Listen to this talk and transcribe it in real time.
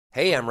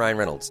Hey, I'm Ryan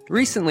Reynolds.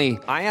 Recently,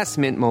 I asked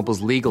Mint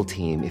Mobile's legal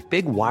team if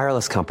big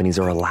wireless companies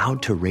are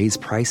allowed to raise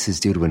prices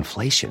due to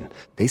inflation.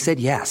 They said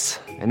yes.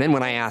 And then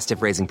when I asked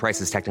if raising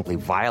prices technically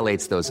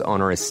violates those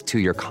onerous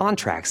two-year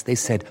contracts, they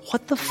said,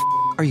 "What the f***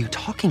 are you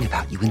talking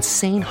about, you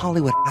insane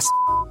Hollywood ass?"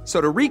 So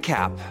to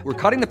recap, we're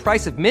cutting the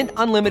price of Mint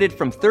Unlimited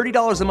from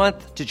 $30 a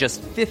month to just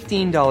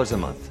 $15 a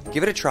month.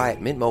 Give it a try at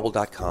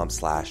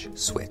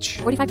mintmobile.com/switch.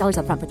 $45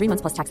 up front for 3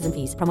 months plus taxes and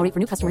fees. Promo rate for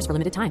new customers for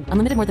limited time.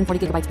 Unlimited more than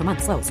 40 gigabytes per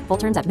month. Slows full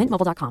terms at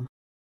mintmobile.com.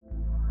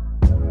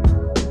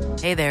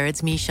 Hey there,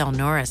 it's Michelle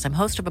Norris. I'm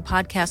host of a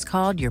podcast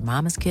called Your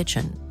Mama's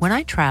Kitchen. When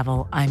I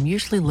travel, I'm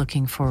usually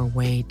looking for a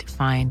way to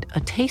find a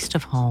taste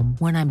of home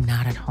when I'm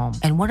not at home.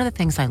 And one of the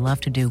things I love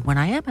to do when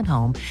I am at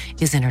home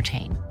is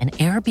entertain. And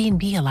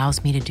Airbnb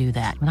allows me to do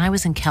that. When I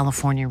was in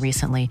California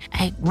recently,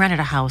 I rented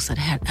a house that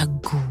had a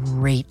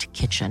great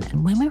kitchen.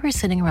 And when we were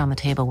sitting around the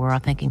table, we were all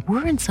thinking,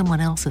 we're in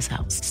someone else's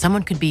house.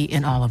 Someone could be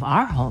in all of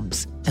our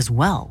homes as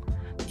well.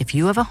 If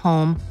you have a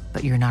home,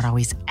 but you're not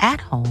always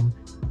at home,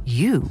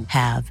 you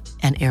have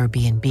an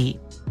Airbnb.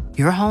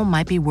 Your home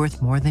might be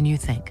worth more than you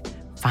think.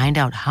 Find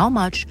out how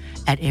much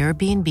at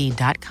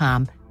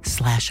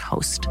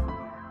airbnb.com/host.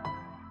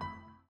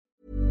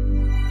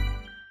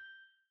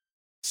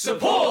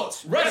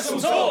 Support Wrestle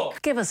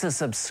Talk! Give us a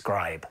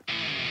subscribe.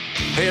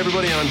 Hey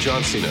everybody, I'm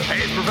John Cena.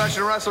 Hey, it's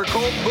professional wrestler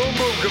Colt Boom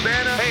Boom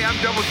Cabana. Hey, I'm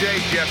Double J,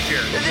 Jeff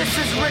Jarrett. This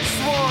is Rich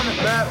Swann.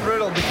 Matt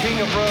Riddle, the King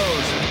of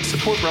Bros.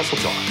 Support Wrestle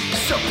Talk.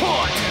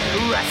 Support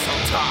Wrestle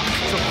Talk.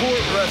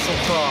 Support Wrestle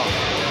Talk.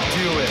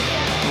 Do it,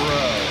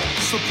 bro.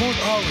 Support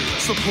Ollie.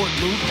 Support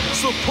Luke.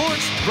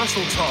 Support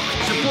Wrestle Talk.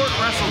 Support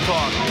Wrestle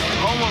Talk.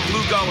 Home of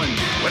Luke Owen.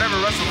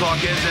 Whatever Wrestle Talk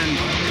is, and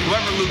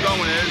whoever Luke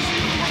Owen is,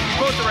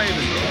 quote the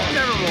Raven.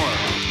 Nevermore.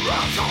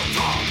 Wrestle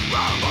Talk.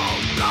 Rambo.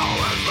 Now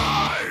is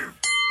live.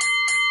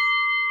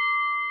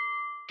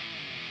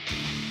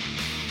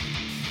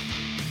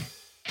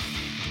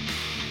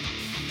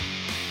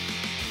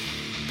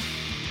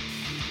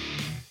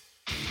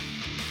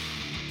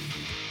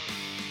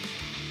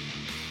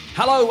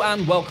 Hello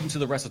and welcome to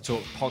the Wrestle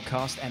Talk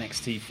podcast,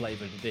 NXT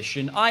flavored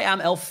edition. I am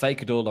El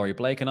Fakador Laurie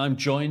Blake and I'm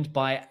joined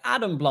by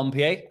Adam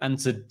Blumpier. And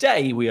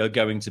today we are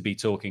going to be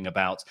talking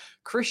about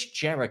Chris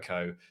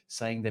Jericho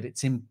saying that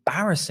it's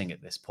embarrassing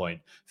at this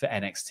point for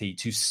NXT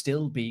to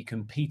still be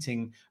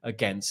competing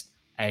against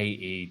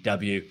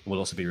AEW. We'll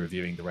also be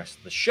reviewing the rest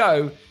of the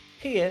show.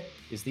 Here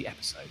is the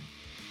episode.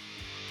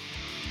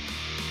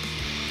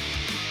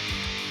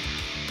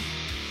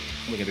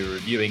 We're going to be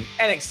reviewing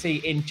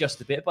NXT in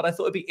just a bit, but I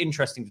thought it'd be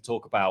interesting to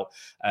talk about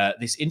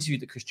this interview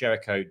that Chris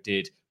Jericho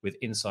did with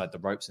Inside the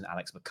Ropes and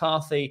Alex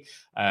McCarthy,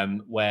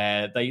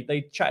 where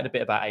they chatted a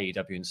bit about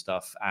AEW and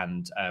stuff.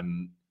 And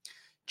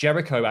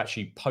Jericho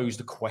actually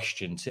posed a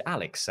question to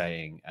Alex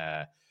saying,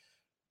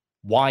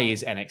 why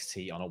is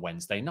NXT on a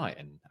Wednesday night?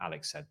 And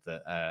Alex said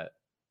that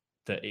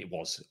it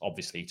was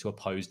obviously to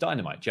oppose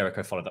Dynamite.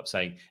 Jericho followed up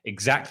saying,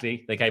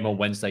 exactly, they came on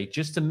Wednesday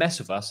just to mess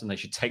with us and they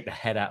should take the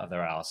head out of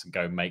their ass and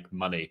go make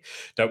money.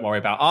 Don't worry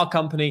about our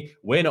company.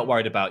 We're not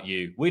worried about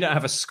you. We don't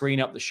have a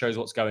screen up that shows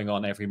what's going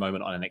on every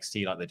moment on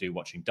NXT like they do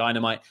watching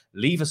Dynamite.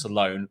 Leave us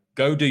alone.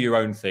 Go do your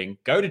own thing.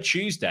 Go to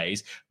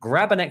Tuesdays.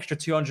 Grab an extra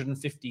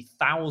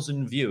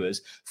 250,000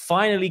 viewers.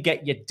 Finally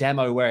get your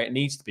demo where it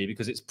needs to be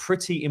because it's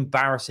pretty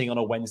embarrassing on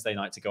a Wednesday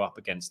night to go up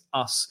against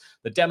us.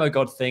 The Demo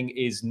God thing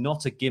is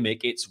not a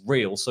gimmick. It's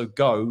real. So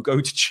go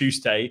to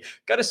Tuesday,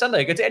 go to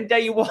Sunday, go to any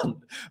day you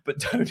want, but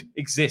don't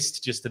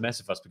exist just to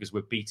mess with us because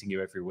we're beating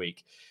you every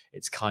week.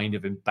 It's kind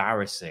of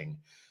embarrassing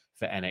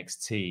for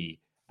NXT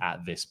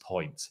at this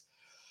point.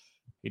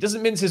 He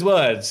doesn't mince his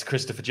words,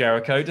 Christopher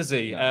Jericho, does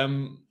he?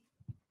 And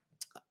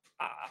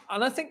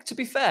I think, to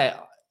be fair,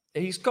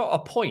 he's got a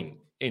point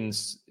in,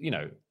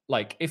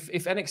 like if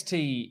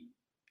NXT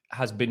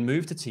has been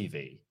moved to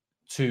TV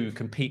to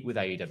compete with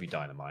AEW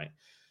Dynamite,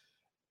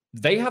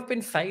 they have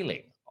been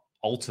failing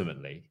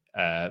ultimately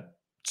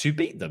to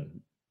beat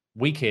them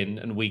week in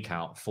and week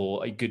out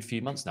for a good few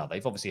months now.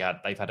 They've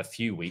had a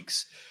few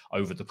weeks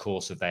over the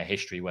course of their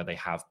history where they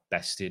have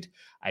bested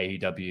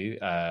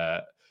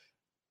AEW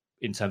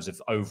in terms of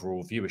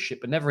overall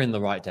viewership, but never in the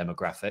right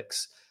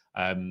demographics.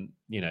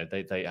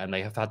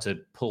 They have had to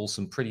pull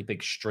some pretty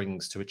big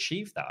strings to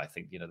achieve that. I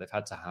think they've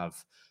had to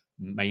have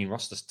main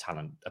roster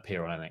talent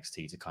appear on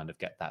NXT to kind of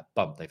get that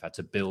bump. They've had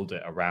to build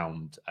it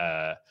around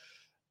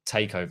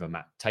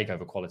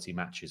takeover quality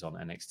matches on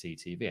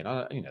NXT TV, and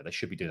they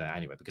should be doing that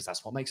anyway because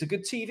that's what makes a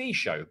good TV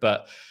show.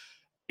 But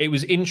it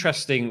was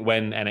interesting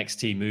when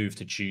NXT moved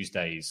to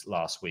Tuesdays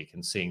last week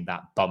and seeing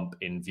that bump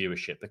in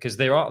viewership because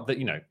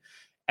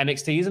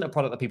NXT isn't a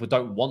product that people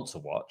don't want to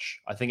watch.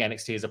 I think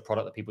NXT is a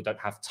product that people don't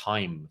have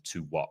time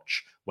to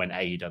watch when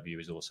AEW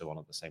is also on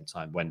at the same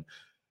time, when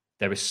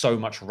there is so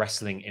much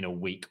wrestling in a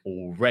week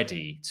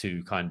already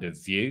to kind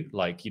of view.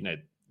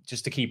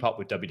 Just to keep up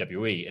with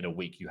WWE in a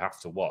week, you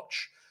have to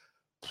watch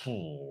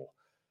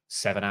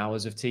 7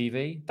 hours of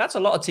TV. That's a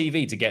lot of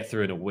TV to get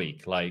through in a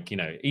week. Like,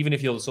 even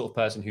if you're the sort of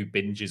person who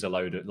binges a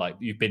load of, like,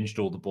 you binged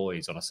All the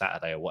Boys on a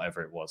Saturday or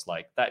whatever it was,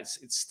 like, it's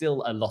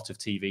still a lot of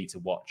TV to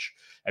watch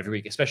every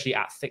week, especially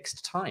at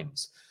fixed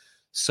times.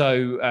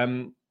 So,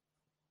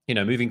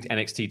 moving to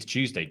NXT to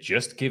Tuesday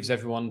just gives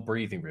everyone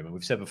breathing room. And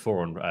we've said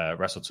before on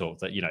Wrestle Talk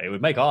that, it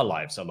would make our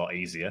lives a lot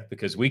easier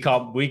because we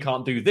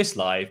can't do this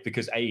live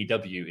because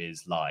AEW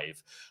is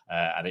live.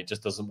 And it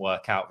just doesn't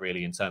work out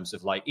really in terms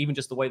of, like, even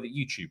just the way that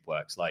YouTube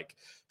works, like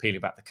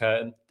peeling back the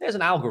curtain. There's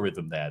an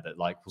algorithm there that,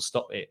 like, will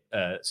stop it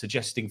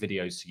suggesting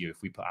videos to you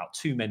if we put out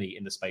too many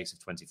in the space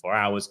of 24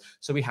 hours.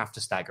 So we have to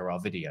stagger our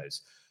videos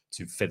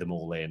to fit them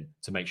all in,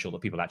 to make sure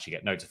that people actually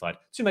get notified,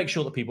 to make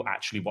sure that people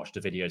actually watch the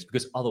videos,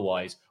 because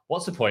otherwise,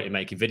 what's the point in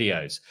making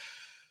videos?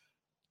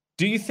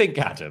 Do you think,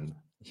 Adam?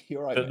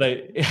 You're right.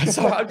 That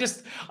so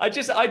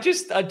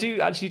I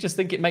do actually just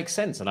think it makes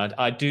sense, and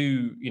I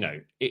do.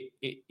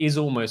 It is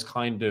almost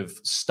kind of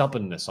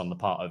stubbornness on the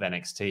part of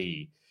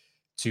NXT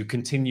to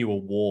continue a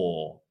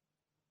war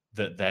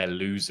that they're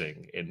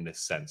losing in this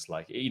sense.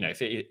 Like,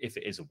 if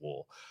it is a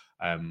war.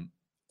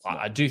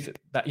 I do think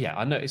that,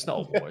 I know it's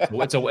not a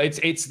war.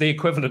 It's the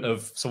equivalent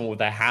of someone with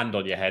their hand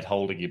on your head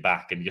holding you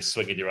back and you're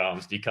swinging your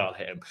arms and you can't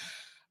hit them.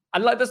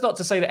 And, like, that's not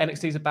to say that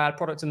NXT is a bad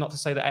product and not to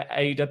say that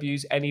AEW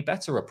is any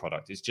better a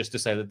product. It's just to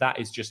say that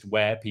is just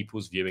where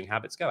people's viewing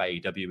habits go.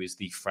 AEW is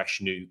the fresh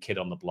new kid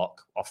on the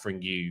block,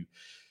 offering you,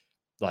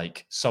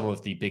 like, some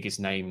of the biggest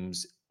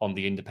names on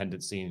the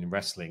independent scene in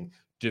wrestling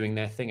doing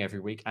their thing every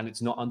week. And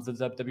it's not under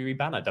the WWE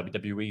banner.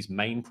 WWE's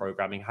main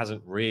programming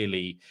hasn't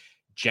really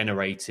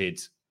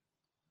generated...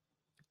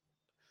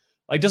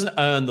 Like, doesn't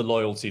earn the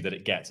loyalty that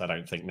it gets, I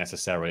don't think,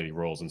 necessarily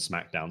Raws and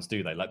SmackDowns,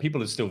 do they? Like,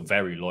 people are still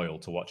very loyal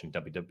to watching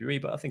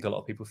WWE, but I think a lot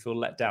of people feel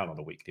let down on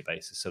a weekly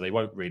basis. So they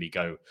won't really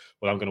go,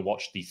 well, I'm going to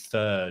watch the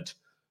third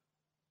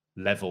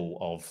level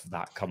of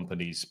that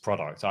company's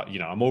product.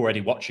 I'm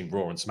already watching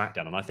Raw and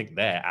SmackDown, and I think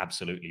they're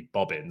absolutely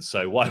bobbing.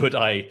 So why would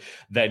I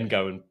then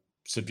go and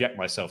subject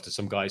myself to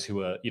some guys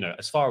who are,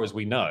 as far as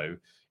we know,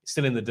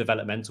 still in the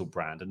developmental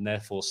brand and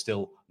therefore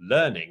still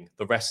learning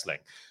the wrestling?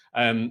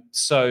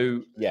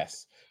 So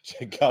yes.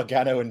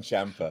 Gargano and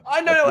Ciampa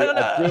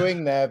are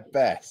doing their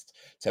best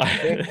to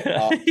pick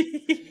up.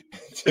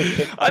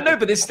 I know,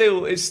 but it's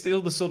still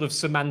the sort of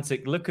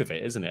semantic look of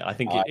it, isn't it? I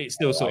think it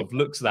still sort of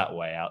looks that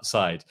way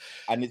outside.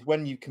 And it's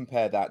when you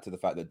compare that to the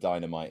fact that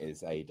Dynamite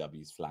is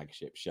AEW's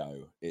flagship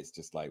show, it's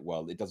just like,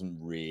 well, it doesn't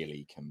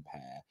really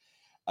compare.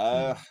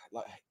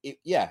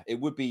 It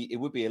would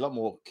be a lot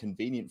more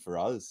convenient for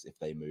us if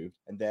they moved,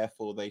 and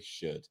therefore they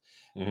should.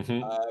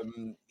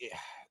 Mm-hmm.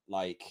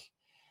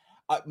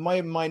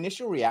 My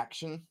initial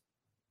reaction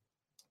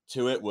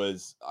to it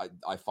was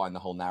I find the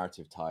whole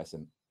narrative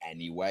tiresome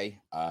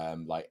anyway.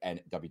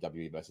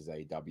 WWE versus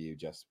AEW,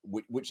 just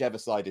whichever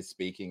side is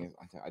speaking,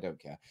 I don't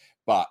care.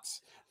 But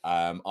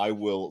I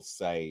will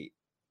say,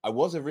 I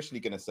was originally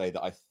going to say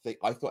that I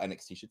thought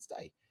NXT should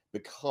stay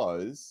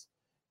because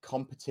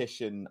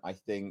competition, I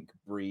think,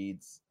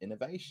 breeds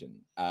innovation.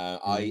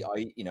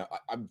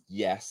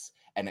 Yes,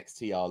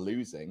 NXT are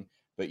losing,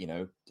 but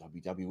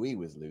WWE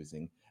was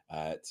losing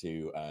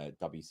to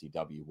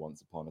WCW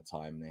once upon a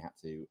time. They had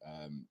to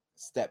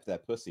step their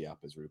pussy up,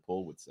 as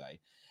RuPaul would say.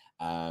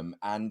 And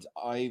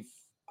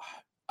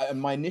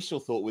my initial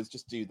thought was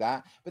just do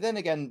that. But then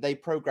again, they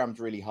programmed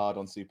really hard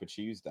on Super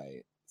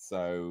Tuesday.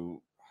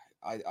 So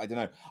I don't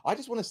know. I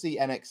just want to see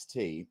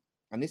NXT,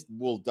 and this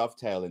will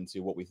dovetail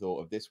into what we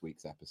thought of this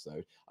week's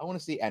episode. I want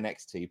to see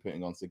NXT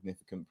putting on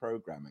significant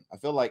programming. I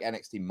feel like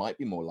NXT might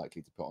be more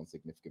likely to put on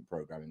significant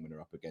programming when they're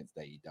up against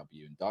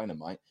AEW and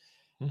Dynamite.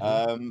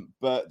 Mm-hmm.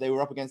 But they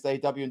were up against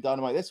AEW and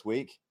Dynamite this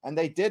week, and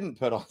they didn't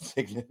put on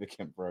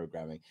significant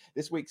programming.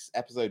 This week's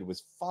episode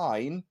was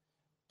fine,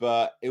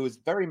 but it was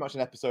very much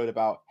an episode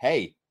about,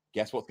 hey,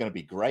 guess what's going to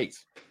be great?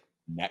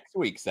 Next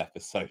week's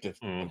episode of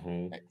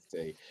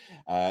NXT.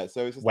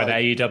 So it's just when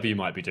AEW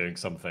might be doing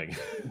something.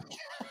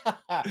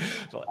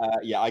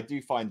 I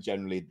do find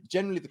generally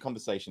the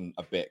conversation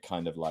a bit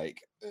kind of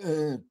like,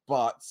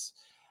 but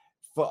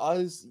for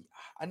us,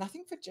 and I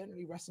think for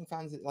generally wrestling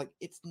fans,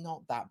 it's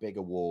not that big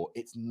a war.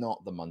 It's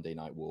not the Monday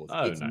Night Wars.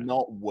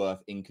 Not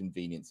worth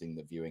inconveniencing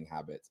the viewing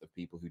habits of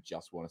people who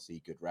just want to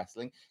see good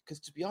wrestling. Because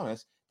to be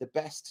honest, the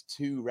best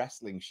two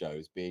wrestling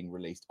shows being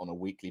released on a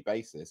weekly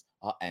basis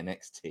are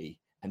NXT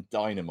and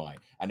Dynamite.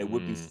 And it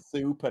would be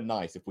super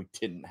nice if we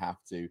didn't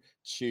have to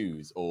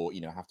choose or,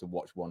 have to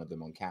watch one of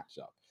them on catch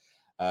up.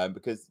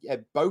 Because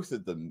both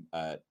of them,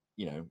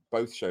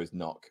 both shows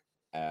knock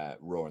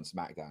Raw and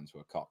SmackDown to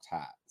a cocked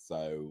hat.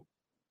 So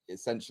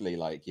essentially,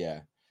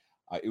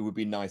 it would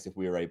be nice if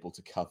we were able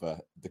to cover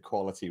the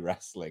quality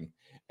wrestling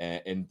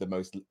in the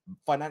most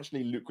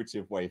financially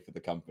lucrative way for the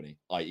company,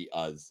 i.e.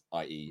 us,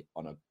 i.e.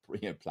 on a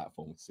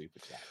platform with Super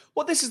Chat.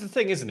 Well, this is the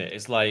thing, isn't it?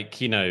 It's like,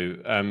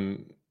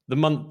 the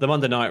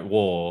Monday Night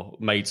War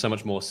made so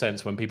much more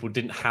sense when people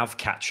didn't have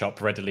catch-up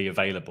readily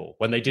available.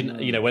 When they didn't,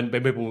 when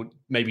people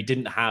maybe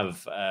didn't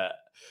have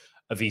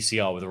a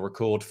VCR with a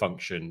record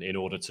function in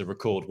order to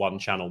record one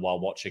channel while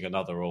watching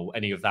another, or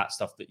any of that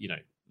stuff that,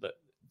 that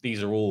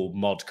these are all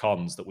mod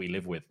cons that we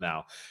live with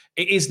now.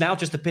 It is now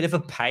just a bit of a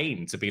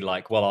pain to be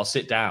like, well, I'll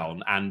sit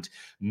down and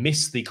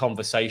miss the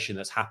conversation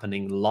that's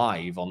happening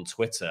live on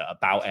Twitter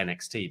about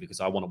NXT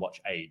because I want to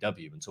watch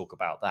AEW and talk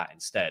about that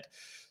instead.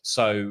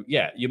 So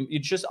yeah,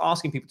 you're just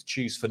asking people to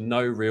choose for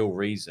no real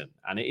reason,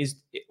 and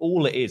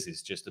all it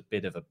is just a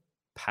bit of a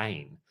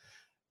pain,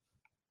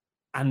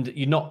 and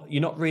you're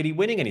not really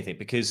winning anything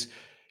because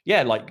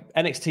yeah, like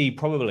NXT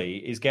probably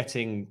is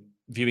getting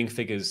viewing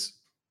figures.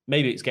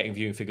 Maybe it's getting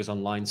viewing figures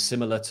online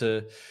similar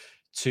to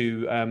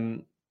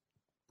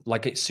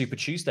like it's Super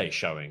Tuesday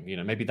showing. You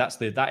know, maybe that's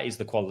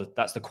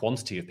the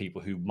quantity of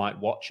people who might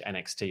watch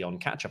NXT on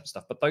catch up and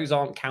stuff. But those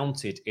aren't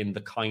counted in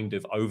the kind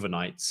of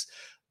overnights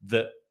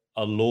that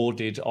are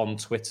lauded on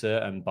Twitter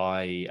and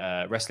by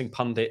wrestling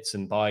pundits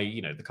and by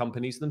the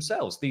companies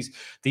themselves.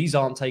 These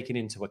aren't taken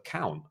into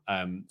account.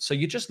 So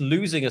you're just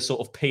losing a sort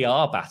of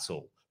PR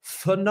battle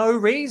for no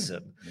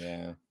reason.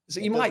 Yeah.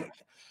 So you might.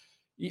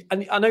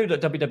 And I know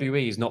that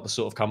WWE is not the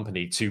sort of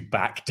company to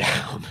back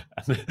down.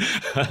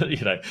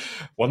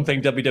 One thing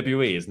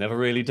WWE has never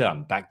really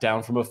done, back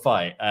down from a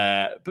fight.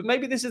 But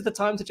maybe this is the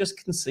time to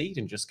just concede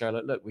and just go,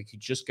 look, we could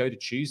just go to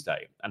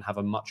Tuesday and have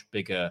a much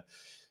bigger,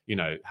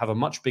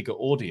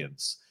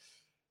 audience.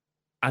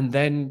 And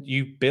then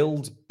you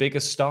build bigger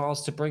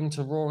stars to bring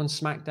to Raw and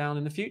SmackDown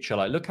in the future.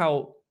 Like, look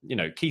how,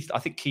 I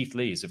think Keith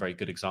Lee is a very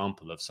good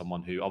example of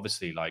someone who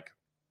obviously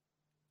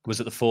was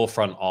at the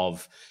forefront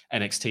of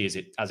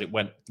NXT as it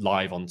went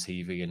live on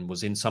TV and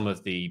was in some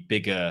of the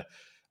bigger,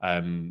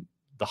 the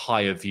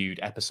higher viewed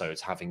episodes,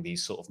 having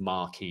these sort of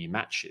marquee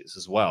matches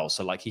as well.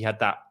 So like he had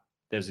that,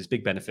 there's this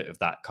big benefit of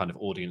that kind of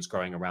audience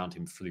growing around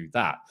him through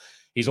that.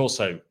 He's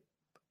also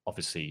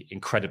obviously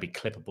incredibly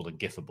clippable and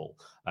gifable.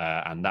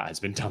 And that has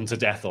been done to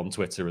death on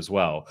Twitter as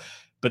well.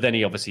 But then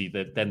he obviously,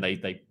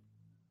 they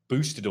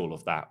boosted all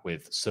of that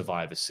with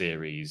Survivor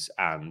Series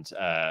and,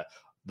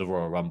 the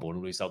Royal Rumble and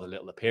all these other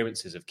little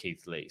appearances of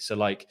Keith Lee. So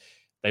like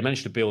they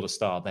managed to build a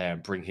star there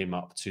and bring him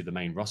up to the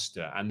main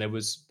roster. And there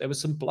was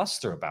some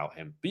bluster about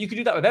him, but you could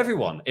do that with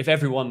everyone. If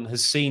everyone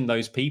has seen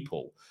those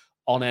people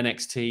on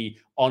NXT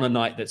on a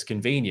night that's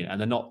convenient and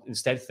they're not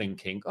instead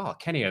thinking, oh,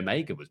 Kenny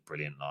Omega was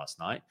brilliant last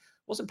night.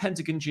 Wasn't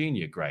Pentagon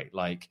Jr. great?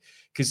 Like,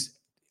 because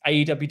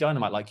AEW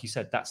Dynamite, like you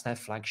said, that's their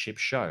flagship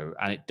show.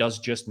 And it does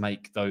just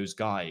make those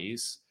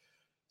guys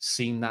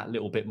seem that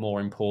little bit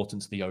more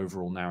important to the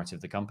overall narrative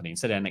of the company.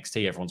 Instead of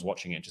NXT, everyone's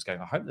watching it just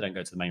going, I hope they don't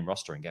go to the main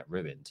roster and get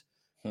ruined.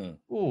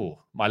 Oh,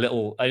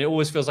 it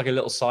always feels like a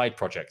little side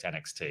project,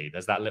 NXT.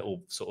 There's that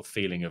little sort of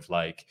feeling of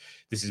like,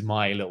 this is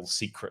my little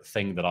secret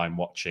thing that I'm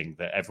watching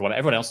that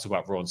everyone else talks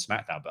about Raw and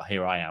SmackDown, but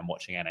here I am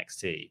watching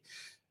NXT,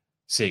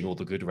 seeing all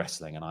the good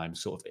wrestling, and I'm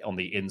sort of on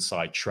the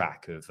inside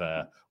track of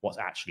what's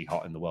actually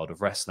hot in the world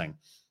of wrestling.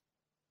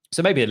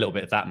 So maybe a little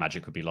bit of that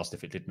magic would be lost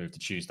if it did move to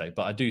Tuesday,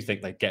 but I do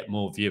think they'd get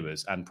more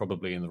viewers and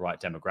probably in the right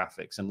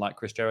demographics. And like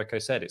Chris Jericho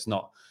said, it's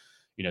not,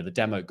 the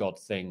demo god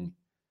thing,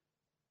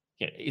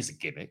 it is a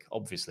gimmick,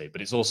 obviously,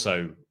 but it's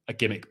also a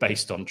gimmick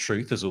based on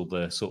truth, as all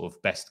the sort of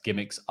best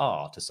gimmicks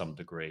are to some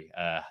degree.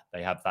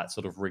 They have that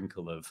sort of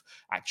wrinkle of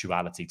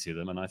actuality to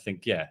them. And I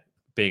think,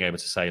 being able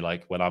to say,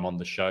 like, when I'm on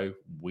the show,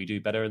 we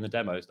do better in the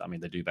demos. I mean,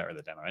 they do better in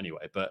the demo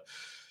anyway, but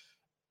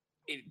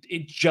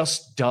it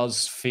just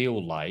does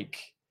feel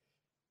like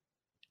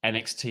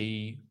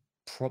NXT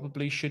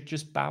probably should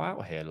just bow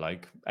out here.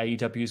 Like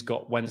AEW's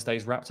got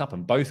Wednesdays wrapped up,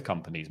 and both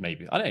companies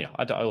maybe. I don't know.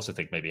 I also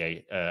think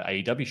maybe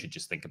AEW should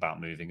just think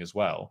about moving as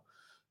well,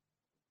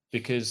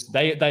 because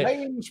they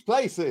change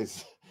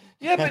places.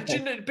 Yeah, but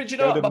you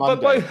know,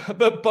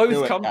 but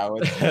both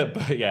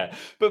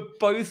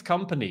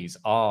companies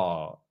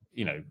are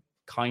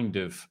kind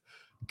of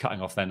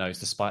cutting off their nose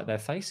to spite their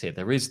face here.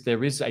 There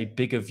is a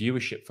bigger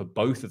viewership for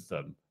both of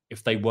them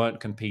if they weren't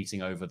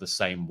competing over the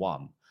same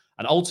one.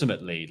 And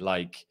ultimately,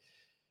 like,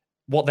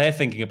 what they're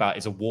thinking about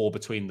is a war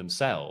between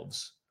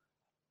themselves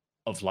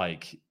of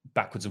like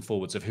backwards and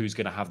forwards of who's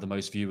going to have the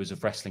most viewers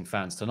of wrestling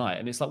fans tonight.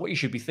 And it's like, what you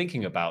should be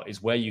thinking about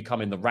is where you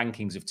come in the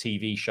rankings of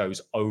TV shows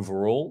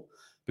overall,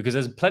 because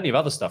there's plenty of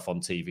other stuff on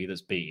TV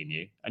that's beating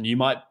you. And you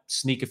might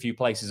sneak a few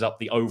places up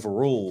the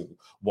overall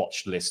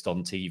watch list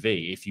on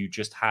TV if you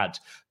just had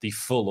the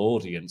full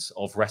audience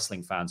of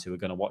wrestling fans who are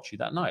going to watch you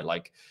that night.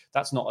 Like,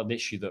 that's not an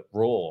issue that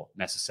Raw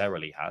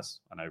necessarily has.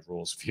 I know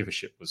Raw's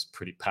viewership was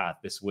pretty bad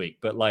this week,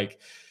 but like,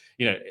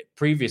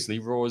 previously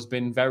Raw has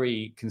been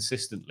very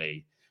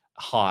consistently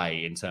high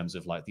in terms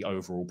of like the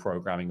overall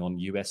programming on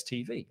US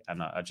TV.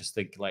 And I just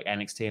think like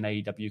NXT and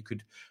AEW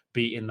could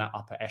be in that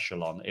upper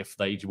echelon if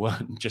they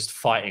weren't just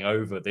fighting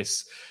over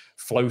this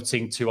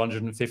floating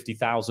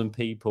 250,000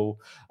 people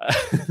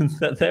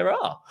that there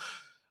are.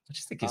 I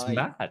just think it's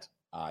mad.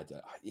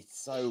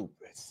 It's so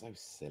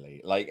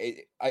silly.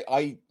 Like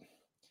I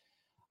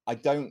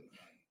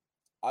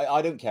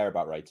don't care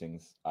about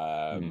ratings.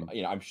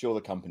 I'm sure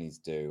the companies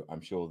do.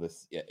 I'm sure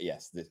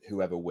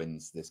whoever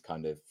wins this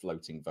kind of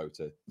floating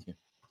voter,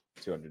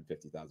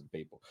 250,000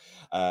 people,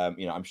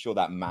 I'm sure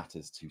that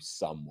matters to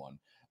someone.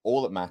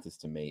 All that matters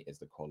to me is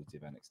the quality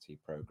of NXT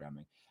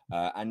programming.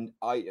 And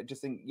I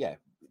just think,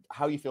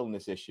 how you feel on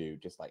this issue.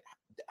 Just like,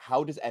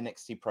 how does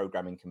NXT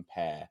programming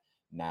compare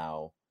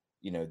now?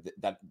 You know,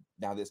 that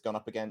now that it's gone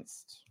up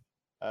against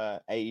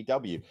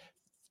AEW.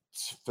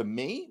 For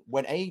me,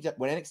 when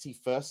NXT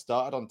first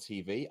started on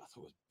TV, I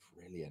thought it was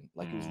brilliant.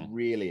 Like it was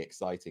really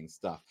exciting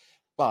stuff.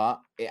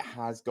 But it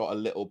has got a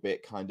little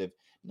bit kind of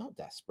not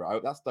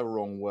desperate. That's the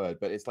wrong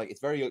word, but it's like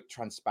it's very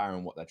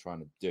transparent what they're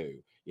trying to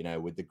do. You know,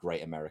 with the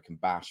Great American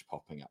Bash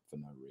popping up for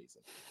no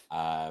reason.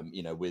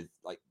 You know, with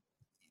like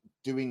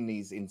doing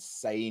these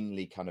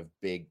insanely kind of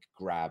big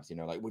grabs. You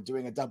know, like we're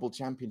doing a double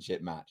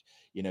championship match.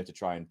 You know, to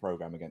try and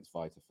program against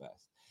Fyter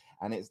Fest,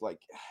 and it's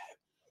like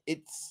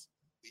it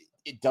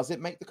does it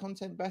make the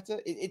content better?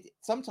 It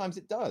sometimes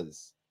it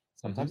does.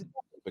 Sometimes it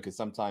doesn't, because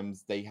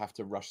sometimes they have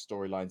to rush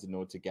storylines in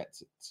order to get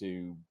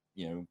to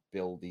you know,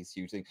 build these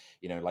huge things.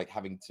 You know, like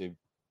having to.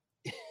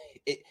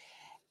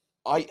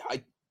 I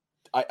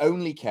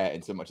only care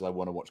in so much as I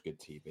want to watch good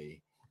TV.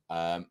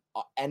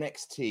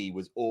 NXT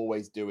was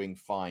always doing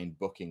fine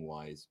booking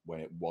wise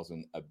when it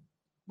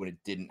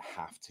didn't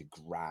have to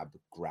grab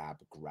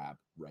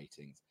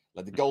ratings.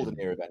 Like the golden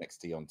era of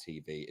NXT on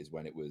TV is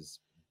when it was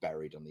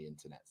buried on the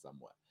internet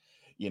somewhere.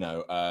 You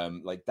know,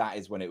 like that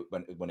is when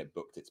it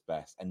booked its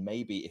best. And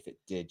maybe if it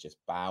did just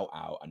bow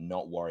out and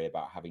not worry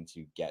about having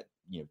to get,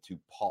 you know, to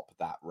pop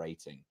that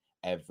rating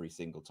every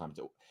single time.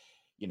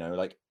 You know,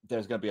 like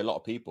there's going to be a lot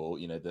of people,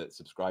 you know, that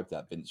subscribe to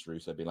that Vince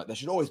Russo being like, there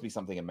should always be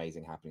something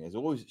amazing happening.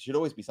 Should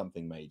always be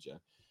something major.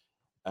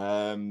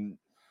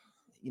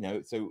 You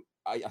know, so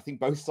I think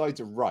both sides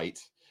are right.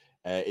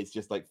 It's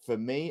just like, for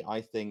me,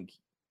 I think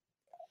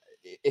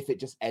if it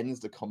just ends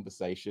the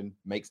conversation,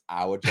 makes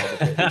our job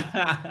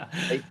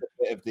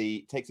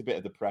takes a bit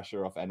of the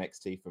pressure off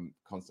NXT from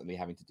constantly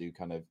having to do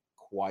kind of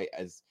quite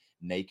as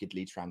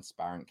nakedly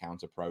transparent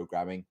counter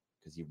programming,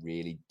 because you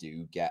really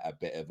do get a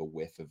bit of a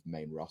whiff of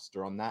main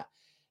roster on that.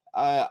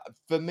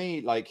 For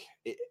me, like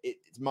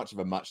it's much of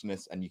a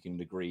muchness, and you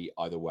can agree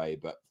either way.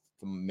 But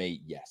for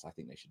me, yes, I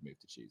think they should move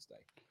to Tuesday.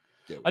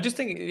 I just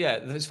think, yeah,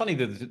 it's funny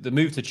that the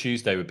move to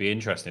Tuesday would be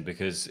interesting,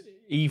 because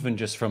even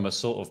just from a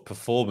sort of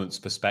performance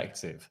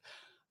perspective,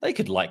 they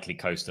could likely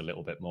coast a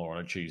little bit more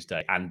on a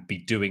Tuesday and be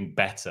doing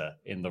better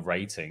in the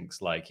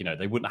ratings. Like, you know,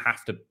 they wouldn't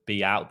have to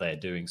be out there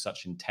doing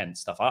such intense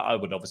stuff. I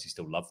would obviously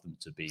still love them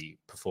to be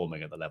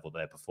performing at the level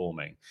they're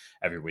performing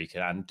every week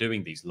and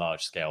doing these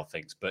large scale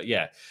things. But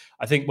yeah,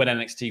 I think when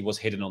NXT was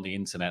hidden on the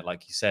internet,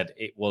 like you said,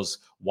 it was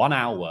 1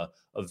 hour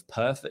of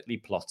perfectly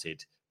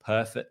plotted,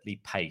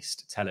 perfectly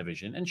paced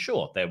television. And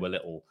sure, there were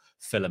little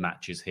filler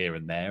matches here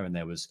and there, and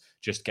there was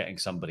just getting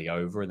somebody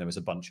over, and there was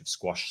a bunch of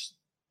squash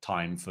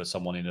time for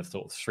someone in a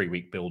sort of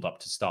 3-week build up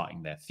to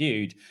starting their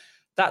feud.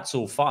 That's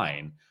all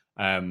fine.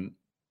 The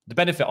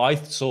benefit I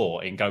saw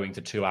in going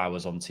to 2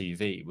 hours on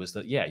TV was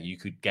that, yeah, you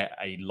could get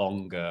a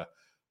longer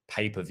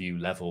pay-per-view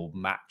level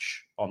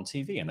match on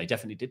TV. And they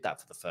definitely did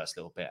that for the first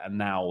little bit. And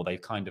now they've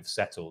kind of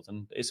settled,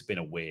 and it's been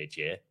a weird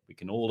year. We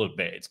can all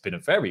admit it's been a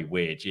very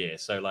weird year.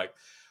 So like,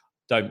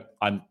 I'm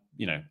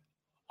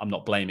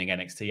not blaming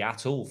NXT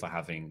at all for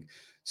having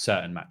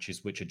certain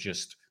matches which are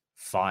just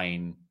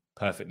fine,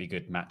 perfectly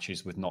good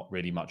matches with not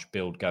really much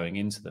build going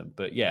into them.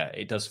 But yeah,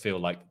 it does feel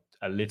like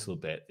a little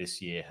bit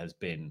this year has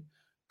been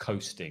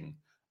coasting,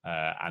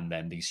 and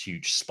then these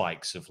huge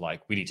spikes of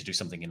like, we need to do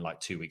something in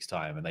like 2 weeks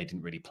time, and they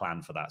didn't really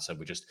plan for that, so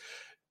we're just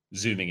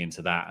zooming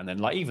into that. And then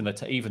like even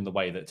the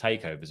way that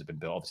takeovers have been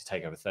built,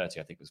 obviously Takeover 30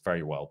 I think was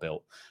very well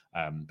built,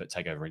 but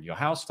Takeover in Your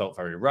House felt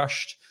very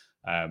rushed.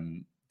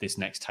 This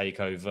next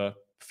takeover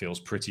feels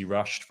pretty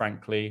rushed,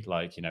 frankly.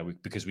 Like, you know,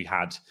 because we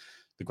had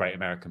the Great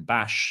American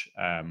Bash.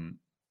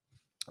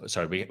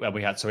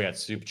 We had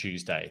Super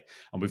Tuesday,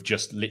 and we've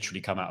just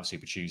literally come out of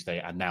Super Tuesday,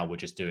 and now we're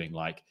just doing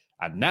like,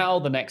 and now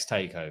the next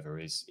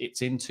takeover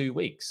it's in 2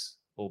 weeks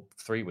or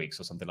 3 weeks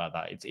or something like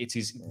that.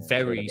 It's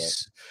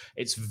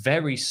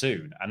very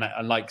soon,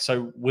 and like,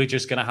 so we're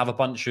just going to have a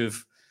bunch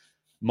of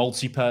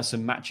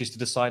multi-person matches to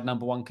decide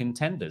number one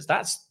contenders.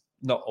 That's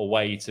not a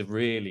way to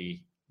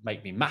really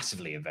make me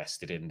massively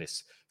invested in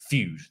this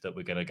feud that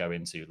we're going to go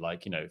into.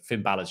 Like, you know,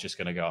 Finn Balor's just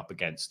going to go up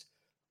against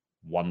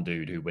one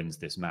dude who wins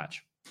this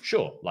match.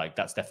 Sure, like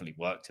that's definitely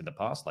worked in the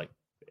past. Like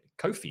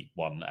Kofi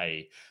won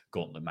a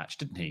gauntlet match,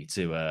 didn't he?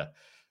 Kofi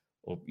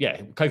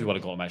won a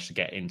gauntlet match to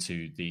get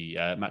into the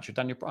match with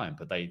Daniel Bryan,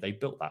 but they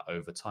built that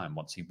over time.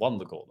 Once he won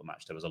the gauntlet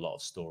match, there was a lot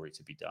of story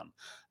to be done.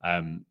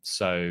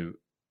 So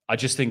I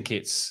just think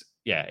it's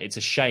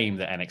a shame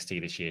that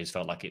NXT this year has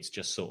felt like it's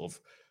just sort of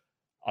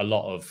a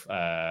lot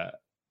of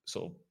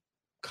sort of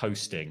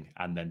coasting,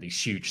 and then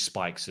these huge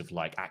spikes of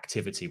like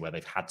activity where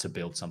they've had to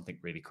build something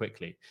really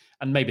quickly.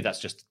 And maybe that's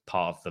just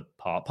part and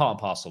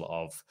parcel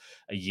of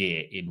a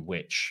year in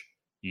which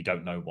you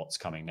don't know what's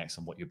coming next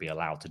and what you'll be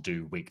allowed to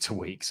do week to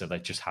week. So they're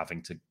just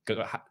having to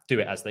do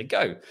it as they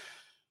go.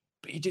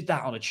 But you did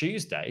that on a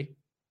Tuesday,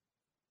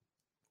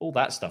 all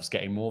that stuff's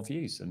getting more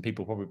views, and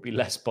people probably be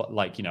less, but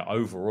like, you know,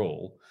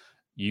 overall,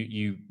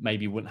 you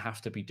maybe wouldn't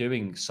have to be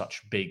doing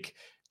such big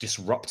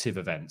disruptive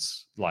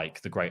events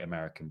like the Great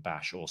American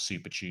Bash or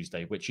Super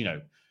Tuesday, which, you know,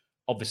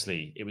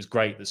 obviously it was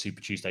great that Super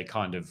Tuesday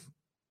kind of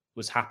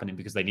was happening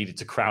because they needed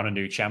to crown a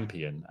new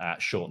champion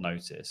at short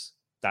notice,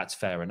 that's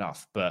fair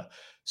enough. But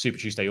Super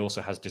Tuesday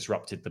also has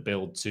disrupted the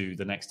build to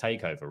the next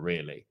takeover,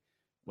 really,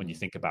 when you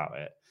think about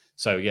it.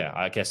 So yeah,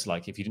 I guess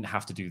like if you didn't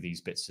have to do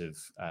these bits of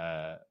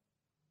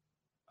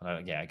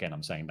again,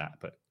 I'm saying that,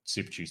 but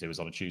Super Tuesday was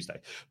on a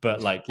Tuesday.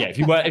 But like, yeah,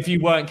 if you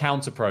weren't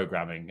counter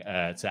programming to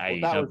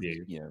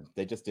AEW, was,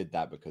 they just did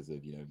that because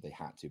of they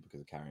had to because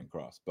of Karrion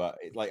Kross. But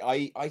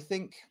I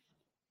think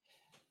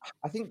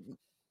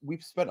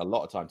we've spent a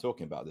lot of time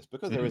talking about this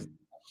because there is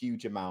a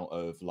huge amount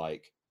of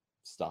like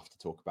stuff to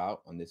talk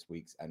about on this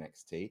week's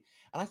NXT,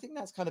 and I think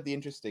that's kind of the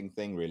interesting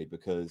thing, really,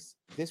 because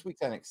this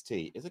week's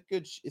NXT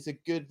is a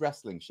good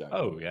wrestling show.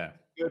 Oh yeah,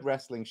 good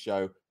wrestling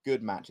show.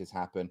 Good matches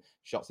happen.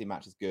 Shotzi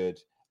match is good.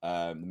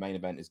 The main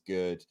event is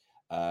good.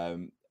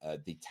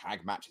 The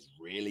tag match is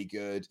really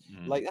good.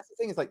 Like that's the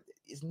thing, is like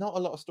it's not a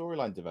lot of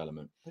storyline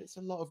development, but it's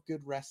a lot of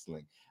good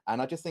wrestling.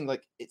 And I just think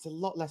like it's a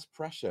lot less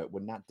pressure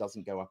when that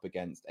doesn't go up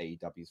against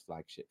AEW's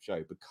flagship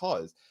show,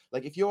 because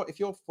like if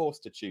you're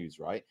forced to choose,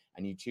 right,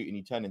 and you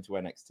turn into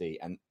NXT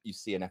and you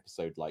see an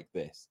episode like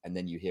this, and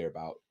then you hear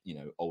about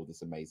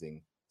this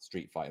amazing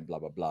street fight and blah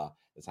blah blah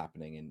that's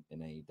happening in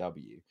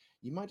AEW,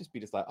 you might just be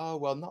just like, oh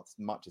well, not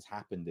much has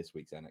happened this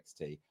week's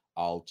NXT.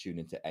 I'll tune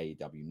into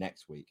AEW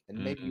next week,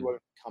 and maybe you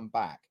won't come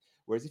back.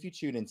 Whereas if you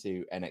tune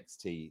into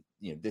NXT,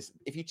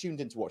 if you tuned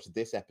in to watch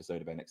this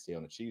episode of NXT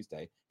on a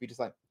Tuesday, you're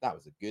just like, that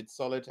was a good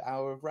solid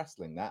hour of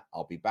wrestling.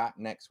 I'll be back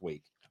next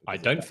week. I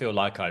don't feel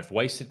like I've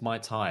wasted my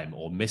time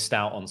or missed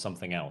out on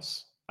something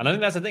else. And I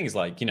think that's the thing, is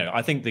like,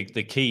 I think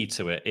the key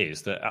to it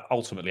is that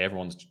ultimately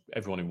everyone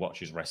who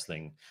watches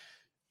wrestling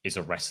is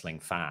a wrestling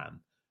fan.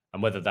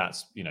 And whether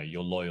that's,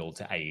 you're loyal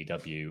to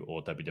AEW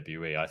or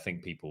WWE, I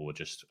think people were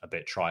just a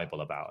bit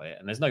tribal about it.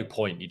 And there's no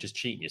point. You're just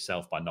cheating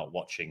yourself by not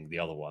watching the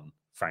other one,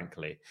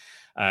 frankly.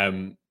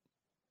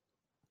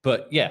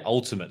 But yeah,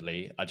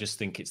 ultimately, I just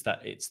think it's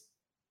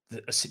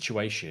a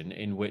situation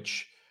in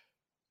which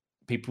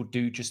people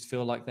do just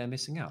feel like they're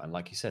missing out. And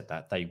like you said,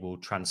 that they will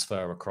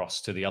transfer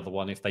across to the other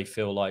one if they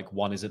feel like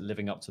one isn't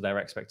living up to their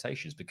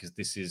expectations, because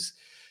this is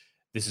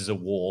a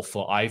war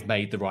for I've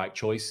made the right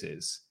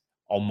choices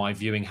on my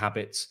viewing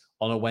habits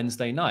on a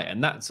Wednesday night.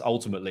 And that's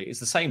ultimately, it's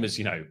the same as,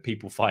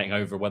 people fighting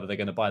over whether they're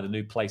going to buy the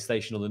new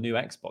PlayStation or the new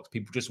Xbox.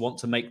 People just want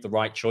to make the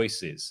right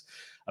choices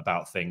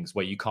about things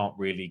where you can't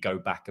really go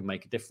back and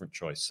make a different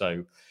choice.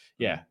 So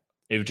yeah,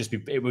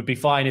 it would be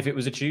fine if it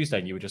was a Tuesday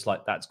and you were just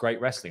like, that's great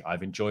wrestling.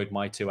 I've enjoyed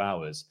my 2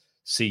 hours.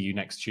 See you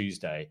next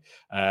Tuesday.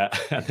 And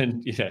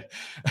then,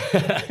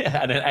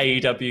 and then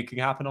AEW can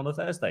happen on a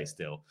Thursday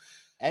still.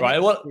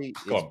 NXT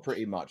is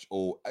pretty much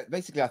all.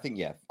 Basically, I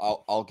think,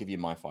 I'll give you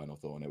my final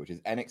thought on it, which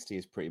is NXT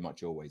is pretty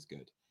much always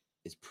good.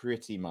 It's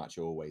pretty much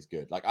always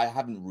good. Like, I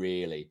haven't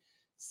really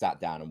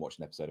sat down and watched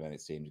an episode of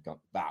NXT and gone,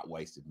 that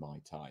wasted my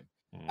time.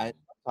 And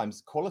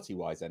sometimes,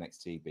 quality-wise,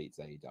 NXT beats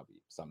AEW.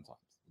 Sometimes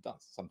it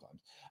does. Sometimes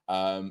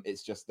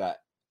it's just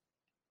that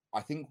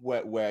I think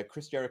where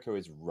Chris Jericho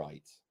is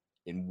right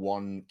in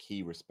one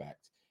key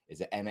respect is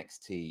that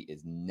NXT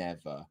is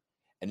never,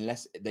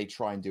 unless they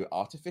try and do it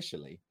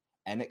artificially,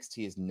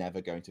 NXT is never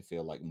going to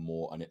feel like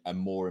a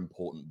more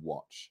important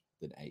watch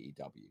than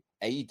AEW.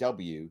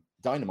 AEW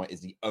Dynamite is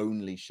the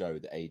only show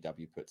that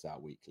AEW puts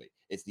out weekly.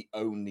 It's the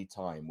only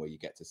time where you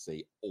get to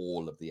see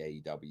all of the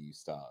AEW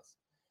stars.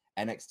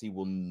 NXT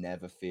will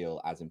never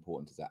feel as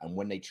important as that. And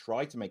when they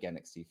try to make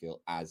NXT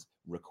feel as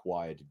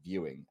required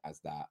viewing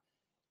as that,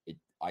 it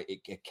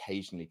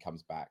occasionally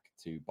comes back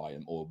to bite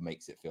them, or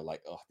makes it feel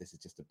like, oh, this is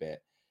just a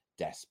bit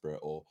desperate,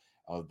 or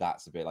oh,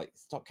 that's a bit like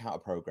stop counter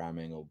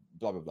programming, or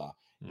blah blah blah.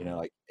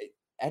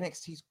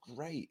 NXT's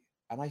great,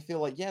 and I feel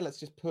like let's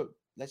just put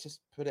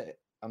it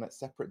on a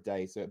separate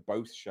day so that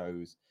both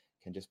shows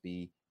can just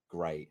be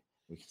great.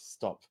 We can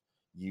stop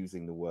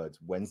using the words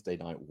Wednesday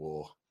Night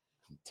War.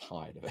 I'm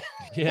tired of it.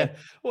 Yeah.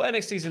 Well,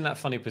 NXT's in that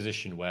funny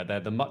position where they're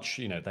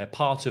they're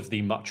part of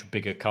the much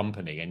bigger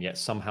company, and yet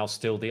somehow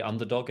still the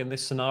underdog in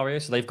this scenario.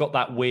 So they've got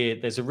that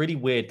there's a really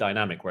weird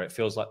dynamic where it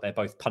feels like they're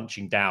both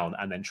punching down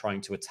and then trying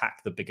to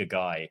attack the bigger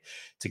guy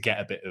to get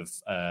a bit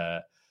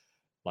of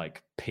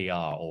like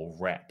PR or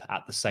rep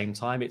at the same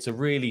time. It's a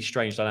really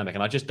strange dynamic.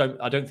 And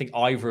I don't think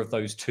either of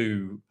those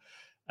two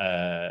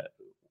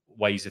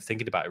ways of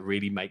thinking about it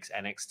really makes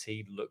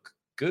NXT look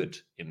good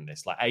in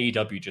this. Like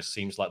AEW just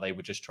seems like they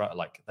would just try,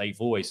 like they've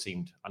always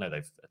seemed, I know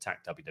they've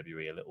attacked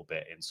WWE a little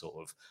bit in sort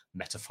of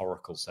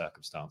metaphorical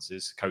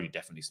circumstances. Cody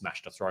definitely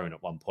smashed a throne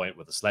at one point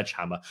with a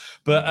sledgehammer,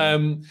 but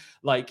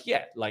like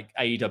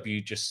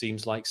AEW just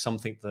seems like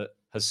something that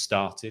has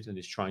started and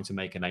is trying to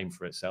make a name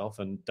for itself,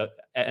 and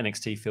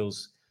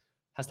NXT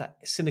has that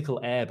cynical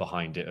air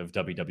behind it of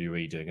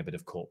WWE doing a bit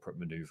of corporate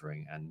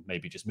maneuvering, and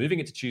maybe just moving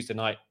it to Tuesday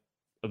night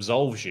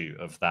absolves you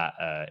of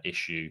that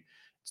issue.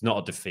 It's not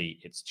a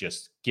defeat. It's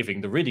just giving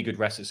the really good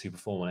wrestlers who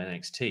perform on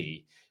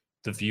NXT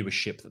the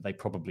viewership that they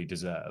probably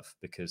deserve,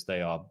 because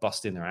they are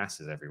busting their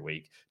asses every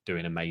week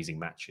doing amazing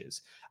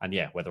matches. And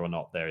yeah, whether or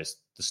not there is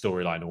the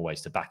storyline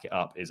always to back it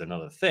up is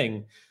another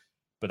thing.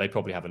 but they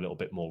probably have a little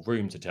bit more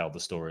room to tell the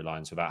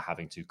storylines without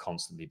having to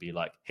constantly be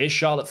like, here's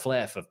Charlotte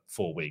Flair for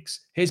 4 weeks.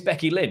 Here's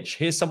Becky Lynch.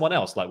 Here's someone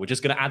else. Like, we're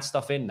just going to add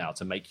stuff in now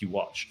to make you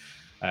watch.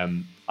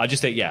 I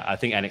just think, I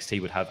think NXT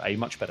would have a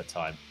much better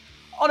time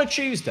on a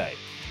Tuesday.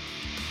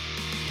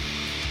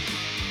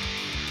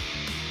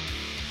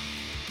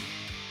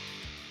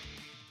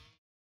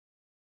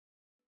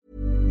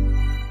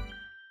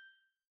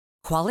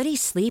 Quality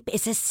sleep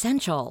is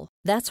essential.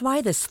 That's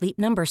why the Sleep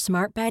Number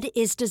Smart Bed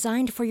is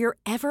designed for your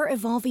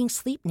ever-evolving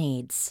sleep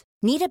needs.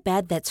 Need a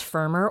bed that's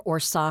firmer or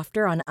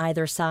softer on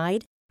either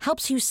side?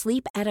 Helps you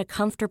sleep at a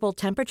comfortable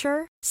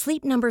temperature?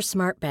 Sleep Number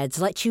Smart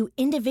Beds let you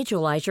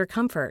individualize your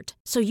comfort,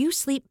 so you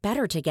sleep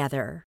better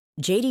together.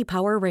 J.D.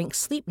 Power ranks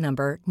Sleep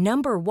Number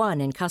number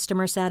 1 in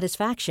customer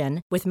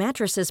satisfaction with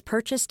mattresses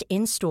purchased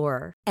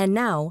in-store. And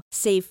now,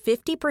 save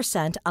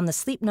 50% on the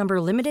Sleep Number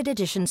Limited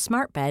Edition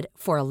Smart Bed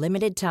for a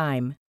limited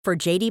time. For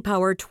J.D.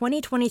 Power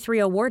 2023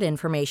 award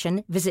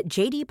information, visit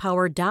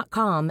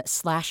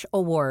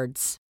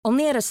jdpower.com/awards.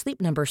 Only at a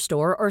Sleep Number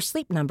store or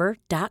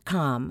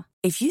sleepnumber.com.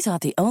 If you thought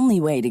the only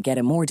way to get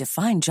a more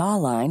defined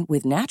jawline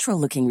with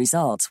natural-looking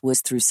results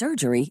was through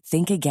surgery,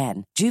 think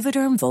again.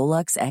 Juvederm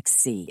Volux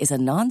XC is a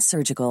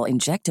non-surgical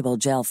injectable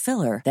gel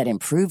filler that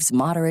improves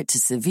moderate to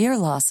severe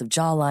loss of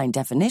jawline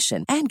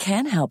definition and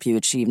can help you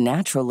achieve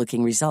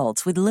natural-looking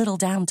results with little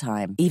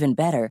downtime. Even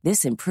better,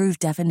 this improved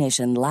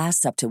definition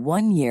lasts up to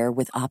 1 year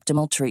with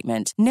optimal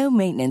treatment. No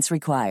maintenance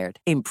required.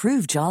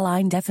 Improve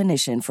jawline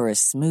definition for a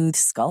smooth,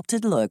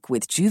 sculpted look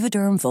with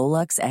Juvederm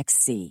Volux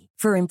XC.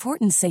 For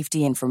important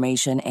safety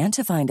information and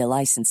to find a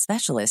licensed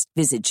specialist,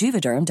 visit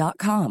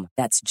Juvederm.com.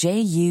 That's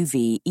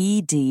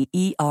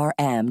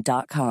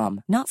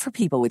JUVEDERM.com. Not for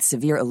people with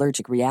severe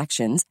allergic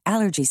reactions,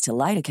 allergies to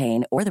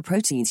lidocaine, or the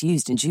proteins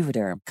used in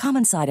Juvederm.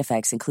 Common side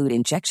effects include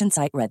injection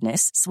site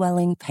redness,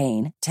 swelling,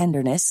 pain,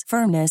 tenderness,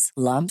 firmness,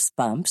 lumps,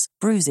 bumps,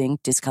 bruising,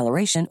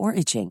 discoloration, or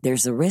itching.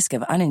 There's a risk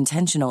of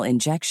unintentional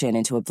injection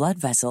into a blood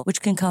vessel,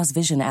 which can cause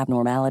vision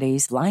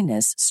abnormalities,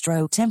 blindness,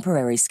 stroke,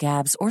 temporary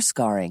scabs, or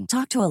scarring.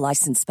 Talk to a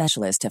licensed specialist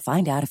to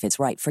find out if it's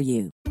right for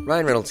you.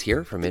 Ryan Reynolds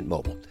here from Mint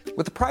Mobile.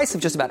 With the price of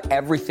just about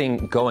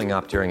everything going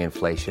up during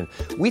inflation,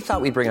 we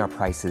thought we'd bring our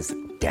prices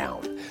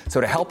down.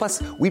 So to help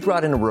us, we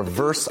brought in a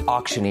reverse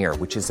auctioneer,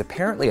 which is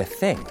apparently a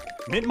thing.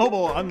 Mint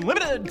Mobile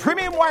Unlimited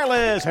Premium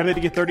Wireless. How to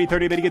get 30,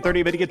 30, bit to get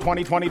 30, bit to get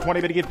 20, 20,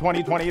 20, bit to get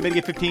 20, 20, bit to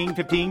get 15,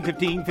 15,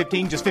 15,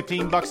 15, just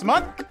 $15 a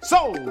month?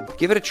 Sold!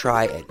 Give it a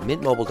try at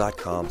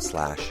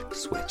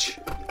mintmobile.com/switch.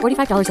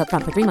 $45 up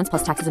front for 3 months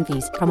plus taxes and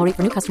fees. Promo rate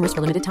for new customers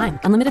for limited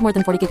time. Unlimited more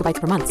than 40 gigabytes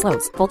per month.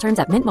 Slows full terms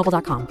at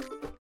mintmobile.com.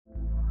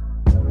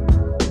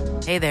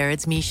 Hey there,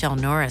 it's Michelle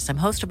Norris. I'm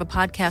host of a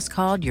podcast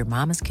called Your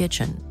Mama's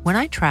Kitchen. When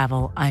I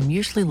travel, I'm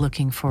usually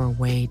looking for a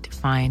way to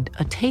find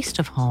a taste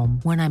of home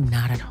when I'm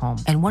not at home.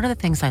 And one of the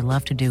things I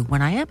love to do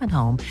when I am at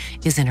home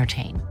is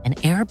entertain. And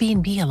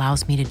Airbnb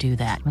allows me to do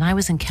that. When I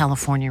was in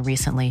California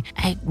recently,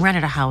 I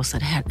rented a house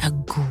that had a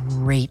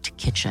great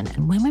kitchen.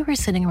 And when we were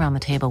sitting around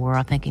the table, we were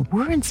all thinking,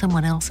 we're in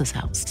someone else's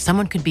house.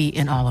 Someone could be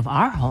in all of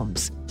our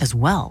homes as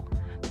well.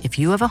 If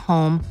you have a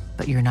home,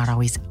 but you're not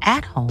always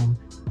at home,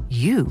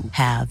 you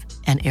have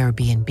an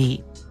Airbnb.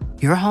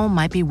 Your home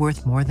might be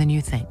worth more than you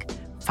think.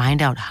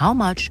 Find out how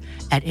much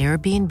at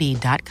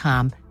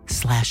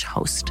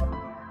airbnb.com/host.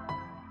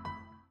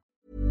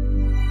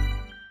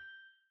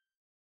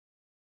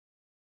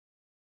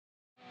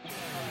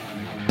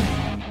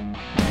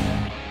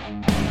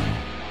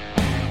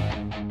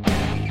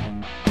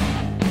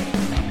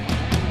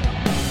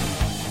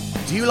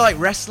 Do you like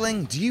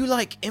wrestling? Do you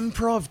like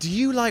improv? Do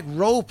you like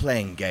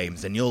role-playing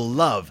games? And you'll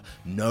love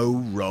No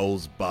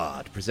Rolls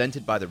Barred,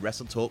 presented by the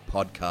Wrestle Talk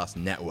Podcast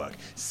Network.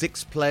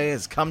 6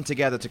 players come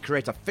together to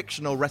create a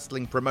fictional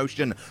wrestling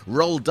promotion,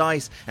 roll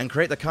dice, and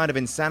create the kind of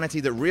insanity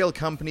that real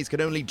companies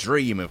can only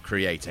dream of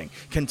creating.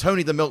 Can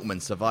Tony the Milkman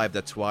survive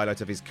the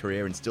twilight of his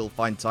career and still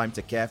find time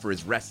to care for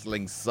his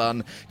wrestling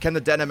son? Can the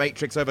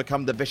Denimatrix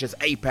overcome the vicious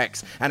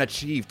Apex and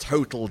achieve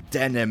total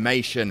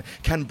denimation?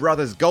 Can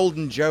brothers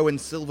Golden Joe and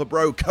Silver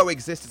Bro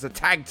coexist as a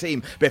tag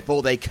team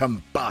before they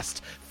combust?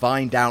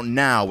 Find out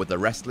now with the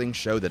wrestling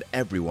show that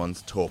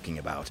everyone's talking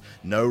about.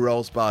 No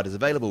Rolls Barred is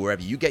available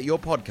wherever you get your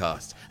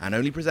podcasts and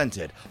only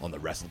presented on the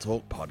Wrestle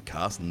Talk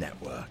Podcast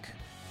Network.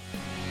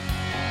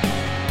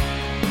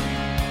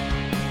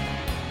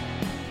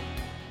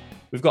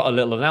 We've got a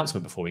little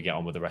announcement before we get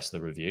on with the rest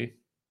of the review,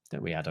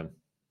 don't we, Adam?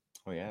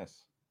 Oh,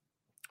 yes.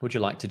 Would you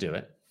like to do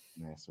it?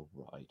 Yes, all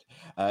right.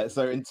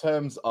 So in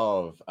terms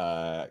of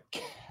in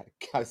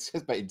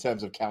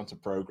terms of counter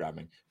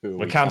programming,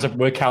 we're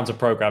counter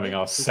programming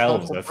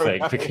ourselves, I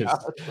think,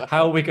 because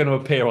how are we going to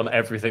appear on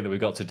everything that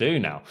we've got to do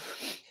now?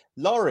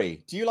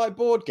 Laurie, do you like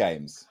board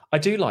games? I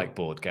do like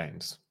board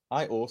games.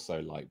 I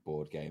also like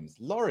board games.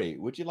 Laurie,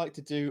 would you like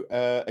to do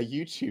a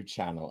YouTube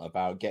channel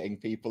about getting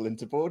people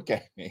into board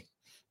gaming?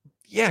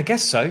 Yeah, I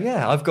guess so.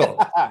 Yeah, I've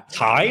got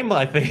time,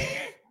 I think.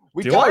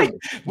 We don't.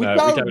 We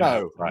don't.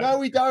 No,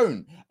 we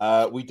don't.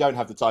 We don't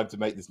have the time to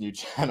make this new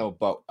channel,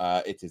 but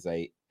it is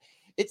a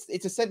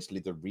it's essentially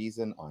the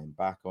reason I'm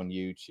back on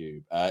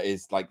YouTube.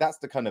 Is like that's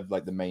the kind of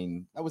like the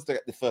main. That was the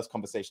first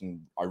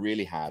conversation I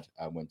really had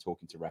when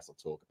talking to Wrestle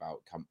Talk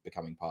about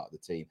becoming part of the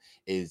team.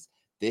 Is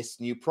this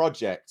new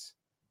project,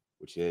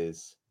 which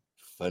is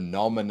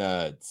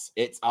Phenomenerds.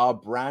 It's our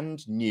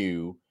brand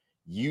new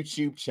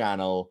YouTube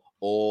channel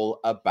all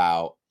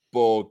about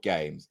board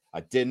games.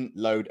 I didn't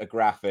load a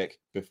graphic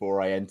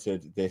before I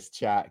entered this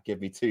chat. Give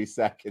me 2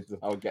 seconds and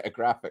I'll get a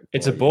graphic.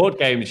 It's a board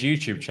games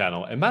YouTube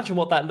channel. Imagine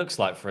what that looks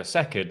like for a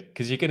second,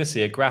 because you're going to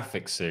see a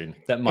graphic soon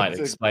that might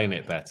explain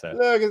it better.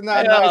 Look, isn't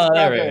that nice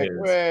graphic?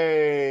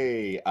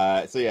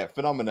 So yeah,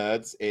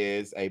 Phenomenerds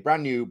is a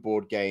brand new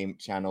board game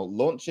channel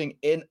launching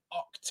in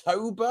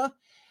October.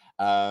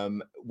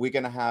 We're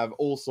going to have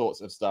all sorts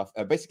of stuff.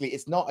 Basically,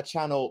 it's not a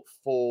channel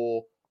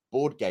for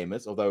board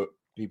gamers, although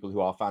people who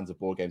are fans of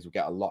board games will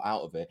get a lot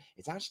out of it.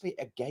 It's actually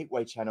a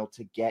gateway channel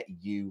to get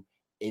you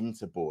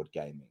into board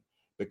gaming,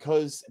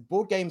 because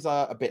board games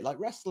are a bit like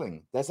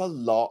wrestling. There's a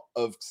lot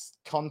of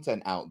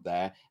content out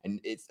there,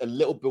 and it's a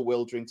little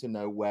bewildering to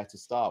know where to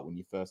start when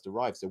you first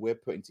arrive. So we're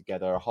putting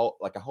together a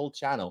whole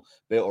channel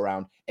built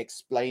around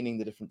explaining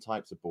the different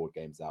types of board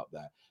games out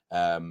there,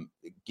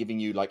 giving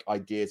you like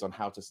ideas on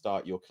how to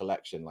start your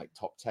collection, like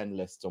top 10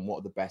 lists on what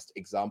are the best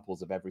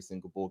examples of every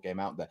single board game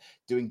out there,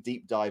 doing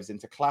deep dives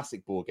into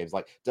classic board games,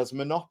 like does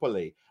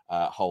Monopoly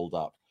hold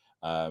up?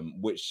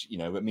 Which, you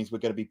know, it means we're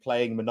going to be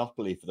playing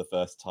Monopoly for the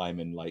first time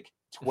in like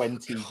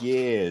 20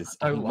 years.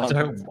 I don't want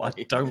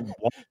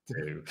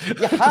to.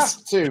 You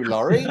have to,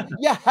 Laurie.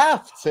 You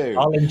have to.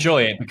 I'll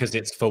enjoy it because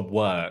it's for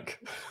work.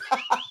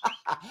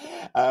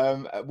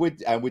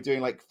 We're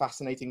doing like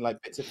fascinating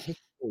like bits of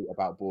history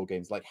about board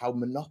games, like how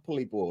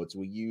Monopoly boards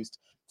were used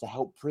to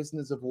help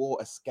prisoners of war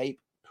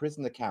escape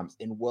prisoner camps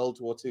in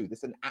World War II. This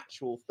is an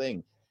actual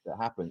thing that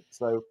happened.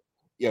 So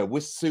yeah,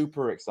 we're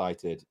super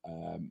excited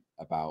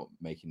about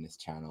making this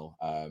channel.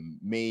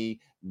 Me,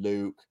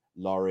 Luke,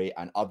 Laurie,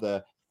 and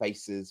other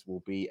faces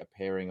will be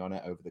appearing on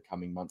it over the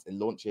coming months. It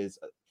launches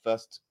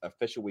first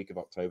official week of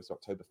October, so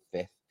October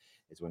 5th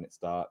is when it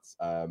starts.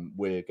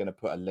 We're going to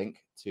put a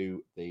link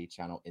to the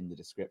channel in the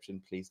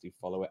description. Please do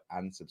follow it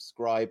and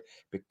subscribe,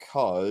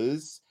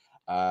 because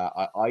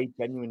I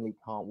genuinely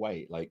can't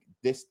wait. Like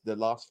the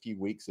last few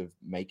weeks of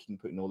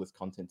putting all this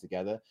content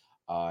together,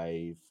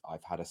 I've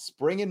had a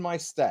spring in my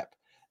step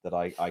that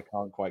I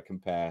can't quite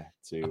compare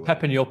to. A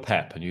pep in your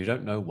pep, and you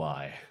don't know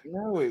why.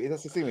 No,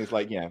 that's the thing. It's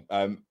like,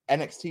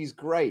 NXT is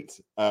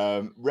great.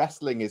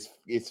 Wrestling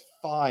is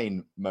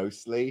fine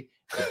mostly,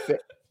 a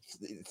bit,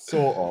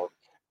 sort of.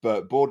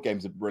 But board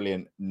games are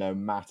brilliant no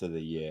matter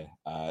the year.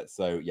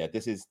 So yeah,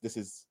 this is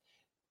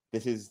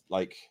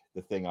like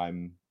the thing I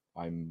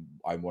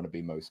want to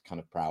be most kind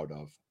of proud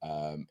of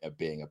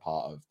being a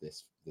part of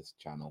this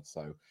channel.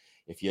 So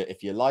if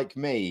you like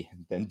me,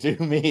 then do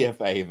me a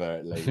favor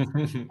at least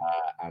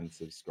and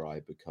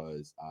subscribe,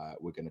 because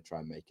we're going to try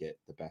and make it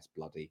the best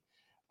bloody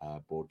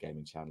board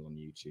gaming channel on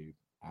YouTube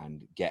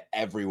and get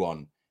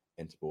everyone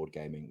into board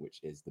gaming, which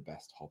is the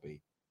best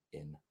hobby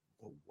in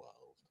the world.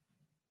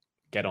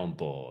 Get on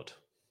board.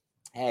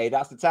 Hey,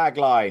 that's the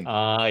tagline.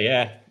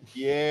 Yeah.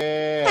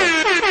 Yeah.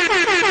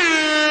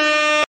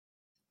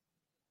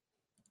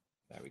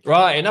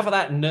 Right, enough of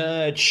that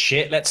nerd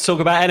shit. Let's talk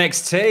about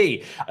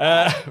NXT.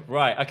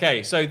 Right,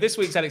 okay. So this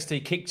week's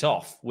NXT kicked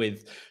off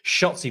with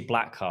Shotzi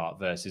Blackheart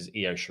versus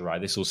Io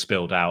Shirai. This all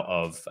spilled out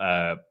of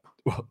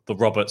the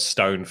Robert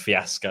Stone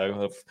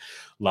fiasco of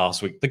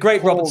last week. The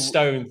great Robert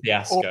Stone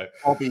fiasco.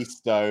 Bobby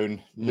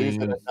Stone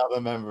losing another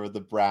member of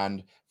the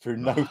brand through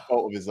no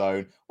fault of his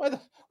own.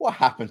 What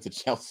happened to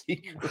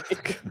Chelsea?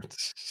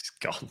 She's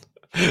gone.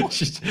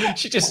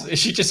 She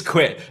just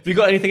quit. Have you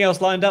got anything else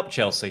lined up,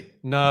 Chelsea?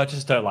 No, I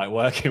just don't like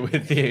working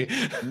with you.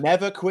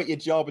 Never quit your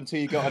job until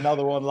you got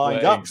another one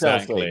lined up,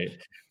 exactly.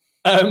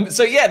 Chelsea.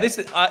 So yeah,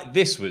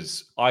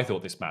 I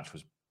thought this match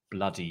was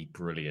bloody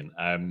brilliant.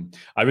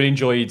 I really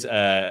enjoyed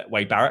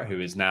Wade Barrett,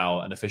 who is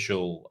now an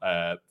official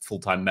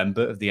full-time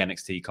member of the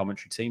NXT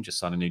commentary team, just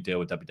signed a new deal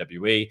with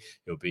WWE.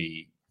 He'll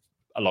be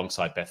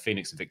alongside Beth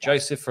Phoenix and Vic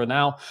Joseph for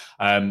now.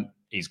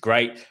 He's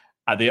great.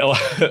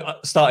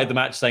 Started the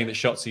match saying that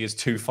Shotzi is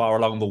too far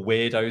along the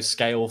weirdo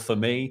scale for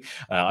me.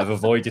 I've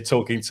avoided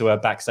talking to her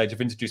backstage.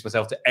 I've introduced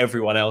myself to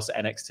everyone else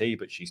at NXT,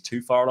 but she's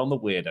too far along the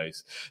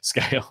weirdos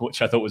scale,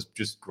 which I thought was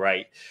just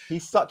great.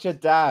 He's such a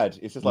dad.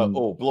 It's just like,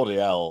 oh, bloody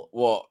hell.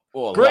 What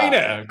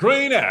Greener.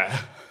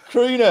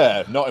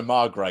 Not in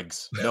my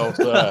Greg's. No,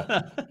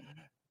 sir.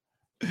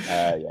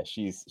 Yeah,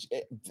 she's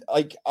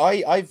like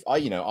I've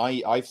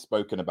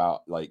spoken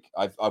about, like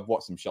I've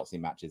watched some Shotzi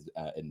matches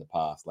in the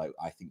past. Like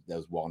I think there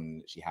was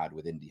one she had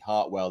with Indy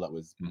Hartwell that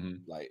was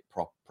like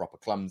proper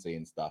clumsy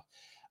and stuff.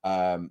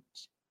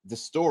 The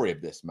story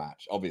of this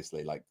match,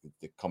 obviously, like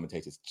the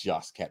commentators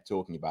just kept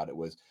talking about it,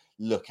 was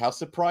look how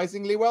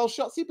surprisingly well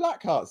Shotzi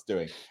Blackheart's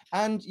doing.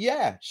 And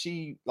yeah,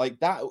 she like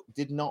that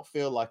did not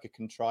feel like a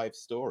contrived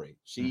story.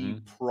 She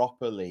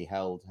properly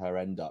held her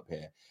end up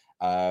here.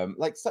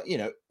 Like, so,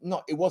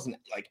 it wasn't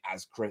like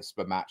as crisp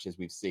a match as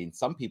we've seen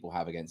some people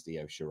have against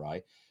Io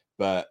Shirai,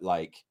 but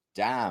like,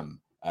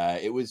 damn,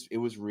 It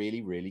was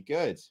really, really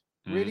good.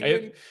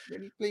 Really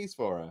pleased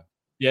for her.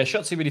 Yeah,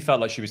 Shotzi really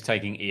felt like she was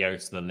taking Io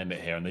to the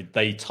limit here, and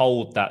they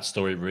told that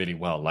story really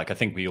well. Like, I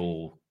think we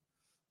all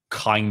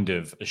kind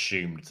of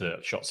assumed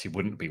that Shotzi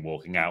wouldn't be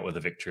walking out with a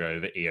victory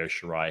over Io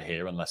Shirai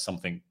here unless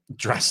something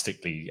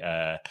drastically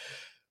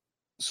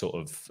sort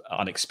of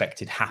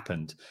unexpected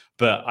happened.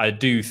 But I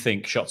do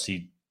think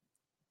Shotzi,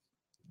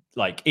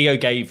 like, Io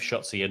gave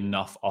Shotzi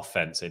enough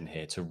offense in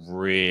here to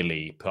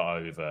really put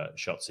over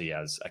Shotzi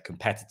as a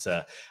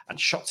competitor, and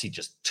Shotzi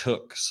just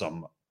took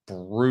some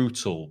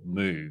brutal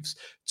moves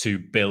to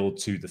build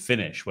to the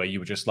finish where you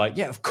were just like,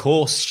 yeah, of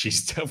course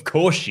she's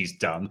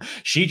done.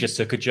 She just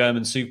took a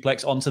German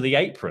suplex onto the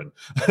apron.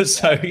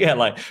 So yeah,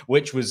 like,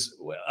 which was,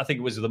 I think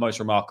it was the most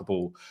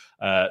remarkable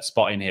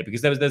spot in here,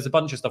 because there's a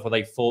bunch of stuff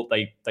where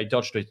they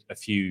dodged a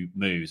few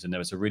moves, and there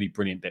was a really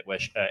brilliant bit where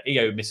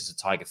Io misses a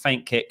tiger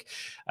feint kick,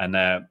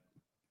 and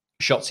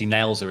Shotzi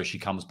nails her as she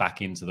comes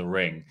back into the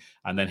ring,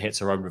 and then hits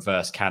her own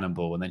reverse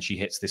cannonball, and then she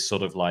hits this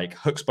sort of like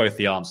hooks both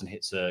the arms and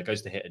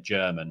goes to hit a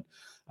German,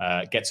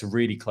 gets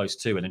really close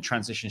to, and then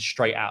transitions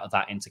straight out of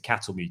that into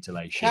cattle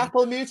mutilation.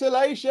 Cattle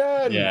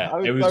mutilation! Yeah,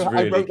 I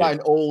wrote that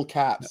in all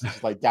caps.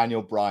 It's like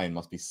Daniel Bryan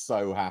must be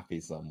so happy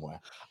somewhere.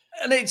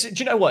 And do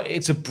you know what?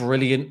 It's a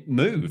brilliant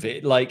move.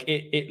 It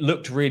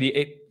looked really,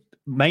 it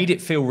made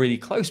it feel really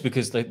close,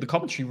 because the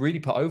commentary really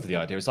put over the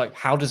idea. It's like,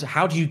 how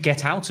do you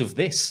get out of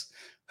this?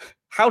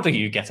 How do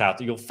you get out?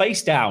 You're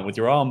face down with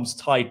your arms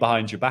tied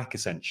behind your back,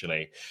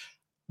 essentially.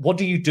 What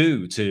do you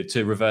do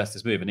to reverse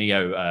this move? And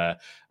Io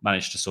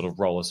managed to sort of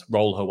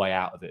roll her way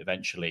out of it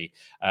eventually.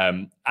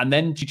 And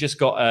then she just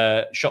got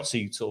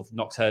Shotzi sort of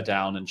knocked her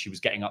down, and she was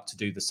getting up to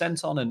do the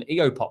senton, and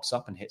Io pops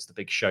up and hits the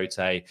big shote.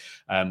 The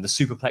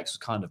superplex was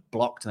kind of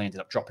blocked, and they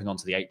ended up dropping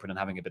onto the apron and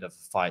having a bit of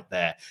a fight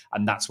there.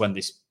 And that's when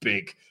this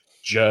big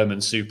German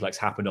suplex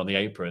happened on the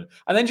apron.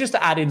 And then, just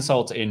to add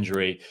insult to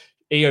injury,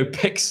 Io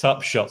picks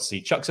up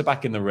Shotzi, chucks her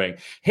back in the ring,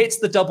 hits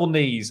the double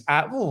knees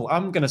at,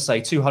 I'm going to say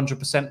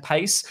 200%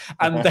 pace,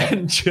 and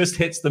then just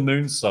hits the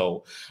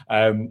moonsault.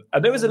 And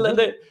there was a little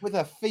bit... With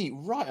her feet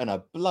right on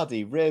her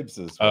bloody ribs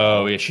as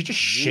well. Oh, yeah, she just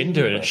shinned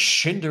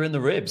her in the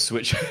ribs,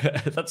 which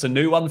that's a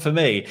new one for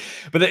me.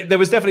 But there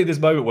was definitely this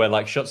moment where,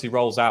 like, Shotzi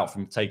rolls out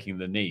from taking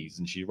the knees,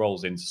 and she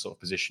rolls into sort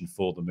of position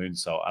for the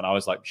moonsault. And I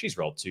was like, she's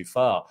rolled too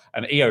far.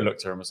 And Io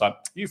looked at her and was like,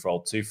 you've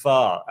rolled too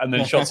far. And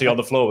then Shotzi on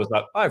the floor was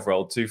like, I've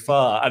rolled too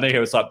far. And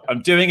Io was like,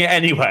 I'm doing it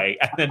anyway.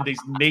 And then these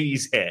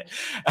knees hit,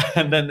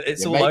 and then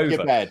it's all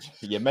over.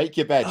 You make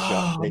your bed,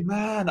 Oh Shotzi.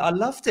 Man, I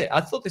loved it.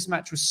 I thought this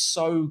match was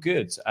so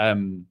good. It's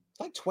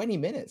like 20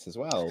 minutes as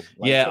well.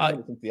 Like, yeah,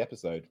 since the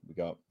episode we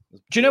got.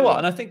 Do you know what?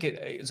 And I think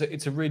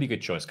it's a really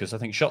good choice, because I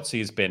think Shotzi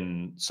has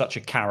been such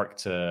a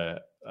character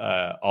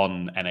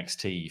on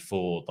NXT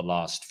for the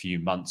last few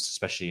months,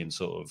 especially in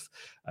sort of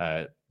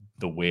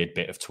the weird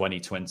bit of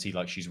 2020.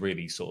 Like, she's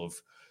really sort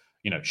of,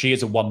 she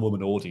is a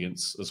one-woman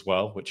audience as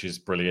well, which is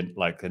brilliant.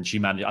 Like, and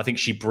I think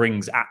she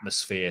brings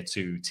atmosphere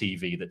to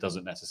TV that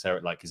doesn't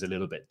necessarily, like, is a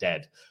little bit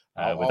dead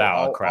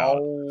without a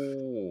crowd.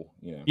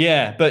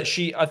 Yeah, but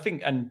I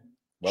think, and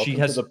welcome she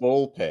has to the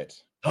ball pit.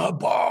 The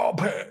ball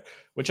pit,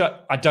 which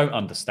I don't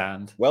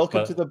understand.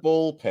 Welcome to the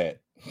ball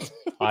pit.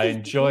 I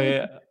enjoy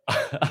it.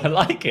 I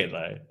like it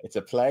though. It's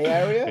a play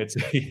area.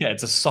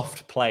 It's a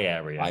soft play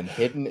area. I'm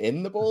hidden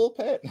in the ball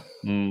pit.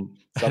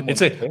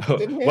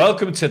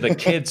 Welcome to the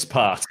kids'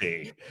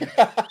 party.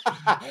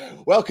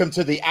 Welcome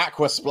to the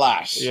aqua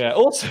splash. Yeah.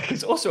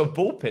 Also, a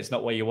ball pit's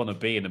not where you want to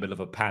be in the middle of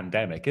a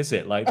pandemic, is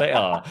it? Like, they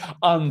are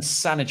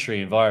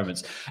unsanitary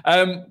environments.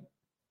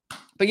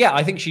 But yeah,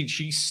 I think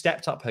she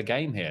stepped up her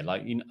game here.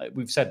 Like,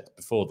 we've said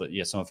before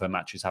that some of her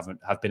matches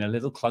have been a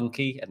little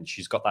clunky, and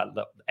she's got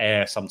that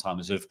air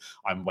sometimes of,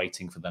 I'm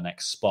waiting for the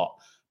next spot.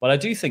 But I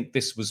do think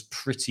this was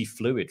pretty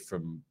fluid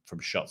from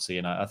Shotzi,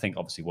 and I think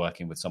obviously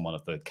working with someone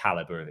of the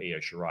caliber of Io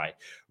Shirai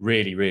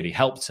really, really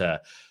helped her.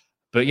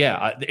 But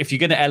yeah, if you're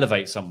going to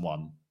elevate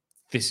someone,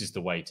 this is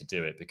the way to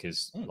do it,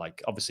 because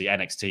like, obviously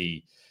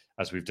NXT,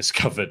 as we've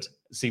discovered,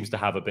 seems to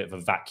have a bit of a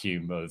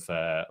vacuum of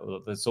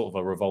the sort of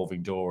a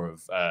revolving door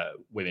of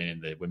women in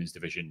the women's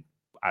division,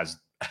 as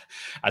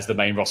the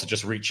main roster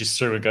just reaches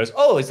through and goes,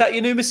 oh, is that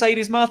your new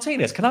Mercedes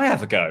Martinez? Can I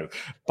have a go?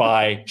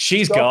 Bye.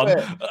 She's gone.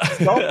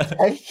 Stop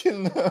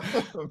taking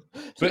them.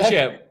 But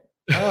yeah.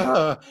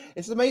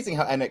 It's amazing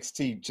how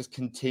NXT just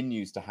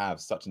continues to have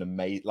such an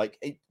amazing,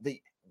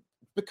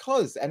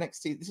 because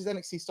NXT, this is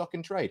NXT stock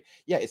and trade.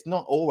 Yeah, it's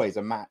not always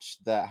a match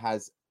that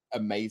has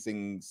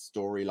amazing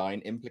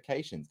storyline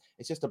implications.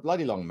 It's just a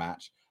bloody long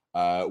match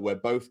where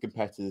both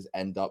competitors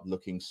end up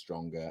looking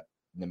stronger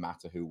no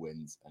matter who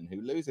wins and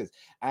who loses,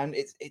 and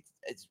it's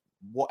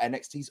what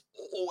NXT's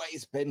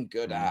always been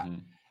good at.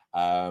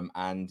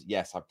 And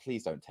yes,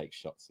 please don't take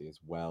Shotzi as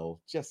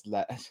well.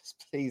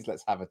 Please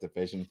let's have a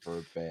division for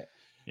a bit.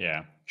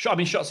 Yeah,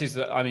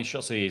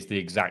 Shotzi is the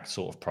exact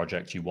sort of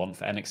project you want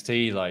for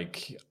NXT.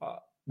 Like,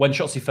 when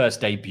Shotzi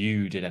first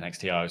debuted in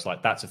NXT, I was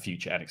like, that's a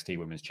future NXT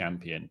Women's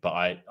Champion. But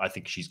I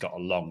think she's got a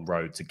long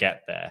road to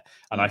get there.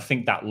 And I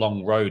think that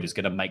long road is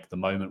going to make the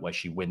moment where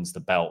she wins the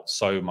belt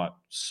so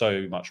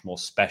much more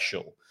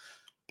special,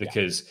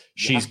 because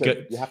she's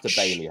good. You have to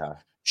Bailey her.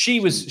 She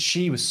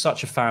was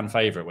such a fan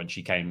favorite when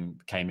she came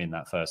in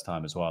that first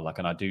time as well. Like,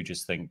 and I do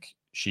just think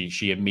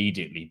she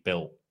immediately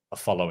built a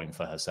following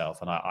for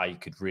herself, and I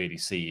could really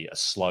see a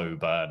slow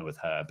burn with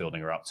her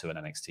building her up to an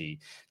NXT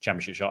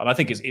championship shot. And I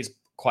think it's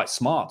quite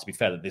smart, to be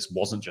fair, that this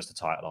wasn't just a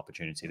title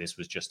opportunity. This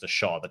was just a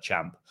shot at the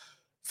champ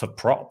for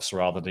props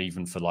rather than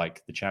even for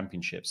like the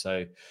championship.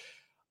 So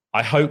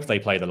I hope they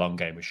play the long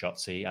game with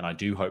Shotzi, and I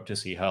do hope to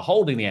see her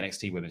holding the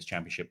NXT Women's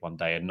Championship one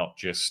day and not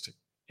just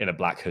in a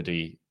black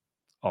hoodie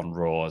on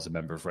Raw as a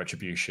member of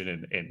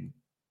Retribution in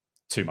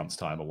 2 months'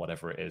 time or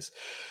whatever it is.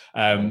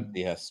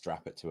 See her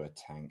strap it to her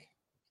tank.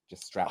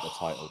 Just strap the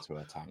title to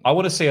her tank. I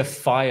want to see her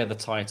fire the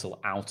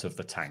title out of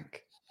the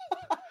tank.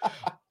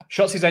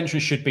 Shotzi's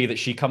entrance should be that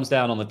she comes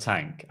down on the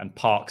tank and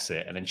parks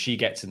it, and then she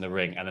gets in the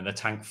ring, and then the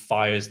tank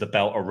fires the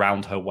belt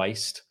around her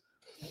waist.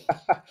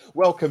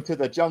 Welcome to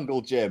the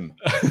Jungle Gym.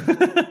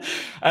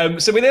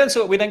 So we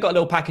then got a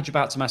little package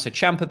about Tommaso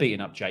Ciampa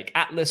beating up Jake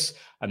Atlas,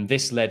 and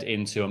this led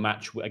into a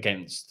match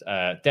against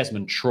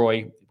Desmond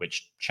Troy,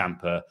 which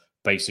Ciampa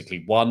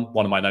basically won.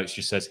 One of my notes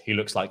just says he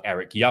looks like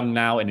Eric Young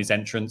now in his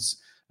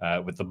entrance.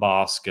 With the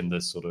mask and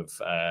the sort of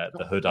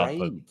the hood up.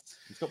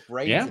 He's got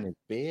braids in his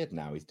beard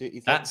now.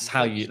 That's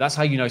how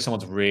you know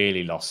someone's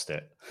really lost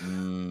it.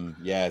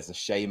 Yeah, it's a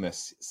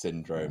Sheamus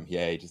syndrome.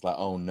 Yeah, you're just like,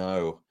 oh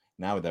no,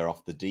 now they're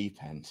off the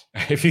deep end.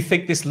 If you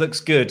think this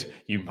looks good,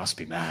 you must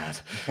be mad.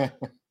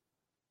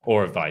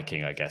 Or a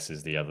Viking, I guess,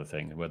 is the other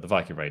thing. Well, the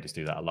Viking Raiders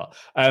do that a lot.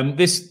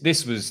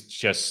 This was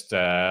just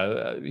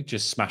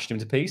smashed him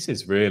to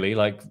pieces, really.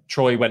 Like,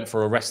 Troy went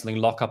for a wrestling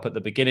lockup at the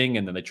beginning,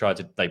 and then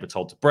they were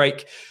told to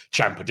break.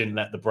 Ciampa didn't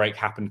let the break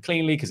happen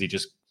cleanly because he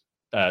just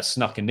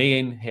snuck a knee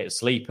in, hit a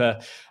sleeper,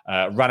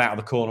 ran out of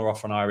the corner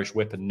off an Irish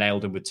whip and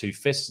nailed him with 2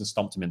 fists and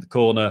stomped him in the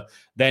corner.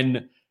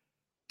 Then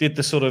did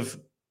the sort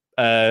of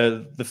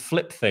the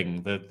flip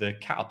thing, the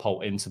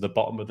catapult into the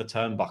bottom of the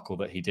turnbuckle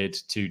that he did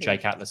to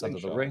Jake Atlas under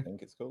the ring. I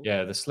think it's called.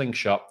 Yeah, the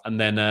slingshot, and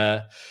then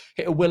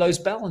hit a Willow's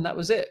Bell, and that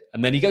was it.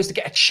 And then he goes to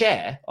get a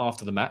chair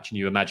after the match, and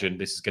you imagine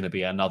this is going to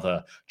be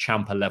another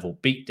Ciampa level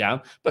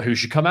beatdown. But who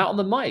should come out on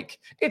the mic?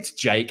 It's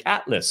Jake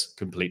Atlas,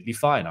 completely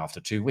fine after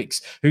 2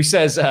 weeks, who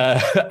says,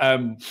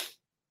 I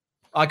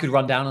could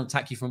run down and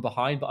attack you from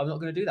behind, but I'm not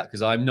going to do that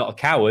because I'm not a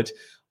coward.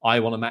 I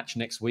want a match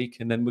next week,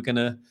 and then we're going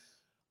to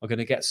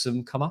get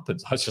some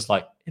comeuppance. I was just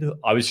like,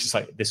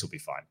 this will be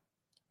fine.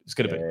 It's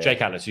going to be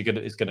Jake Atlas.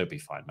 It's going to be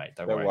fine, mate.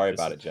 Don't worry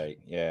about it, Jake.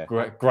 Yeah,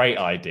 great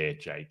idea,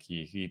 Jake.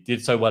 You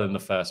did so well in the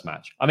first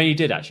match. I mean, he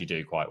did actually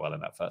do quite well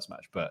in that first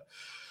match, but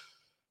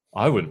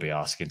I wouldn't be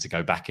asking to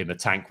go back in the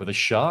tank with a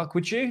shark,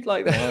 would you?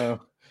 Like that.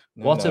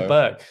 What a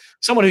Burke.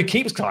 Someone who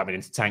keeps climbing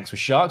into tanks with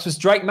sharks was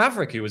Drake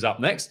Maverick, who was up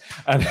next.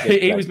 And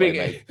he was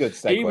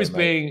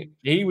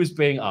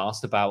being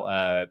asked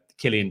about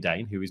Killian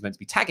Dane, who he's meant to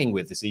be tagging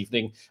with this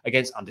evening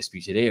against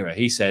Undisputed Era.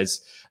 He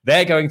says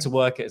they're going to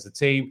work it as a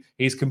team.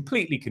 He's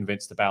completely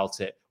convinced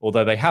about it,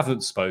 although they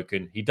haven't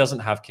spoken. He doesn't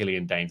have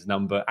Killian Dane's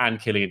number, and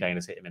Killian Dane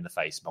has hit him in the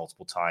face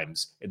multiple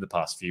times in the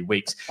past few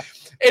weeks.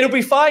 It'll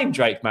be fine,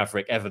 Drake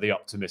Maverick, ever the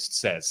optimist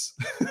says.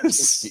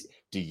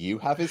 Do you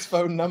have his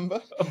phone number?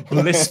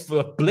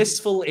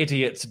 Blissful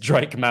idiot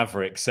Drake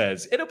Maverick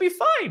says, it'll be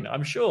fine.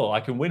 I'm sure I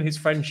can win his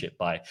friendship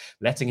by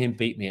letting him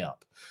beat me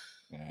up.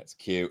 Yeah, it's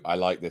cute. I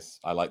like this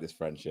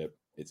friendship.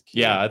 It's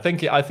cute. Yeah, I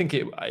think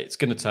it's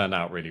going to turn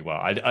out really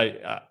well.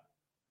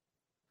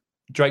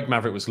 Drake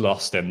Maverick was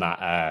lost in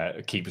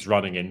that keeps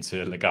running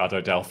into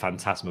Legado del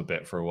Fantasma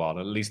bit for a while.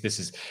 At least this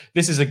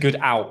is a good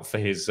out for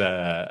his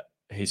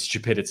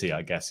stupidity,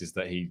 I guess, is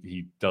that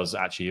he does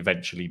actually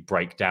eventually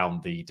break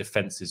down the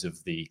defenses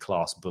of the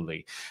class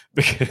bully,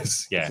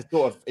 because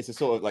it's a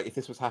sort of like, if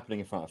this was happening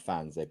in front of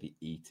fans, they'd be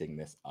eating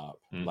this up.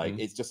 Mm-hmm. Like,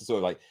 it's just a sort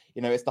of like,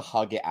 it's the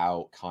hug it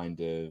out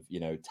kind of,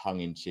 tongue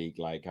in cheek,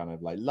 like kind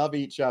of like love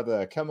each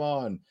other. Come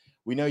on.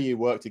 We know you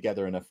work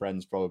together and are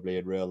friends probably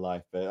in real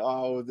life, but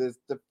there's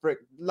the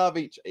love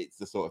each. It's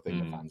the sort of thing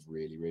the fans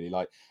really, really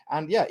like.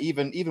 And yeah,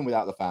 even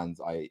without the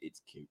fans, it's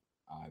cute.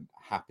 I'm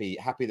happy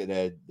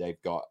that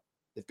they've got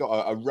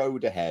a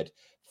road ahead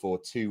for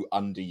 2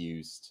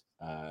 underused,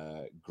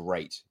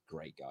 great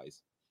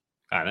guys.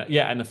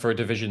 And for a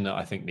division that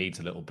I think needs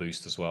a little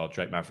boost as well,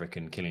 Drake Maverick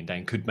and Killian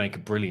Dane could make a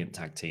brilliant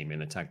tag team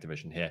in a tag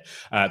division here.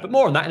 But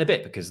more on that in a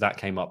bit, because that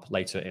came up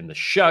later in the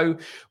show.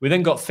 We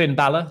then got Finn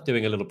Balor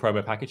doing a little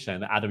promo package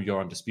saying that, Adam,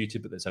 you're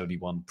undisputed, but there's only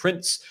one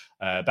prince.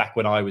 Back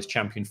when I was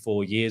champion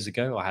 4 years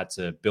ago, I had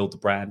to build the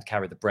brand,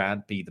 carry the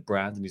brand, be the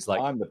brand. And he's like,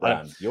 I'm the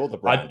brand. You're the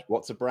brand.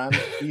 What's a brand?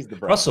 He's the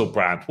brand. Russell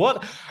Brand.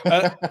 What?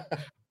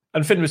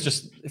 And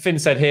Finn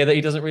said here that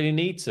he doesn't really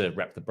need to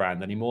rep the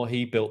brand anymore.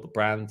 He built the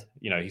brand.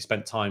 He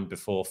spent time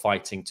before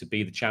fighting to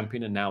be the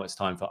champion, and now it's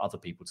time for other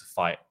people to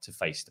fight to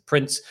face the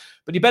prince.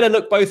 But you better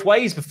look both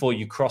ways before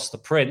you cross the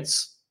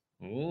prince.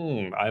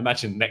 I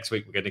imagine next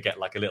week we're going to get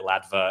like a little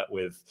advert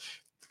with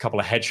couple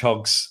of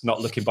hedgehogs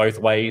not looking both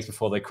ways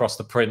before they cross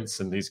the Prince,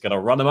 and he's going to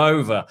run them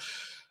over.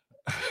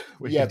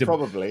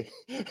 Probably.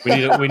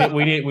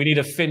 we need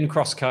a Finn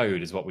cross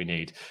code is what we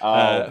need.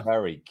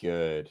 Very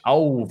good.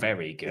 Oh,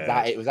 very good.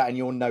 Was that in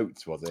your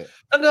notes? Was it?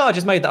 No, I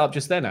just made that up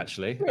just then.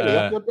 Actually,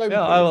 really?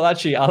 I'll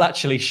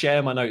actually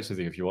share my notes with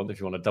you if you want. If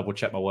you want to double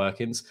check my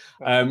workings.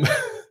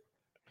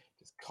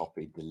 Just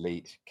copy,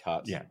 delete,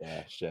 cut. Yeah,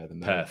 share the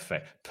notes.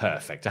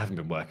 Perfect. I haven't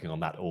been working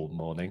on that all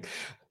morning.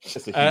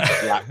 Just a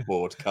huge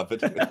blackboard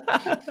covered with.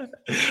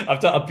 I've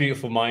done a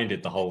beautiful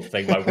minded the whole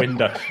thing.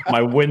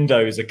 My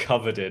windows are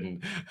covered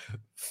in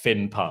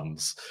Finn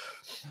puns.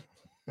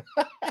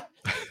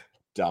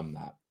 Dumb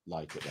that.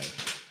 Like it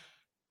though.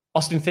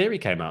 Austin Theory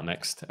came out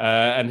next,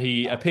 and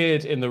he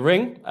appeared in the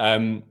ring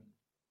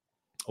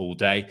all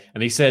day,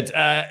 and he said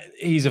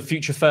he's a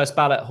future first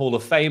ballot Hall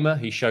of Famer.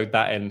 He showed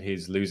that in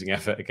his losing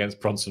effort against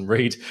Bronson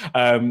Reed,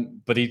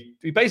 but he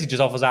basically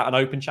just offers out an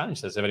open challenge.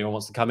 Says if anyone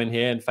wants to come in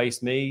here and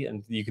face me,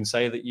 and you can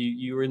say that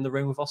you were in the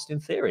ring with Austin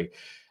Theory.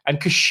 And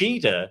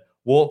Kushida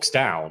walks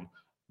down,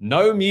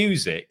 no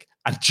music,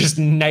 and just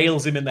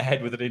nails him in the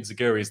head with an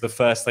enziguri is the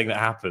first thing that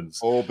happens.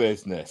 All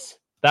business.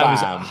 That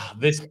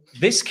was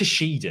this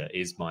Kushida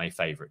is my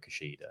favorite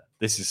Kushida.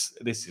 This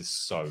is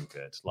so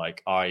good.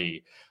 Like,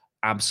 I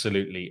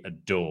absolutely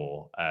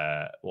adore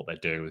what they're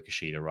doing with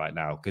Kushida right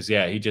now, because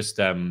he just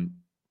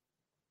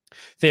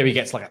Theory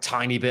gets like a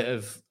tiny bit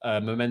of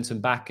momentum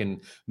back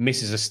and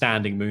misses a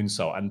standing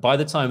moonsault, and by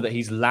the time that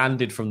he's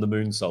landed from the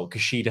moonsault,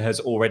 Kushida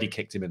has already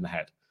kicked him in the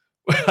head.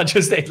 I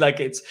just think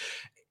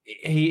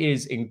he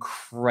is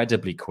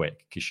incredibly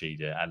quick,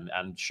 Kushida,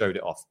 and showed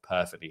it off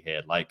perfectly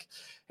here. Like,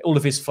 all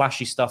of his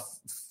flashy stuff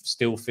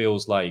still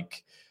feels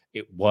like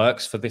it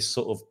works for this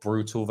sort of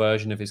brutal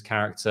version of his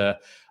character.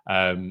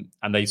 And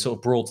they sort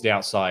of brawled to the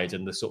outside,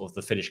 and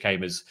the finish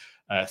came as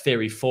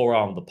Theory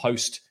forearmed the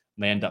post,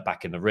 and they end up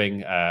back in the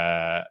ring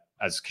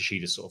as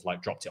Kushida sort of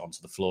like dropped it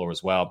onto the floor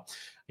as well.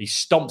 He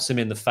stomps him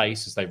in the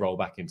face as they roll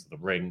back into the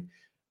ring,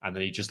 and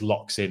then he just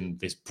locks in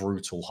this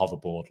brutal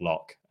hoverboard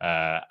lock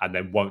and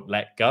then won't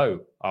let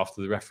go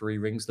after the referee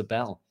rings the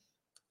bell.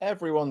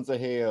 Everyone's a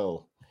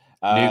heel.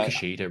 New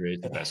Kushida is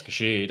the best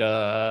Kushida.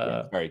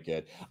 Yeah, very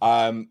good.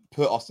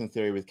 Put Austin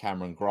Theory with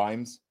Cameron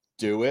Grimes.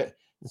 Do it.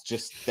 It's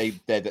just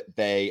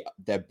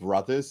they're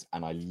brothers,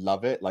 and I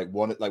love it.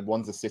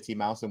 One's a city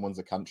mouse and one's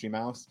a country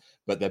mouse,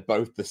 but they're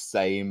both the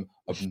same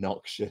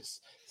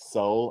obnoxious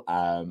soul.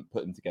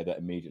 Put them together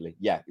immediately.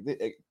 Yeah,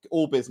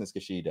 all business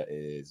Kushida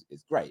is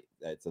great.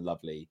 It's a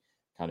lovely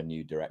kind of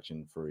new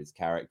direction for his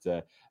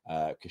character.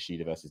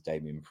 Kushida versus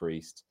Damian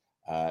Priest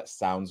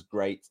sounds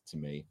great to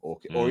me,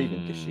 or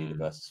even Kushida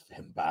versus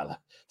Finn Balor.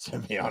 To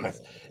be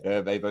honest,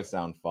 they both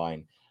sound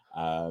fine.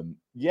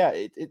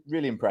 It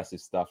really impressive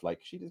stuff. Like,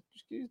 she's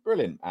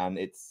brilliant, and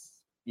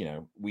it's,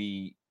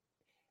 we're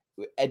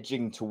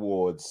edging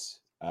towards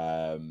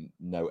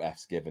no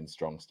F's given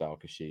strong style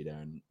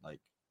Kushida, and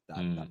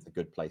that's a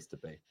good place to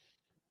be.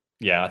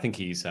 Yeah, I think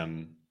he's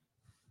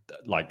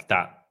like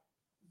that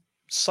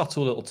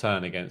subtle little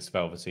turn against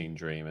Velveteen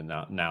Dream, and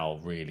now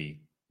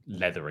really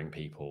leathering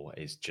people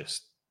is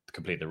just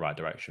completely the right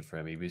direction for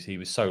him. He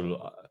was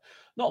so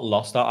not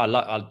lost.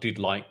 I did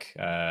like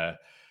the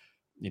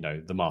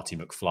Marty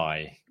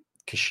McFly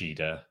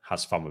Kushida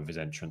has fun with his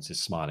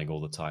entrances, smiling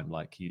all the time.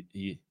 Like,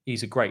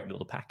 he's a great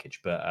little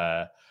package,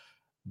 but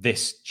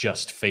this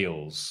just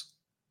feels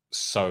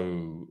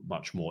so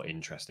much more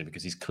interesting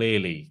because he's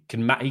clearly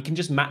he can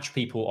just match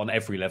people on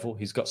every level.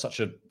 He's got such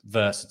a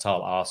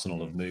versatile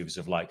arsenal of moves,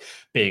 of like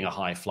being a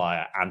high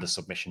flyer and a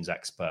submissions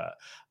expert,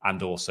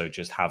 and also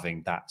just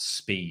having that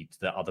speed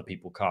that other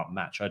people can't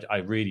match. I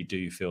really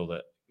do feel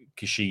that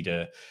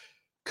Kushida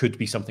could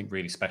be something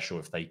really special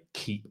if they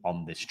keep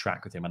on this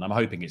track with him. And I'm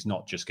hoping it's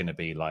not just going to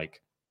be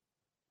like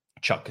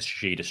chuck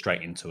Kushida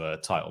straight into a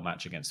title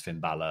match against Finn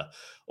Balor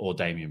or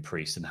Damian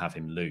Priest and have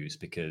him lose,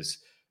 because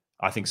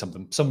I think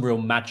some real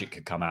magic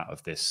could come out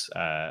of this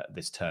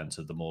this turn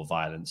to the more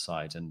violent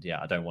side. And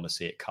I don't want to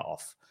see it cut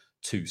off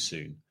too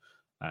soon.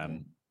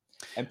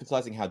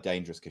 Emphasizing how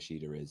dangerous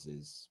Kushida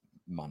is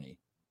money,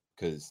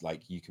 because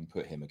you can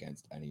put him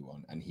against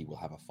anyone and he will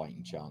have a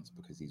fighting chance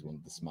because he's one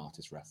of the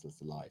smartest wrestlers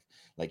alive.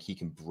 Like, he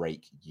can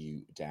break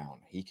you down.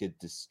 He could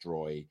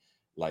destroy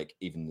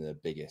even the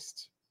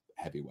biggest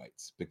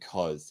heavyweights,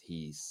 because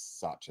he's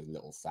such a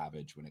little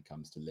savage when it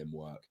comes to limb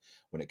work,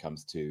 when it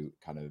comes to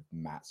kind of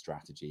mat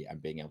strategy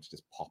and being able to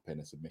just pop in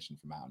a submission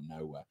from out of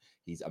nowhere.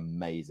 He's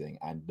amazing,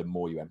 and the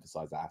more you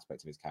emphasize that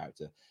aspect of his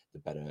character,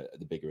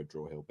 the bigger a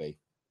draw he'll be.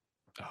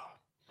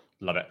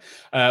 Love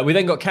it. We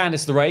then got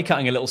Candice LeRae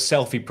cutting a little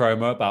selfie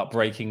promo about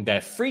breaking their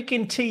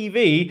freaking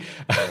TV.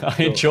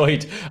 I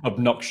enjoyed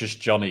obnoxious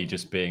Johnny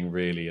just being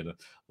really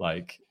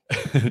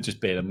just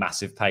being a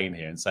massive pain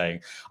here and saying,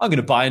 I'm going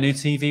to buy a new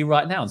TV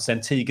right now and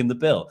send Tegan the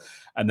bill.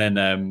 And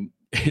then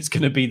it's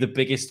going to be the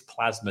biggest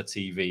plasma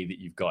TV that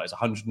you've got. It's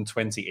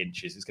 120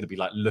 inches. It's going to be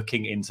like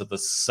looking into the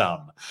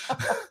sun.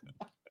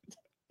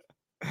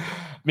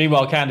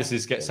 Meanwhile, Candice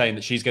is saying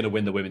that she's going to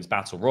win the women's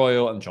battle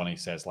royal, and Johnny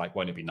says,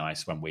 won't it be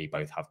nice when we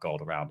both have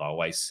gold around our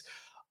waists?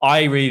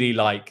 I really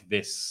like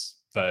this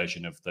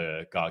version of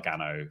the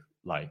Gargano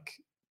like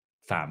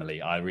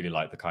family. I really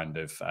like the kind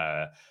of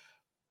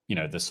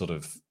the sort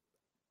of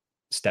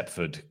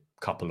Stepford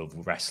couple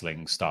of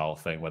wrestling style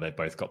thing where they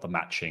both got the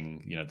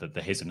matching,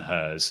 the his and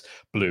hers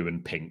blue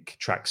and pink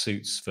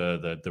tracksuits for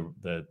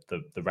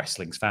the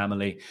wrestling's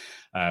family.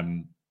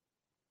 And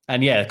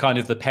yeah, kind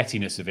of the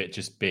pettiness of it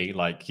just being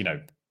like,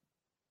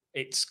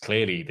 it's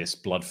clearly this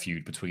blood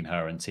feud between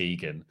her and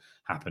Tegan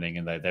happening,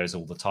 and there's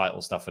all the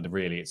title stuff, and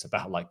really it's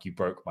about like, you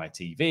broke my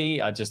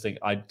TV. I just think,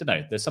 I don't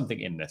know, there's something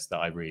in this that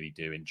I really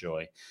do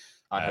enjoy.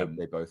 I hope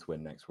they both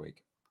win next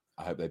week.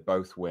 I hope they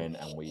both win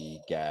and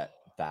we get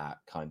that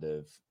kind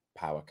of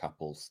power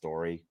couple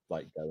story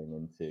like going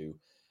into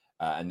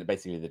and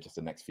basically they're just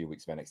the next few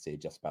weeks of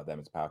NXT just about them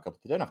as a power couple.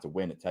 They don't have to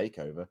win at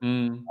TakeOver.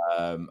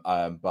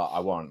 But I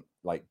want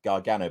like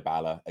Gargano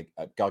Balor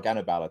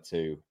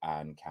 2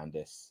 and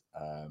Candice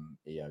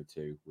EO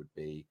 2 would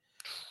be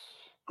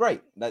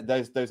great.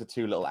 Those are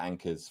two little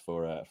anchors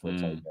for a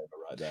TakeOver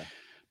right there.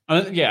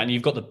 Yeah, and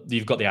you've got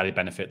the added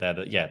benefit there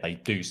that they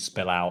do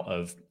spill out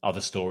of other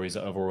stories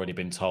that have already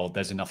been told.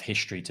 There's enough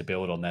history to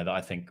build on there that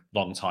I think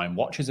long-time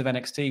watchers of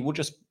NXT will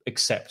just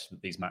accept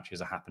that these matches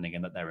are happening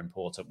and that they're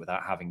important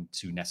without having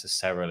to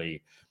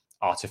necessarily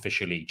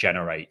artificially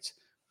generate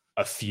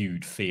a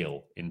feud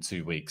feel in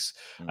 2 weeks.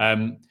 We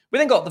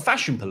then got the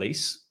Fashion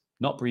Police,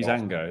 not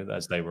Breezango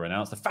as they were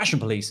announced. The Fashion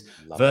Police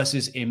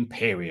versus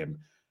Imperium.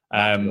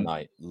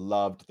 I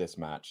loved this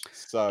match.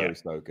 So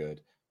good.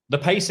 The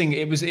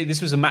pacing,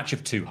 this was a match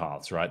of two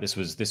halves, right? This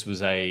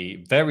was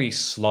a very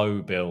slow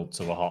build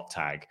to a hot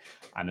tag.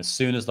 And as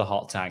soon as the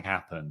hot tag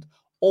happened,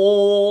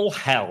 all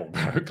hell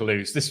broke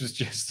loose. This was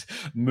just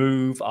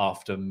move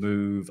after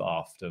move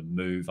after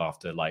move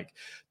after like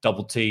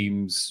double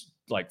teams,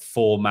 like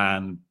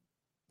 4-man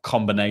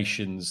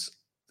combinations,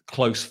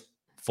 close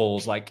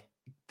falls. Like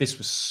this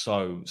was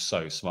so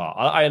smart.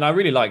 I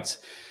really liked,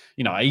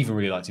 I even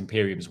really liked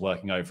Imperium's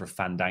working over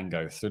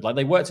Fandango through. Like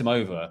they worked him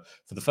over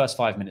for the first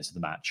 5 minutes of the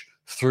match,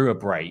 through a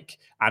break,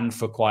 and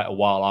for quite a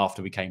while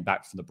after we came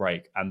back from the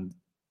break. And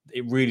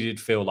it really did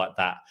feel like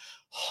that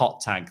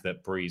hot tag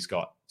that Breeze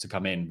got to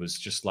come in was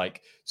just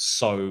like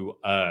so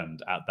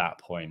earned at that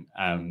point.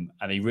 And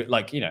he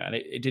and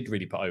it did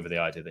really put over the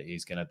idea that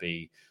he's going to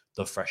be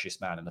the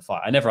freshest man in the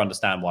fight. I never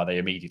understand why they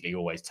immediately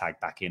always tag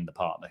back in the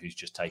partner who's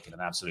just taken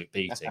an absolute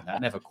beating. That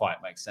never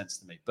quite makes sense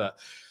to me. But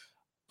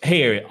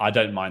here, I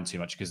don't mind too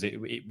much because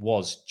it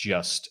was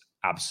just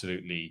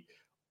absolutely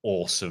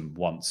awesome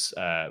once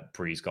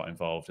Breeze got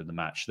involved in the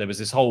match. There was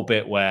this whole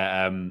bit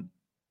where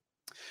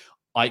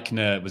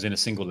Eichner was in a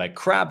single leg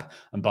crab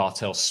and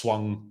Bartel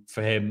swung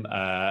for him.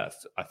 I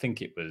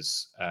think it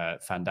was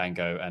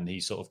Fandango, and he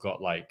sort of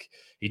got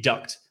he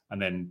ducked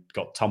and then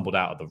got tumbled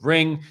out of the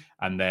ring.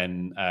 And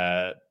then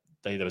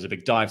there was a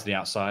big dive to the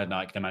outside, and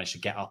Eichner managed to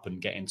get up and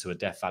get into a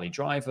Death Valley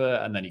driver.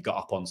 And then he got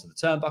up onto the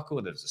turnbuckle,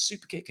 and there was a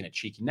super kick and a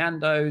cheeky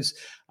Nando's.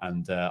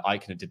 And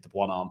Eichner did the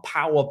one-arm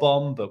power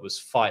bomb, but was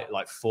fought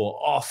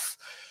off.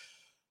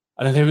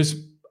 And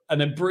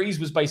then Breeze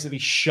was basically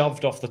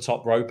shoved off the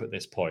top rope at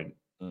this point,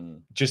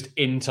 just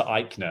into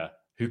Eichner,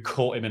 who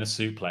caught him in a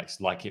suplex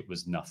like it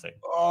was nothing.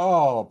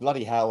 Oh,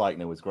 bloody hell,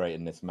 Eichner was great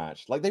in this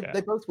match. Like they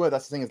both were.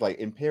 That's the thing, is like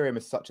Imperium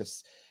is such a,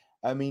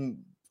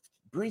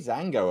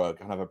 Breezango are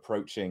kind of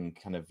approaching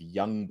kind of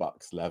Young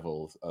Bucks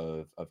levels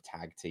of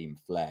tag team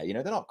flair.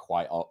 They're not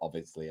quite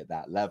obviously at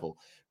that level,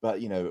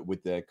 but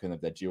with their kind of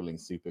their dueling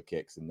super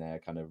kicks and their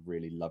kind of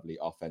really lovely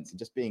offense and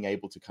just being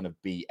able to kind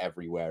of be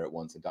everywhere at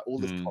once and all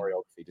this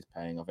choreography just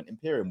paying off. And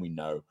Imperium, we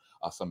know,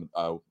 are some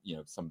of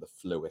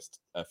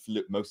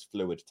the most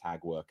fluid tag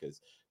workers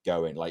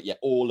going.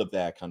 All of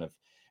their kind of,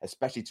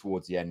 especially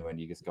towards the end when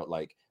you just got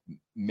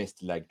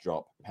missed leg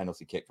drop,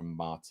 penalty kick from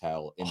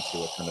Martel into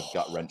a kind of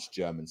gut wrench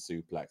German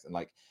suplex,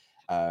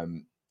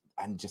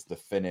 and just the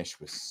finish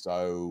was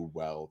so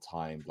well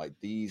timed.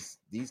 These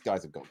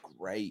guys have got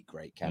great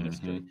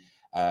chemistry.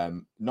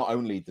 Not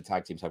only the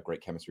tag teams have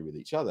great chemistry with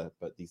each other,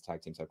 but these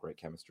tag teams have great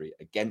chemistry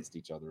against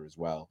each other as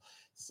well.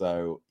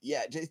 So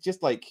yeah, it's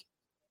just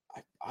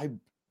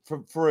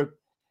for a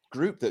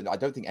group that I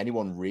don't think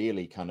anyone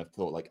really kind of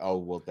thought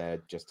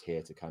they're just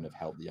here to kind of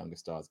help the younger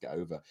stars get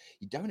over.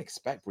 You don't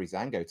expect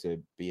Breezango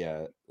to be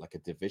a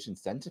division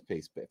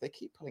centerpiece, but if they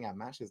keep pulling out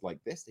matches like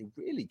this, they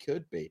really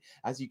could be,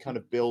 as you kind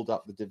of build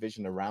up the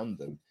division around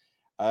them.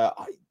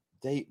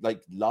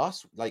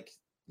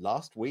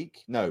 Last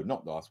week, no,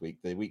 not last week,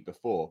 the week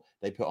before,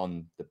 they put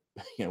on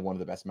one of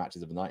the best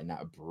matches of the night, and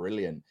that a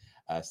brilliant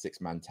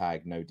 6-man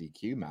tag no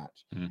DQ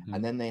match.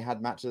 And then they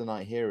had match of the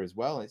night here as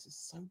well. It's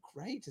just so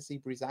great to see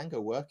Breezango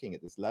working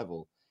at this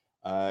level.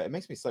 It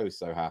makes me so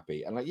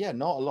happy. And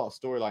not a lot of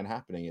storyline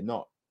happening, and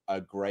not a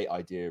great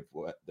idea of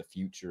what the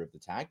future of the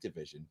tag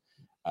division.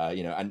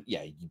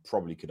 You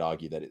probably could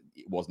argue that it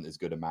wasn't as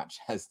good a match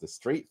as the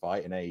street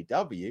fight in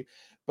AEW,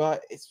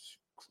 but it's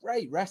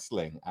great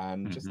wrestling.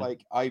 And just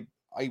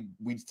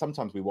we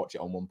sometimes watch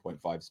it on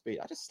 1.5 speed.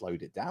 I just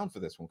slowed it down for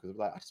this one because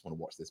I just want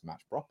to watch this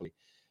match properly.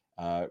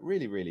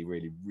 Really, really,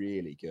 really,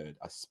 really good.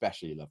 I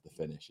especially love the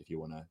finish. If you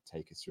want to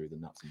take us through the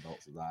nuts and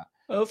bolts of that.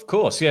 Of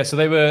course, yeah. So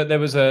there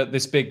was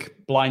this big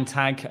blind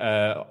tag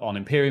on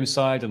Imperium's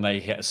side, and they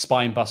hit a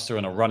spine buster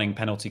and a running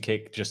penalty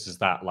kick just as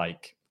that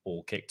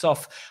all kicked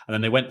off, and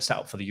then they went set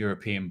up for the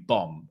European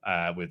bomb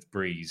with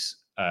Breeze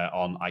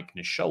on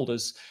Eichner's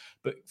shoulders.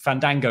 But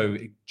Fandango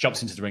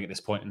jumps into the ring at this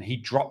point, and he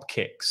drop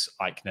kicks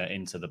Eichner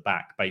into the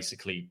back,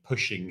 basically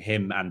pushing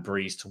him and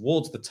Breeze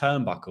towards the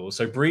turnbuckle.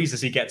 So Breeze,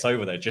 as he gets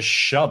over there, just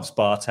shoves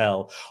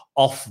Bartel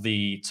off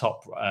the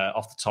top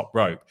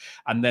rope,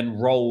 and then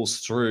rolls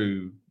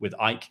through with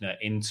Eichner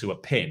into a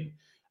pin,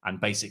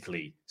 and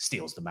basically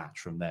steals the match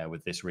from there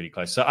with this really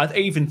close. So I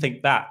even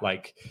think that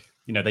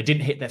they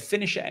didn't hit their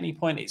finish at any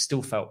point. It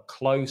still felt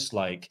close.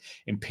 Like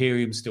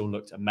Imperium still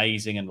looked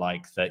amazing, and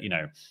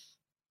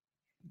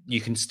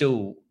you can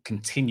still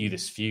continue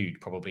this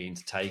feud probably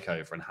into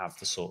TakeOver and have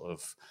the sort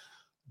of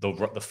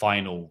the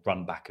final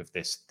run back of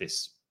this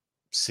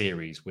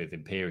series with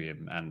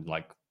Imperium, and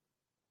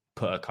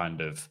put a kind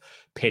of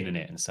pin in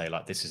it and say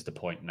this is the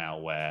point now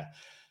where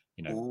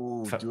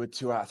do a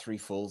 2 out of 3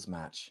 falls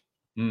match.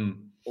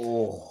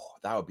 Oh,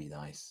 that would be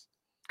nice.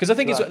 Because I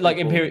think it's like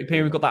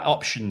Imperium got that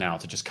option now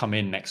to just come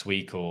in next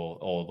week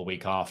or the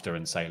week after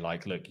and say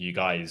look, you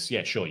guys,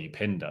 yeah, sure, you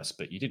pinned us,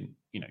 but you didn't,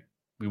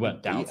 we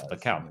weren't down for the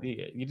count.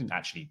 You didn't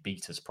actually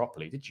beat us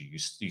properly, did you?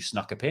 You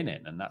snuck a pin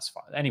in, and that's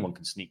fine. Anyone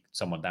can sneak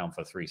someone down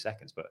for 3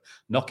 seconds, but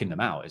knocking them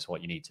out is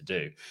what you need to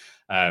do.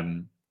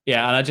 And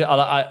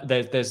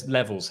there's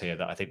levels here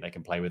that I think they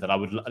can play with, and I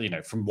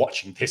would, from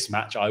watching this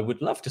match, I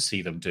would love to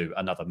see them do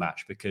another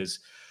match, because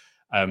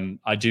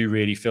I do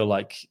really feel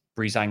like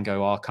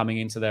Breezango are coming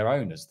into their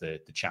own as the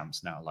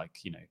champs now.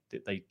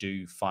 They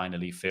do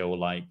finally feel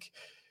like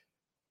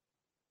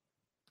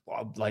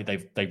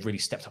they've really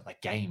stepped up their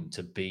game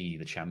to be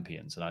the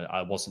champions. And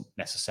I wasn't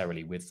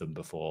necessarily with them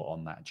before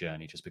on that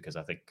journey, just because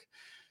I think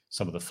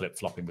some of the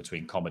flip-flopping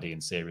between comedy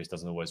and series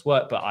doesn't always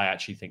work. But I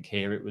actually think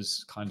here it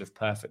was kind of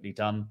perfectly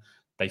done.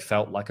 They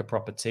felt like a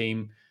proper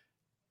team.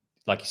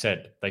 Like you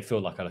said, they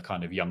feel like a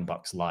kind of Young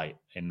Bucks light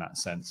in that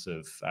sense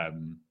of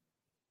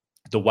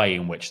the way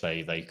in which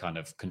they kind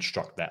of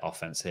construct their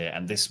offense here.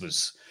 And this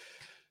was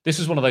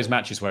one of those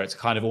matches where it's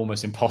kind of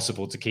almost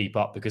impossible to keep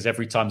up, because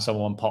every time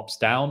someone pops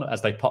down,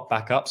 as they pop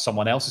back up,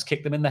 someone else has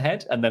kicked them in the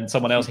head, and then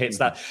someone else hits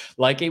that.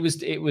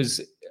 It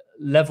was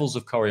levels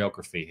of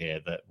choreography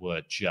here that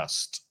were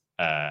just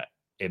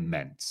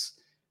immense.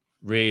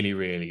 Really,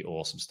 really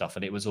awesome stuff.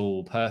 And it was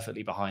all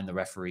perfectly behind the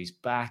referee's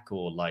back,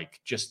 or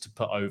just to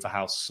put over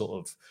how sort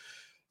of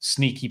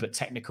sneaky but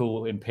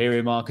technical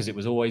Imperium are, because it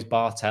was always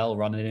Bartel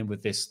running in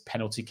with this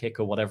penalty kick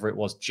or whatever it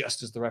was,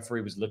 just as the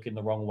referee was looking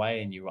the wrong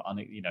way, and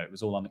it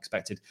was all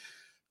unexpected.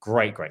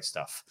 Great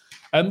stuff.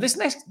 This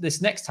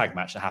next tag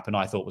match that happened,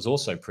 I thought was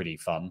also pretty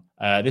fun.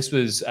 This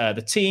was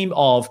the team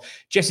of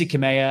Jessi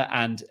Kamea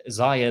and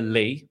Xia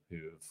Li, who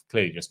have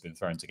clearly just been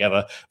thrown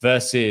together,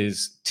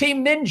 versus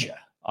Team Ninja,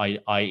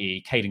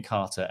 i.e. Caden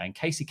Carter and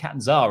Kacy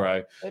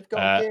Catanzaro. They've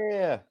got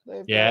gear.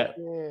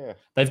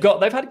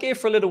 They've had gear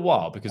for a little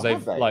while, because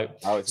it's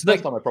the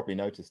first time I properly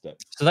noticed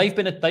it. So they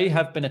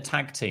have been a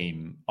tag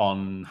team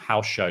on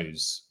house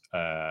shows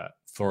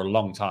for a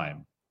long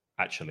time.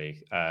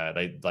 Actually,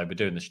 they were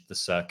doing the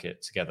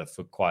circuit together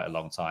for quite a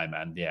long time,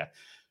 and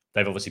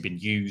they've obviously been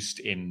used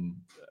in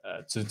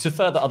to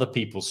further other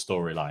people's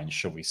storylines,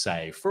 shall we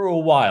say, for a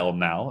while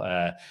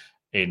now.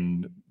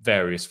 In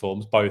various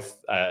forms,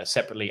 both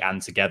separately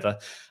and together.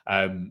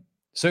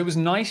 So it was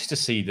nice to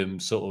see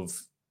them sort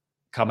of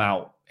come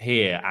out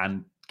here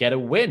and get a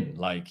win.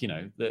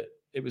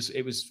 It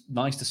was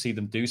nice to see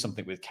them do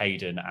something with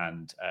Caden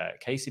and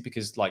Kacy,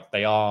 because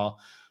they are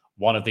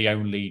one of the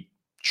only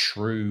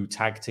true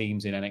tag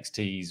teams in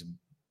NXT's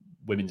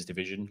women's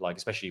division,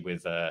 especially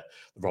with the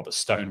Robert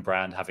Stone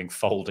brand having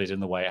folded in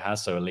the way it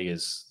has. So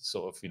Aaliyah's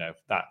sort of,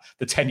 that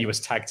the tenuous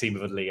tag team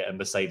of Aaliyah and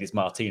Mercedes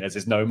Martinez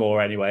is no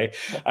more anyway.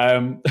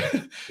 But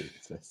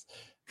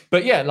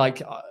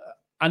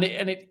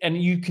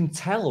and you can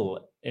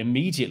tell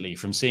immediately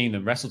from seeing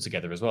them wrestle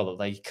together as well that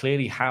they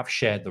clearly have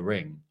shared the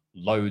ring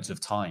loads of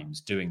times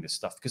doing this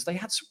stuff, because they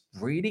had some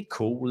really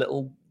cool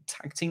little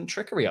tag team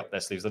trickery up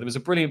their sleeves. There was a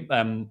brilliant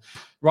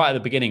right at the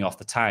beginning off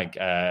the tag,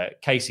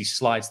 Kacy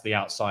slides to the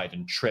outside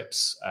and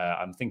trips,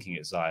 I'm thinking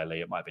it's Xia Li,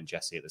 it might have been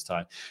Jessi at this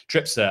time,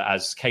 trips her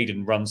as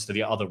Caden runs to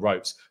the other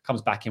ropes,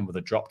 comes back in with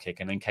a drop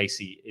kick, and then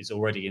Kacy is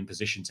already in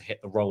position to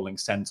hit the rolling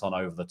senton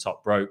over the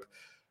top rope.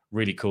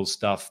 Really cool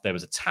stuff. There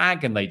was a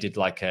tag, and they did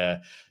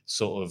a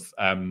sort of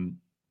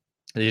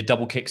they did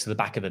double kicks to the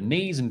back of the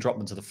knees and dropped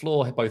them to the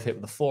floor, both hit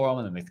with the forearm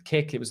and then with the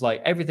kick. It was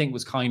everything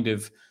was kind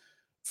of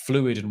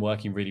fluid and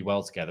working really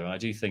well together. And I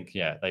do think,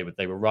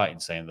 they were right in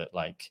saying that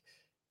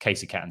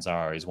Kacy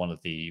Catanzaro is one of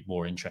the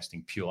more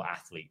interesting pure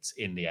athletes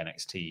in the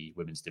NXT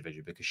women's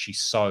division, because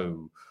she's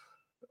so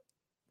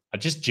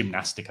just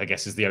gymnastic, I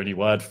guess is the only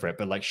word for it.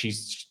 But she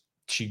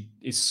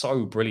is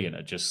so brilliant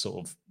at just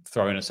sort of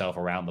throwing herself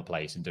around the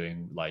place and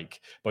doing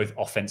both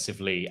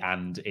offensively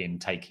and in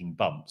taking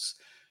bumps.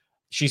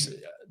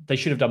 they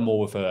should have done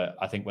more with her,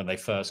 I think, when they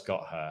first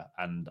got her.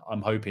 And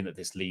I'm hoping that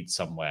this leads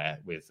somewhere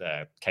with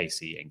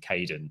Casey and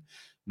Caden,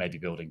 maybe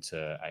building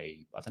to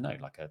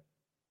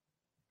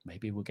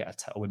maybe we'll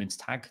get a women's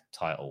tag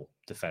title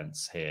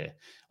defense here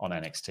on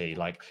NXT.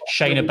 Like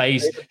Shayna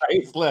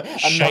Baszler.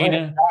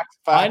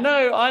 I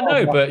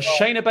know, but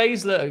Shayna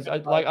Baszler,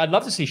 I'd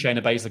love to see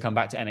Shayna Baszler come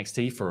back to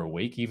NXT for a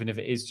week, even if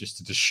it is just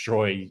to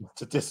dismantle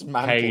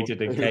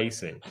Caden and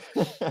Casey.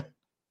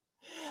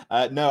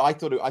 No, I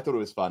thought it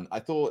was fun. I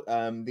thought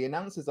the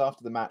announcers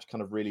after the match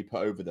kind of really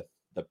put over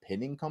the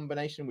pinning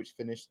combination, which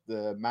finished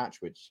the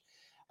match, which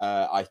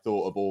I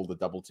thought of all the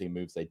double team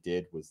moves they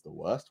did was the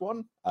worst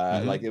one.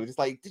 Like it was just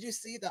like, did you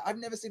see that? I've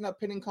never seen that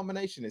pinning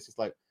combination. It's just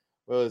like,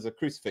 well, there's a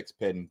crucifix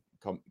pin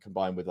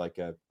combined with like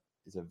a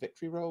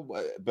victory roll,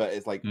 but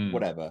it's like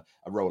whatever,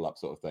 a roll up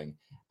sort of thing.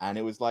 And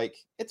it was like,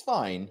 it's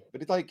fine, but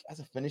it's like as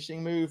a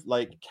finishing move,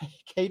 like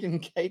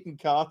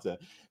Caden Carter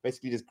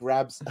basically just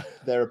grabs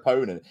their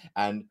opponent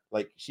and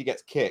like she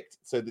gets kicked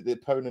so that the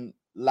opponent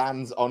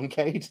lands on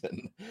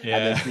Caden. Yeah.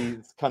 And then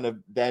she's kind of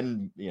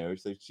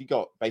so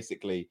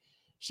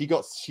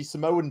she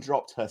Samoan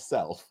dropped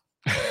herself.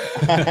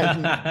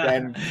 And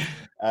then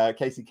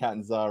Casey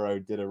Catanzaro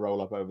did a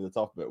roll up over the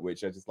top of it,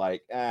 which I just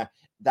like,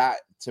 that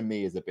to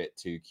me is a bit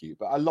too cute.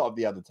 But a lot of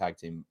the other tag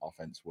team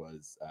offense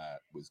was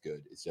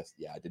good. It's just,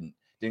 I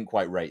didn't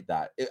quite rate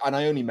that. And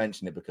I only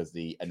mention it because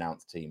the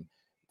announced team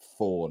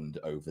fawned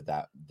over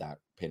that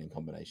pinning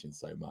combination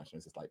so much. And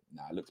it's just like,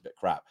 it looks a bit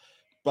crap.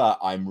 But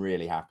I'm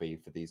really happy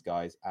for these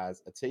guys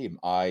as a team.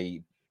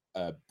 I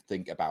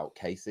think about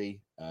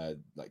Casey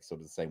like sort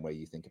of the same way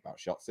you think about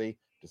Shotzi,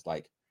 just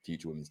like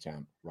future women's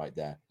champ right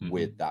there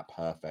with that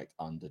perfect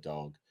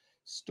underdog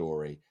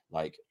story,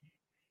 like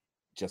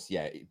just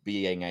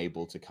being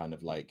able to kind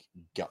of like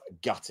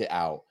gut it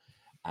out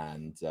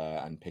and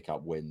pick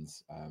up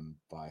wins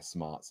via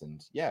smarts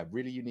and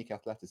really unique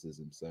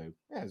athleticism. So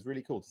it's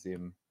really cool to see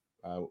him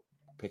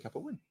pick up a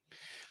win.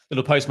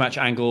 Little post-match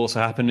angle also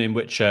happened in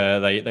which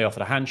they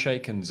offered a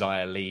handshake and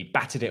Xia Li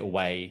batted it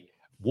away,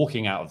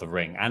 walking out of the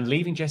ring and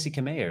leaving Jessie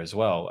Kamea as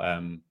well.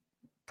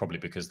 Probably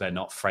because they're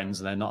not friends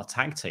and they're not a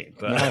tag team,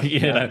 but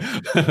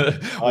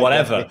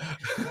whatever.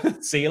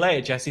 See you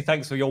later, Jessie.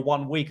 Thanks for your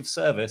 1 week of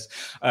service.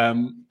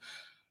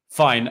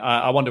 Fine.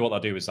 I wonder what they'll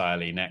do with Xia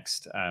Li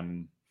next.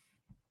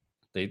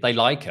 They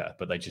like her,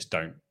 but they just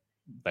don't.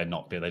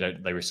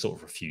 They sort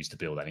of refuse to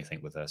build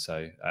anything with her.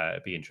 So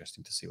it'd be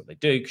interesting to see what they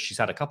do, because she's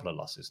had a couple of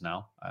losses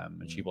now,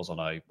 and she was on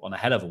a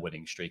hell of a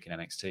winning streak in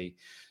NXT.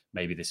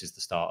 Maybe this is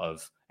the start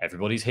of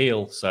everybody's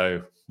heel.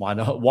 So why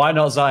not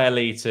Xia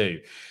Li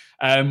too?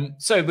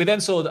 So we then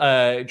saw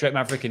Drake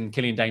Maverick and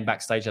Killian Dane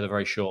backstage, had a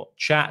very short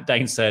chat.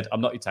 Dane said, "I'm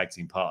not your tag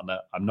team partner.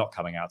 I'm not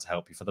coming out to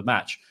help you for the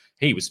match."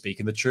 He was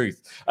speaking the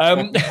truth.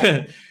 We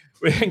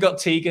then got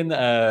Tegan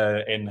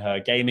in her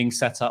gaming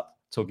setup,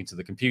 talking to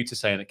the computer,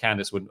 saying that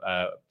Candice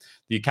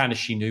the Candice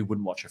she knew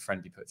wouldn't watch her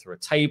friend be put through a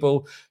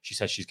table. She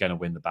says she's going to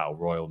win the Battle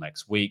Royal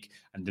next week.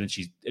 And then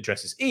she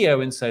addresses Io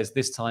and says,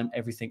 this time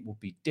everything will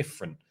be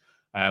different.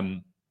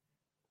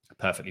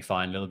 Perfectly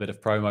fine. A little bit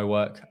of promo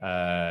work.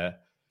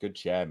 Good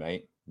chair,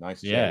 mate.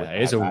 Nice Yeah,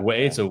 chair.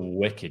 it's a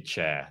wicked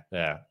chair.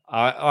 Yeah.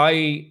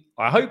 I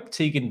hope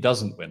Tegan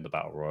doesn't win the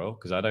Battle Royal,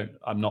 because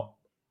I'm not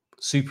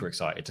super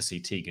excited to see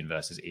Tegan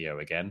versus Io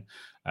again.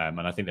 And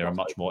I think there are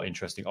much more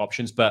interesting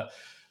options. But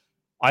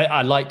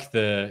I like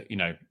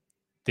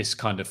this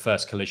kind of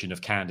first collision of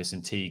Candice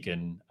and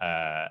Tegan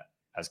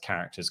as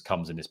characters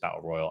comes in this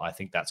Battle Royal. I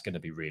think that's going to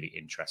be really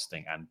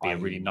interesting and be a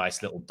really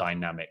nice little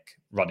dynamic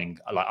running,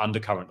 like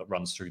undercurrent that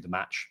runs through the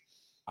match.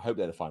 I hope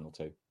they're the final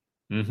two.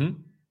 Mm-hmm.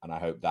 And I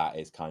hope that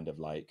is kind of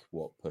like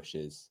what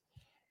pushes,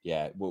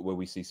 where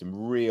we see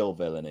some real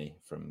villainy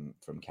from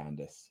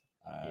Candice.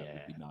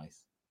 Would be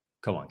nice.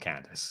 Come on,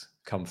 Candice.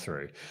 Come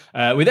through.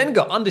 We then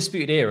got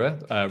Undisputed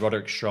Era,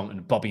 Roderick Strong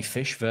and Bobby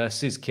Fish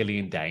versus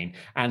Killian Dane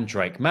and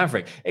Drake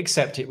Maverick,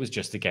 except it was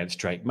just against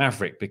Drake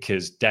Maverick,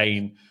 because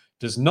Dane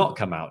does not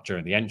come out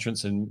during the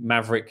entrance and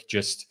Maverick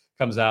just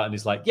comes out and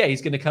is like,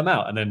 he's going to come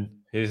out. And then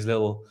his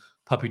little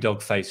puppy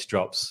dog face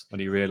drops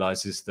when he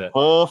realizes that...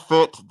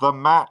 Forfeit the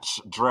match,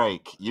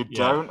 Drake. You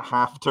don't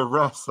have to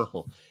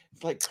wrestle.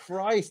 It's like,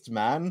 Christ,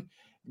 man.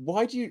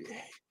 Why do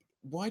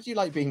you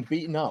like being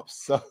beaten up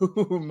so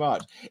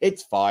much?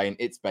 It's fine.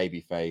 It's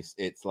babyface.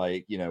 It's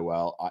like,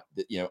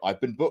 I've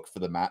been booked for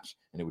the match,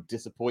 and it would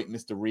disappoint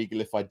Mr. Regal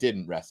if I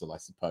didn't wrestle, I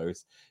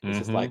suppose. It's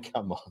just like,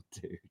 come on,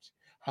 dude.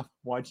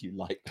 Why do you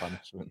like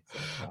punishment?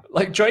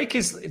 Like Drake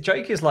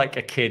is like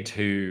a kid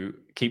who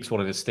keeps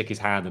wanting to stick his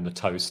hand in the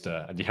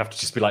toaster, and you have to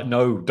just be like,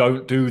 no,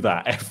 don't do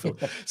that.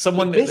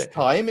 Someone this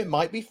time it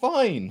might be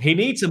fine. He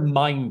needs a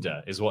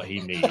minder, is what he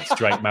needs,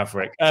 Drake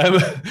Maverick.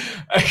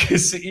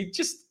 Because he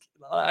just.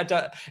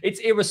 It's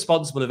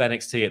irresponsible of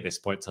NXT at this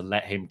point to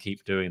let him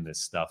keep doing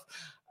this stuff.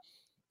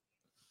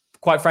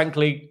 Quite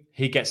frankly,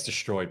 he gets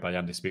destroyed by the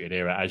Undisputed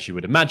Era, as you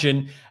would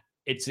imagine.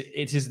 it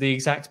is the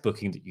exact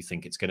booking that you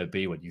think it's going to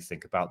be when you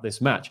think about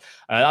this match.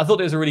 I thought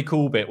there was a really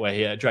cool bit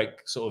where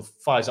Drake sort of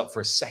fires up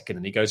for a second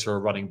and he goes for a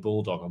running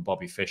bulldog on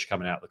Bobby Fish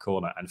coming out the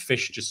corner, and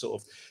Fish just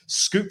sort of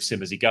scoops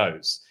him as he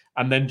goes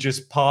and then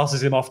just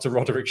passes him off to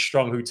Roderick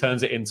Strong, who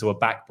turns it into a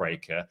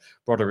backbreaker.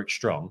 Roderick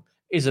Strong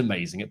is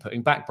amazing at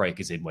putting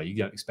backbreakers in where you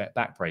don't expect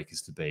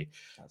backbreakers to be.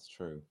 That's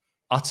true.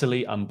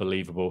 Utterly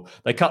unbelievable.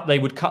 They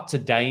would cut to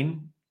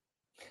Dane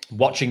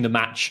watching the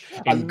match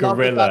in I love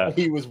Gorilla. The fact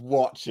that he was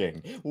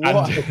watching.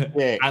 What a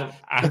dick.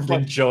 and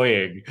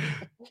enjoying.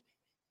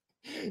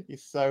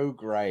 He's so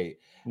great.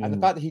 And the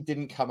fact that he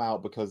didn't come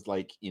out because,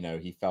 like, you know,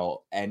 he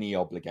felt any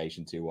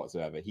obligation to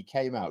whatsoever. He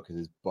came out because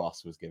his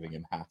boss was giving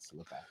him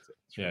hassle about it.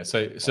 Yeah,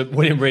 so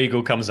William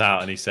Regal comes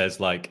out and he says,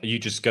 like, are you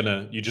just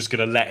gonna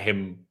let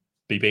him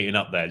be beaten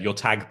up there? Your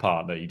tag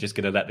partner, you're just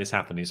gonna let this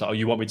happen? He's like, oh,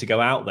 you want me to go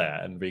out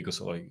there? And Regal's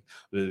sort of like,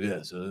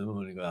 yes, I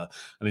want to go out.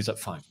 And he's like,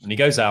 fine. And he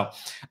goes out.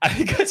 And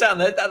he goes out,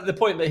 and at the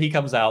point that he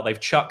comes out, they've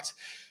chucked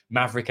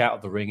Maverick out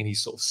of the ring and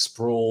he's sort of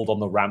sprawled on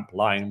the ramp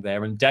lying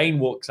there. And Dane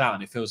walks out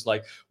and it feels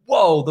like,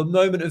 whoa, the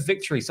moment of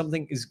victory.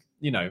 Something is,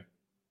 you know,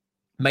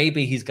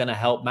 maybe he's going to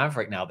help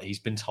Maverick now that he's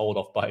been told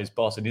off by his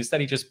boss. And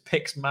instead he just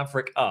picks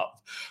Maverick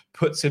up,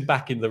 puts him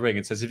back in the ring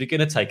and says, if you're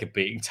going to take a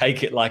beating,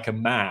 take it like a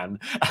man.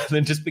 And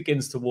then just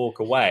begins to walk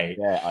away.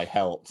 Yeah, I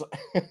helped.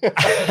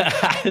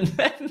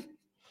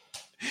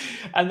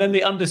 And then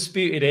the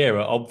Undisputed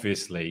Era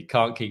obviously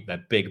can't keep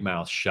their big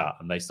mouth shut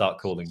and they start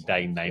calling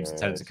Dane names and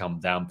tell him to come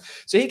down.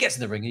 So he gets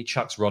in the ring, he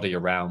chucks Roddy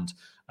around,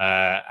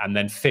 and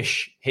then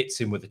Fish hits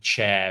him with a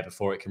chair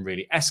before it can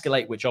really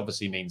escalate, which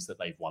obviously means that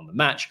they've won the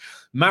match.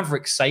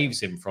 Maverick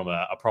saves him from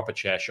a proper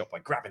chair shot by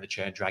grabbing the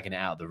chair and dragging it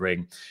out of the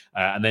ring.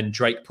 And then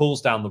Drake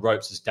pulls down the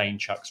ropes as Dane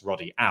chucks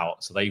Roddy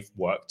out. So they've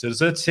worked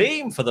as a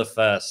team for the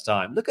first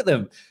time. Look at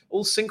them,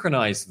 all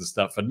synchronized and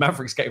stuff. And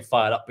Maverick's getting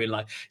fired up, being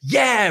like,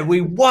 yeah,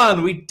 we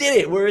won. We did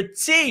it. We're a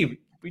team.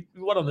 We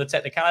won on the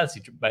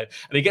technicality. And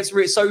he gets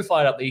so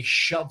fired up that he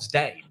shoves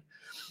Dane.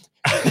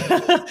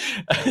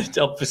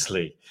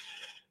 Obviously.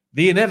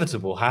 The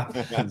inevitable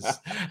happens,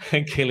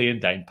 and Killian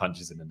Dane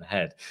punches him in the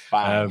head.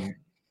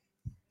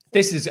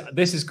 This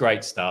is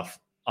great stuff.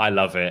 I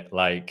love it.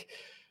 Like,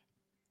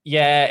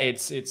 yeah,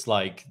 it's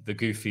like the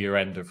goofier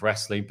end of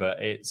wrestling, but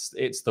it's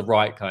the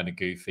right kind of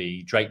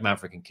goofy. Drake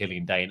Maverick and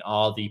Killian Dane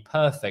are the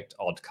perfect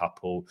odd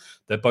couple.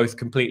 They're both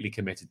completely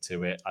committed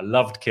to it. I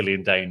loved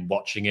Killian Dane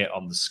watching it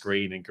on the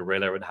screen in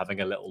Gorilla and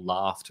having a little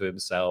laugh to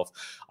himself.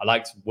 I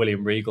liked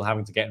William Regal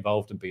having to get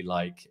involved and be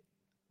like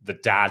the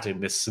dad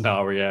in this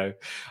scenario.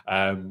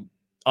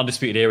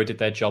 Undisputed Era did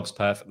their jobs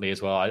perfectly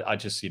as well. I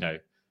just, you know,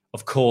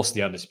 of course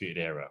the Undisputed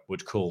Era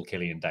would call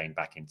Killian Dane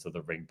back into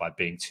the ring by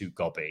being too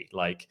gobby.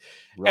 Like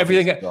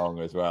everything wrong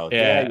as well.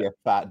 Yeah, you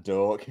fat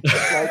dork.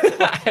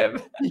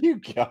 Like, you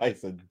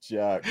guys are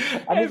jerks.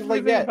 And it's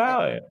like, yeah,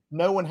 about it.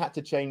 No one had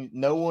to change.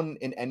 No one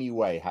in any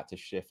way had to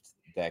shift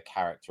their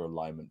character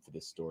alignment for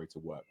this story to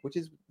work, which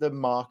is the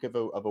mark of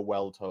a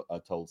well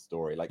told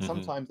story. Like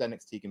sometimes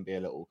NXT can be a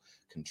little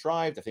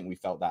contrived. I think we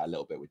felt that a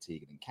little bit with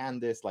Tegan and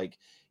Candice. Like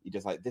you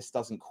just like, this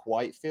doesn't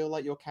quite feel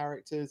like your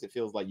characters. It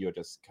feels like you're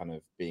just kind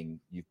of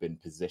you've been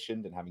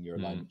positioned and having your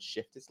alignment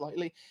shifted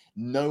slightly.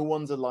 No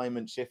one's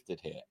alignment shifted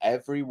here.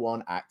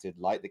 Everyone acted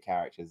like the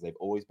characters they've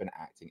always been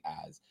acting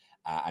as,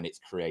 and it's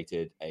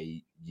created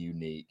a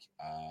unique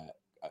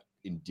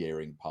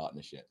endearing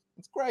partnership.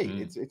 It's great.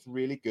 It's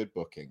really good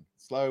booking,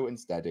 slow and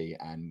steady,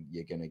 and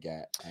you're gonna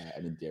get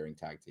an endearing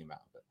tag team out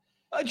of it.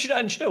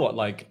 And you know what?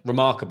 Like,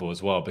 remarkable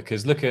as well,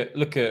 because look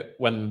at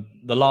when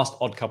the last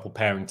odd couple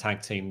pairing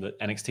tag team that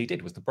NXT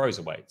did was the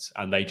Broserweights,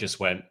 and they just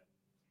went,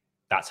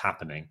 "That's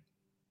happening."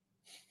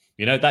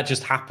 You know, that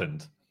just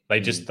happened. They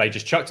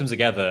just chucked them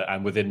together,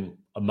 and within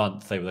a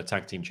month they were the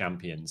tag team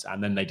champions.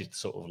 And then they did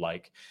sort of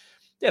like,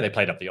 yeah, they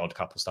played up the odd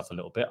couple stuff a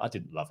little bit. I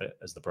didn't love it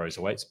as the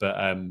Broserweights, but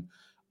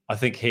I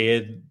think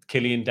here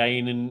Killian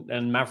Dane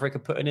and Maverick are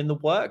putting in the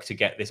work to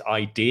get this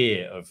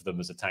idea of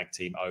them as a tag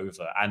team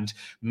over and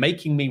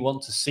making me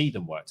want to see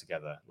them work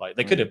together. Like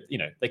they could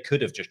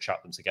have just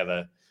chucked them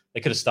together. They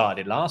could have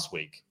started it last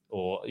week,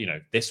 or, you know,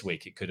 this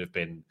week it could have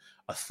been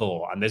a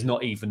thought. And there's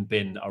not even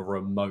been a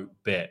remote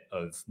bit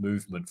of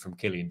movement from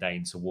Killian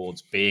Dane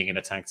towards being in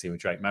a tag team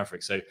with Drake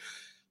Maverick. So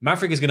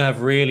Maverick is going to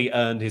have really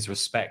earned his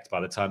respect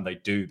by the time they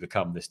do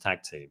become this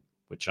tag team,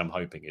 which I'm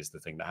hoping is the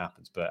thing that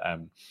happens. But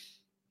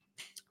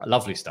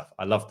lovely stuff.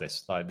 I love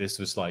this. Like, this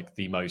was like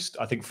the most,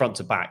 I think, front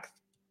to back,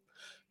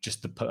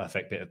 just the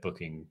perfect bit of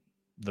booking.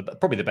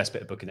 Probably the best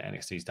bit of booking that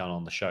NXT's done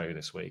on the show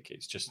this week.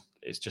 It's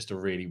just a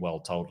really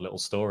well told little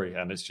story,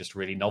 and it's just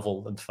really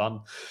novel and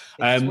fun.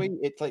 It's sweet.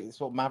 It's like,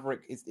 it's what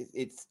Maverick is.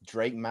 It's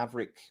Drake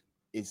Maverick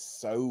is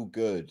so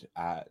good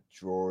at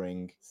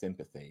drawing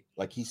sympathy.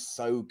 Like, he's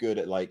so good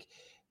at, like,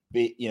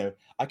 you know,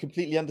 I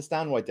completely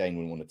understand why Dane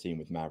would want to team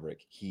with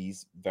Maverick.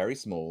 He's very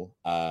small,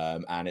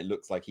 and it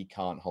looks like he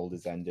can't hold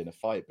his end in a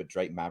fight. But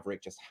Drake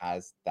Maverick just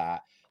has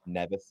that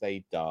never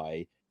say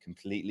die,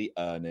 completely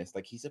earnest.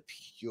 Like, he's a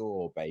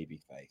pure baby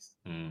face.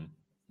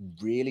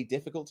 Really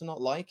difficult to not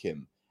like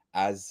him.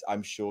 as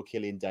I'm sure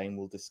Killian Dane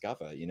will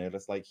discover. You know,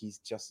 that's like he's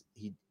just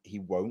he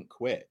won't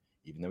quit,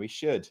 even though he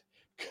should,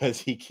 because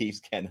he keeps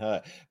getting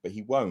hurt, but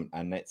he won't.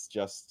 And it's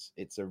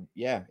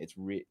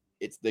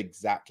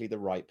exactly the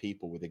right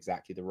people with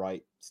exactly the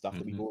right stuff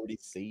that we've already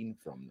seen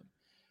from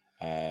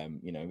them.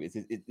 You know,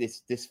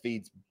 this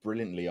feeds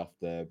brilliantly off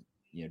the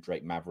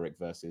Drake Maverick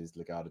versus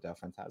Legado del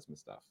Fantasma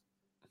stuff.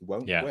 He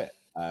won't quit,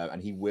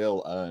 and he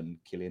will earn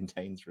Killian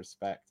Dane's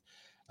respect.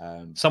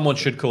 Someone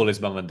should call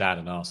his mum and dad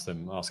and ask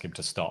him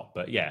to stop.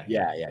 But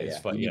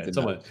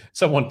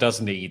someone does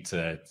need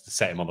to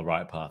set him on the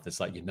right path. It's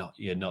like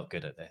you're not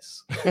good at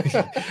this.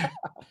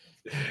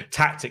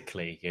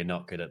 Tactically, you're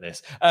not good at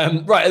this.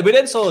 Right. We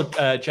then saw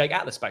Jake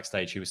Atlas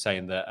backstage, who was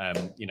saying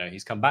that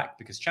he's come back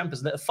because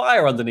Ciampa's lit a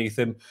fire underneath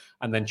him,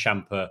 and then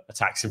Ciampa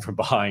attacks him from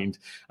behind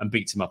and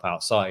beats him up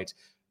outside.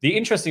 The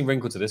interesting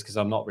wrinkle to this, because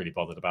I'm not really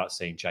bothered about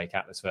seeing Jake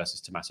Atlas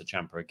versus Tommaso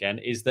Ciampa again,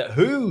 is that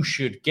who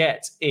should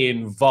get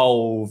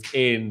involved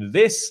in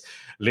this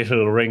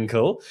little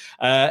wrinkle?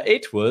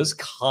 It was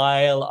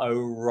Kyle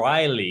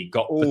O'Reilly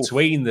got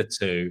between the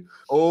two.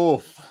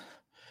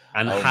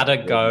 And had a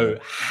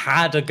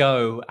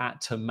go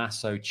at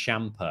Tommaso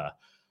Ciampa.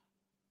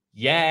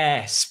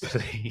 Yes,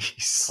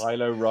 please.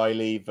 Kyle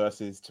O'Reilly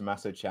versus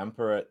Tommaso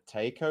Ciampa at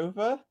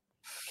TakeOver.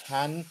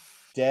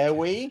 Dare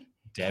we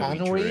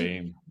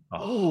dream?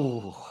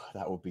 Oh,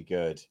 that would be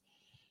good.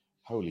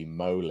 Holy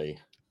moly.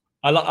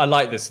 I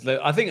like this.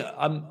 I think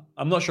I'm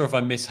not sure if I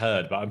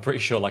misheard, but I'm pretty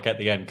sure like at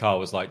the end, Carl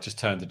was like just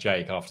turned to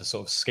Jake after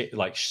sort of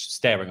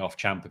staring off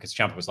Ciampa, because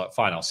Ciampa was like,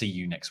 fine, I'll see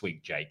you next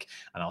week, Jake,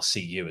 and I'll see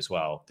you as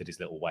well. Did his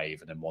little wave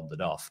and then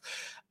wandered off.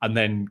 And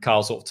then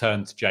Carl sort of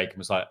turned to Jake and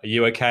was like, are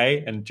you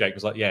okay? And Jake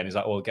was like, yeah. And he's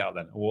like, well, get up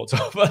then. And walked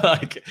off,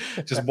 like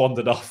just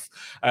wandered off.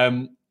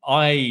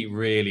 I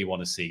really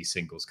want to see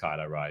singles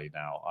Kyle O'Reilly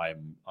now.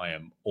 I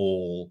am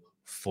all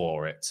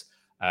for it.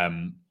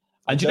 And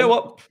you know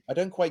what? I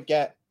don't quite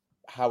get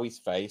Howie's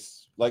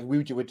face. Like we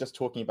were just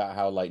talking about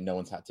how like no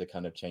one's had to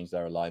kind of change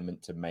their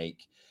alignment to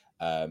make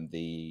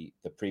the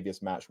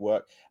previous match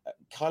work.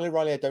 Kyle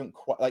O'Reilly, I don't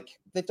quite like.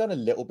 They've done a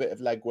little bit of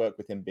legwork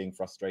with him being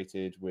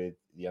frustrated with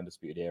the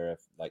Undisputed Era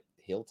like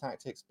heel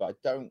tactics, but I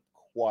don't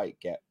quite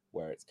get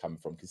where it's come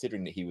from,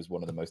 considering that he was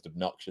one of the most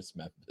obnoxious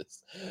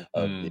members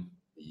of the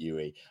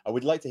UE. I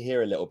would like to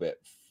hear a little bit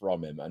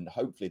from him, and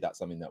hopefully that's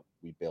something that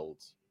we build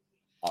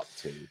up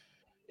to.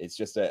 It's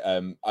just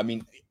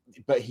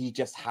but he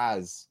just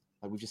has,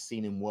 like, we've just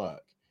seen him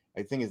work.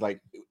 The thing is,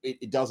 like,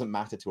 it doesn't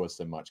matter to us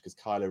so much because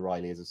Kyle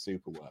O'Reilly is a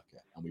super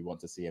worker, and we want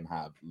to see him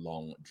have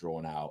long,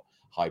 drawn out,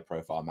 high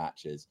profile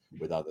matches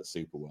with other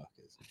super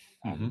workers.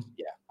 And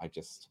I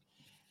just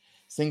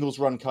singles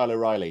run Kyle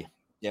O'Reilly.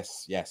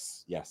 Yes.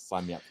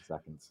 Sign me up for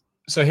seconds.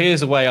 So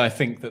here's a way I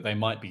think that they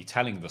might be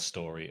telling the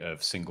story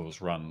of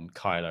singles run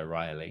Kyle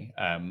O'Reilly,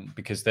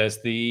 because there's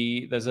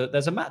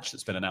a match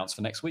that's been announced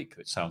for next week,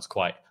 which sounds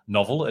quite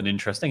novel and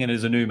interesting, and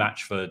is a new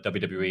match for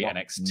WWE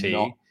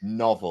NXT.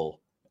 Not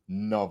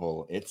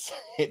novel. It's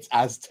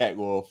Aztec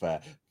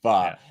Warfare,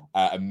 but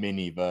a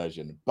mini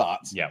version. But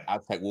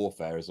Aztec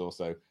Warfare was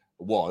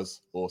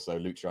also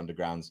Lucha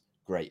Underground's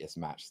greatest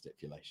match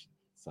stipulation.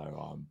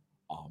 So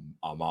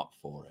I'm up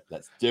for it.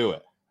 Let's do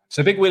it.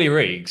 So Big Willie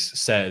Riggs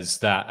says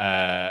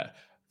that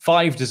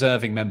 5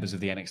 deserving members of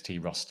the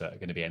NXT roster are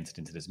going to be entered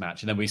into this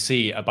match. And then we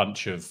see a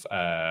bunch of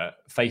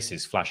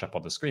faces flash up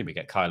on the screen. We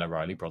get Kyle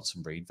O'Reilly,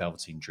 Bronson Reed,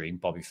 Velveteen Dream,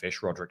 Bobby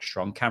Fish, Roderick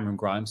Strong, Cameron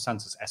Grimes,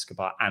 Santos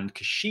Escobar, and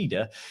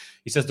Kushida.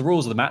 He says the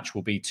rules of the match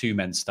will be 2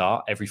 men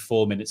start. Every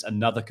 4 minutes,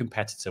 another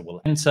competitor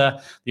will enter.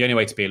 The only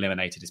way to be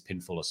eliminated is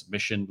pinfall or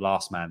submission.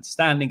 Last man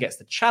standing gets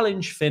the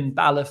challenge Finn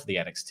Balor for the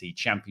NXT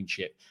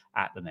Championship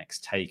at the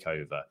next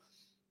TakeOver.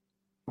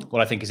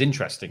 What I think is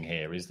interesting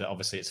here is that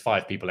obviously it's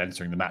 5 people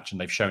entering the match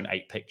and they've shown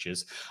 8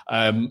 pictures.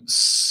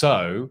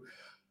 So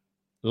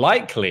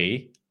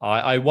likely,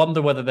 I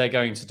wonder whether they're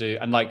going to do,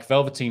 and like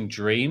Velveteen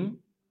Dream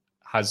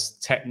has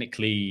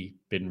technically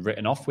been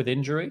written off with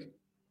injury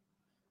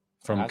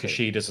from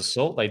Kushida's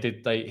assault.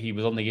 He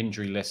was on the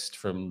injury list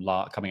from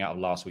coming out of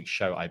last week's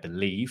show, I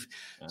believe.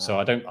 So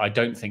I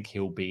don't think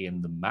he'll be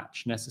in the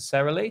match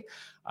necessarily.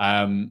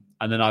 And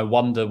then I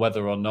wonder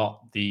whether or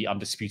not the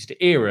Undisputed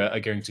Era are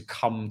going to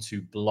come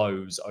to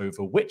blows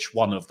over which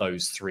one of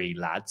those 3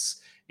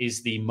 lads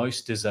is the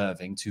most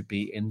deserving to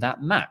be in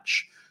that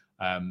match.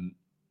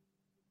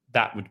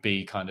 That would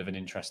be kind of an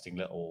interesting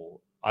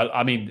little...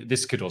 I mean,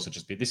 this could also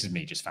just be, this is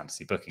me just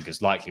fantasy booking,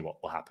 because likely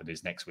what will happen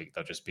is next week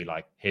they'll just be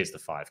like, here's the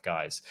 5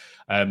 guys.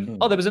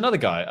 Oh, there was another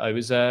guy. I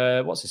was,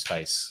 what's his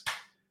face?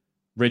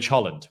 Ridge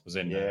Holland was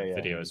in the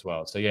video as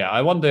well. So yeah,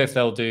 I wonder if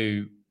there'll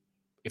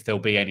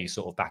be any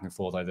sort of back and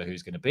forth over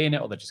who's going to be in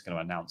it, or they're just going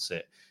to announce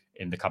it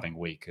in the coming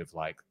week of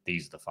like,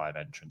 these are the 5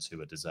 entrants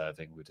who are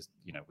deserving.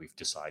 We've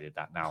decided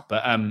that now.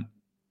 But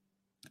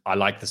I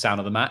like the sound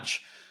of the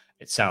match.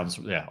 It sounds,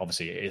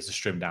 obviously it is a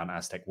stripped down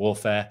Aztec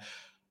Warfare.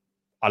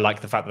 I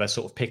like the fact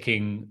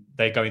that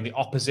they're going the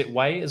opposite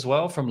way as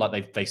well from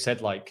like, they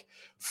said like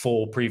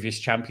 4 previous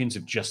champions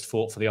have just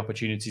fought for the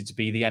opportunity to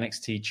be the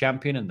NXT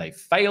champion and they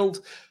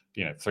failed.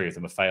 3 of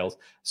them have failed.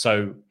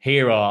 So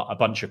here are a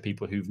bunch of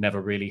people who've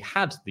never really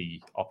had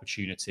the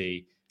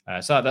opportunity.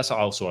 So that's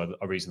also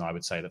a reason I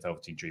would say that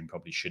Velveteen Dream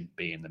probably shouldn't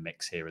be in the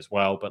mix here as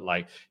well. But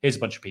like, here's a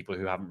bunch of people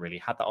who haven't really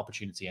had that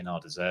opportunity and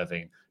are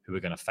deserving, who are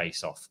going to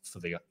face off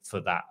for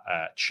that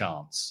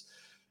chance.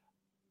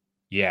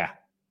 Yeah,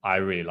 I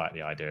really like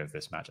the idea of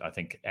this match. I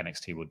think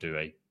NXT will do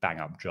a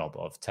bang-up job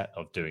of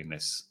doing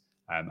this.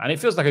 And it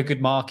feels like a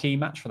good marquee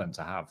match for them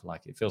to have.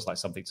 Like, it feels like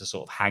something to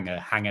sort of hang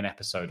an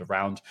episode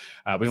around.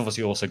 We've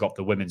obviously also got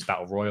the Women's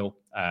Battle Royal,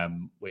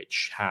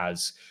 which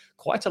has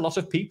quite a lot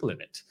of people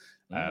in it.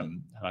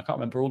 And I can't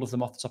remember all of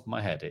them off the top of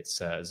my head. It's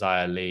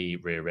Xia Li,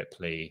 Rhea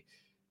Ripley,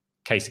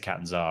 Kacy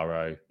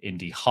Catanzaro,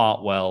 Indy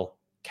Hartwell,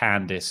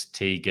 Candice,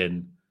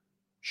 Tegan,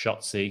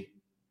 Shotzi.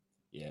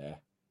 Yeah.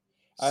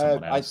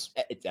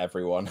 It's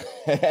everyone.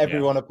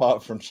 Everyone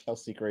apart from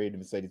Chelsea Green and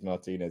Mercedes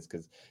Martinez,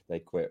 because they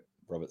quit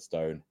Robert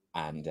Stone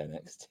and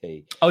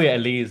NXT. Oh yeah,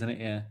 Lee, isn't it?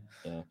 Yeah.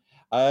 Yeah.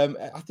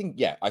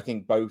 I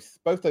think both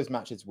those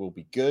matches will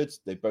be good.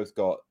 They've both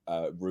got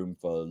room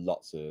for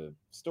lots of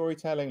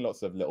storytelling,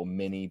 lots of little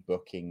mini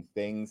booking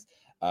things.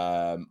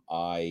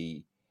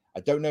 I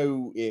don't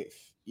know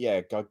if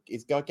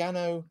is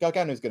Gargano's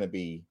going to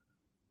be.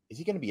 Is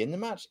he going to be in the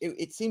match?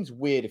 It seems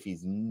weird if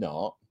he's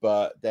not,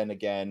 but then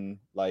again,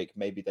 like,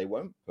 maybe they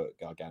won't put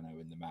Gargano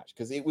in the match,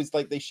 because it was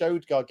like they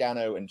showed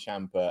Gargano and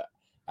Ciampa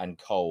and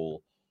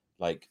Cole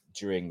like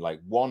during like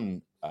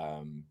one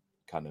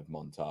kind of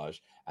montage,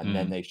 and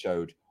then they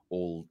showed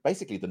all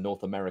basically the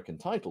North American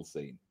title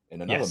scene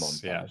in another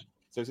montage. Yeah.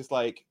 So it's just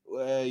like,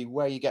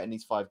 where are you getting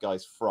these 5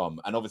 guys from?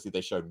 And obviously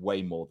they showed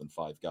way more than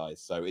 5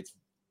 guys, so it's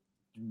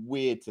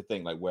weird to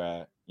think like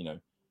where,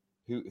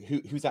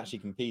 who's actually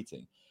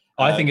competing.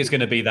 I think it's going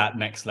to be that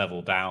next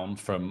level down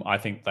from. I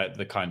think that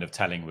the kind of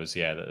telling was,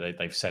 that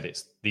they've said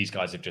these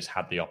guys have just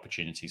had the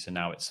opportunity, so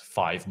now it's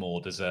 5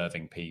 more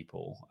deserving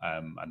people,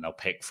 and they'll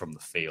pick from the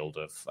field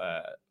of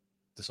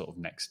the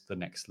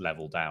next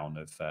level down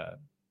of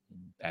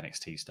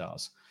NXT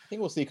stars. I think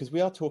we'll see, because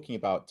we are talking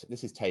about,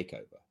 this is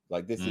TakeOver.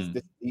 Like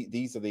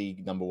these are the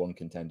number 1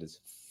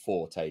 contenders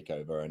for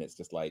TakeOver, and it's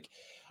just like,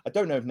 I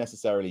don't know if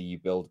necessarily you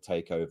build a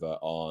TakeOver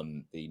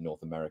on the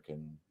North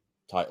American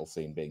title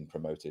scene being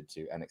promoted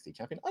to NXT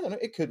champion. I don't know.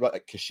 It could,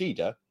 like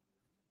Kushida,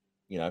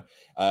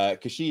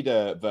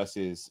 Kushida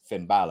versus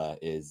Finn Balor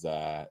is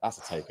that's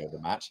a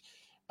TakeOver match.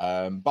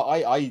 But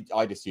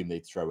I'd assume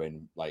they'd throw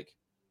in like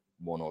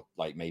one or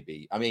like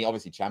maybe. I mean,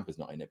 obviously Ciampa's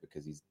not in it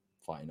because he's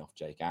fighting off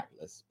Jake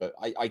Atlas. But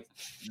I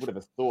would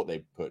have thought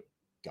they'd put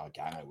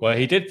Gargano. Well,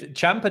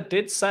 Ciampa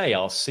did say,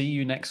 "I'll see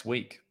you next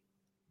week,"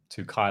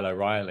 to Kyle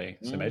O'Reilly.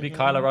 So maybe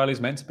Kyle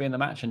O'Reilly's meant to be in the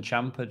match, and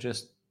Ciampa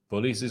just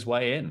bullies his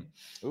way in.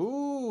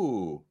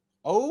 Ooh.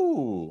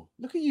 Oh,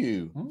 look at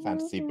you.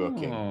 Fantasy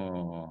booking.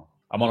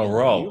 I'm on a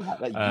roll. You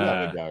have a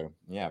go.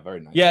 Yeah,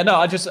 very nice. Yeah, no,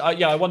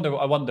 I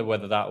wonder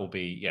whether that will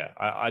be,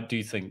 I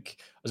do think,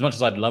 as much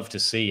as I'd love to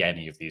see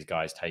any of these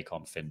guys take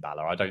on Finn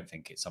Balor, I don't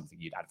think it's something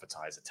you'd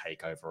advertise a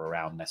takeover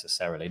around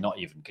necessarily, not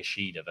even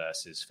Kushida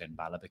versus Finn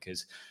Balor,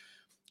 because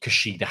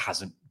Kushida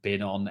hasn't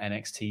been on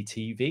NXT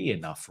TV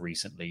enough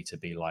recently to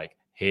be like,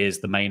 here's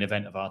the main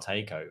event of our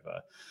takeover.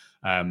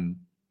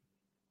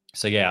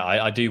 So yeah,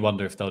 I do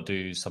wonder if they'll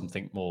do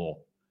something more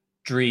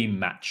dream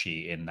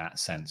matchy in that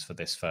sense for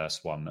this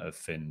first one of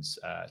Finn's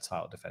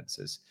title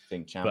defenses.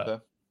 Think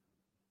Ciampa?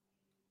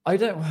 I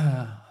don't.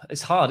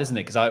 It's hard, isn't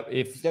it? Because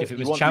if it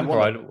was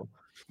Ciampa,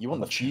 you want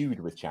the feud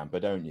with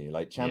Ciampa, don't you?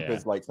 Like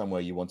Ciampa's like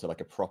somewhere you wanted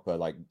like a proper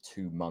like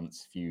 2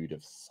 months feud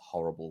of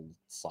horrible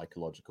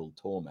psychological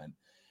torment.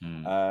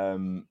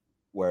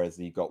 Whereas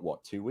you got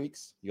 2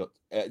 weeks? You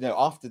got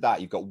after that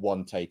you've got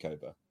 1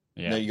 takeover.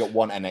 Yeah. No, you got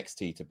 1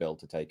 NXT to build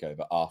to take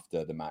over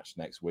after the match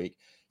next week.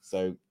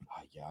 So,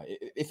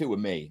 if it were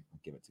me,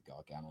 I'd give it to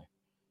Gargano.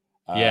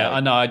 I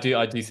know. I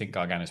do think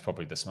Gargano is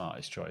probably the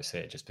smartest choice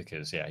here, just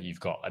because, you've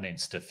got an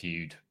Insta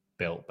feud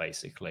built,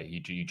 basically.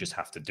 You just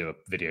have to do a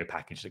video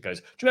package that goes,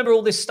 do you remember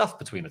all this stuff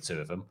between the 2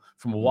 of them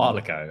from a while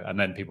ago? And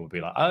then people would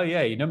be like, oh,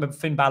 yeah, you remember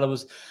Finn Balor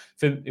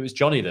it was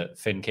Johnny that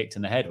Finn kicked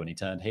in the head when he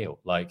turned heel.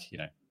 Like,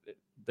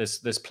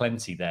 there's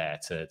plenty there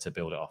to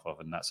build it off of,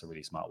 and that's a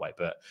really smart way.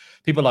 But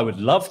people I would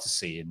love to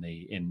see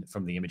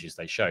from the images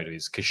they showed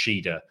is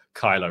Kushida,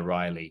 Kyle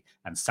O'Reilly,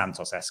 and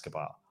Santos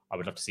Escobar. I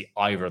would love to see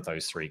either of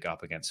those 3 go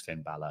up against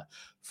Finn Balor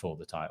for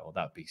the title.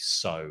 That would be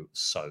so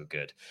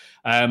good.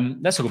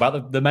 Let's talk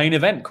about the main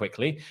event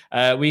quickly.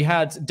 We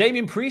had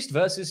Damian Priest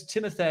versus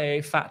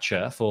Timothy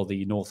Thatcher for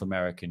the North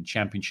American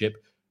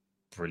Championship.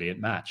 Brilliant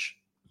match.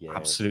 Yeah.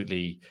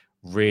 Absolutely,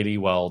 really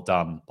well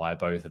done by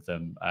both of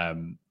them.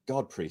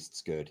 God,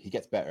 Priest's good. He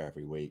gets better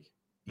every week.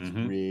 He's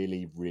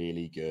really,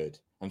 really good.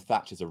 And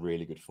Thatcher's a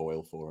really good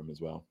foil for him as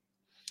well.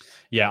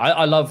 Yeah,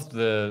 I love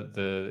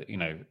the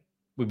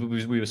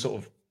we were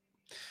sort of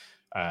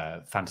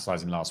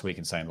fantasizing last week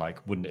and saying, like,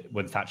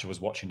 when Thatcher was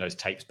watching those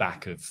tapes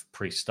back of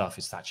Priest stuff,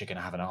 is Thatcher going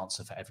to have an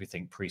answer for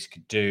everything Priest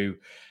could do?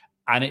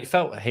 And it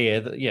felt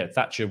here that,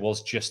 Thatcher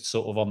was just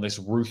sort of on this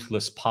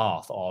ruthless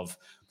path of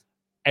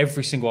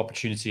every single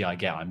opportunity I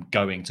get, I'm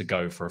going to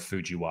go for a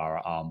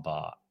Fujiwara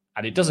armbar.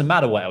 And it doesn't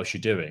matter what else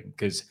you're doing,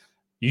 because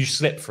you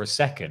slip for a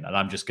second and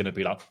I'm just going to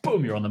be like,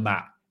 boom, you're on the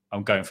mat.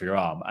 I'm going for your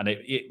arm. And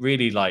it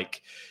really,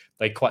 like,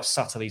 they quite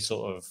subtly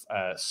sort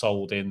of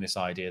sold in this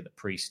idea that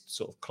Priest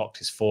sort of clocked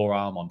his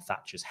forearm on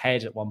Thatcher's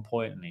head at one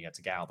point, and he had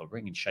to get out of the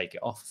ring and shake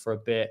it off for a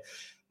bit.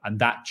 And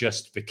that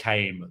just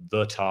became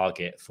the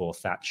target for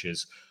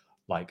Thatcher's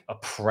like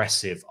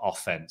oppressive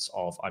offense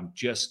of, I'm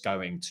just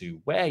going to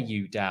wear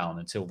you down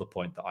until the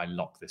point that I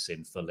lock this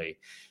in fully.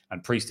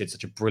 And Priest did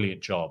such a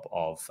brilliant job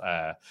of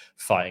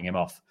fighting him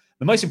off.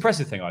 The most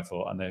impressive thing I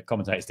thought, and the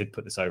commentators did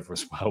put this over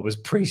as well, was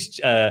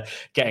Priest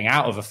getting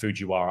out of a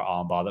Fujiwara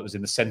armbar that was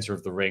in the center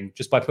of the ring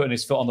just by putting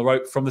his foot on the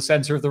rope from the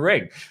center of the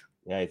ring.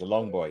 Yeah, he's a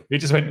long boy. He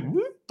just went,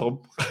 whoop,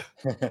 bump.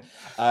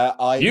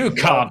 You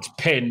can't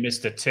pin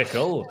Mr.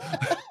 Tickle.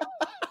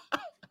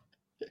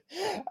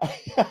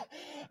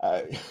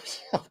 Oh,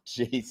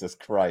 Jesus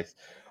Christ.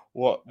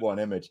 What an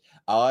image.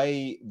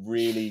 I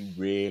really,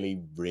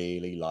 really,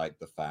 really like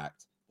the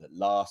fact that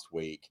last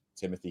week,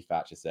 Timothy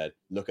Thatcher said,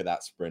 look at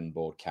that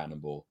springboard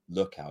cannonball.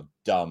 Look how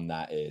dumb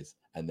that is.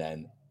 And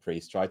then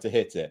Priest tried to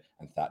hit it,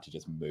 and Thatcher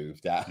just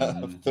moved out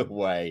of the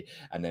way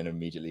and then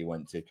immediately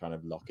went to kind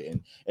of lock it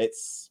in.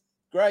 It's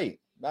great.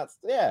 That's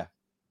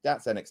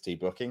NXT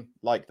booking.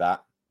 Like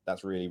that.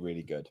 That's really,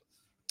 really good.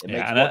 It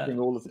makes watching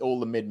all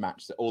the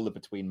mid-match, all the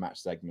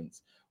between-match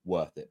segments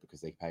worth it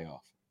because they pay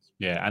off.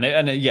 Yeah,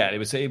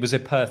 it was a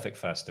perfect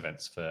first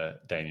event for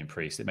Damian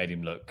Priest. It made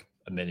him look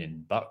 $1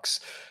 million.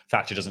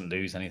 Thatcher doesn't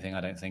lose anything,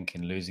 I don't think,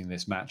 in losing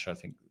this match. I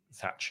think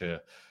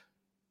Thatcher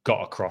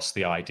got across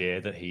the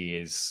idea that he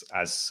is,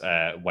 as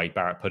Wade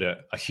Barrett put it,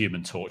 a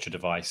human torture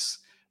device,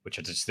 which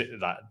I just think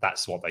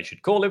that's what they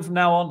should call him from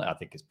now on. I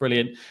think it's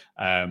brilliant.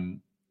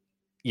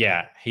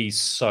 Yeah, he's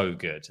so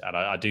good. And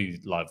I do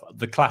love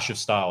the clash of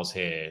styles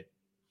here.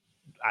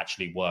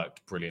 Actually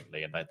worked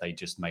brilliantly, and they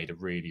just made a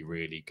really,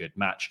 really good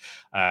match.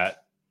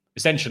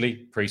 Essentially,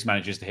 Priest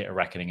manages to hit a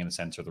reckoning in the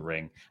center of the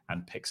ring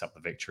and picks up the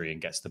victory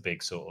and gets the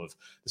big sort of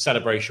the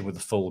celebration with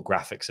the full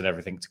graphics and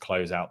everything to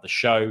close out the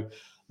show.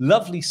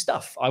 Lovely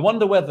stuff. I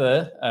wonder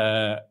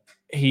whether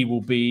he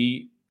will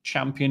be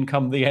champion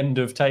come the end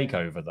of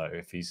TakeOver, though,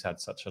 if he's had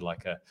such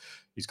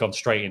he's gone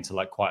straight into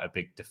like quite a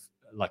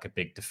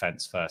big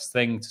defense first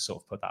thing to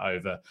sort of put that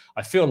over.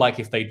 I feel like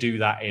if they do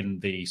that in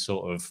the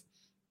sort of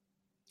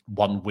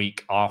 1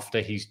 week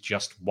after he's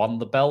just won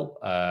the belt,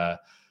 a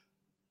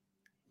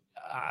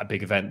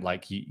big event,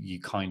 like you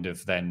kind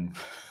of then,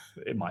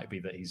 it might be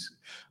that he's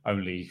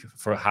only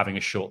for having a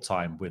short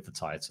time with the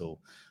title,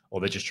 or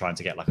they're just trying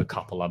to get like a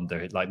couple under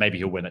it. Like maybe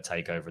he'll win at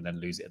TakeOver and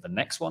then lose it at the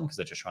next one because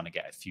they're just trying to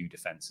get a few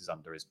defenses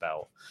under his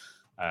belt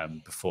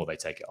before they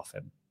take it off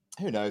him.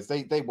 Who knows?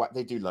 They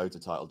do loads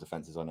of title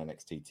defenses on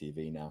NXT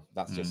TV now.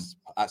 That's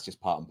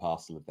just part and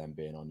parcel of them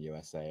being on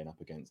USA and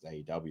up against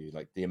AEW.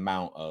 Like the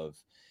amount of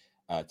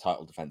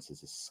title defenses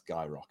has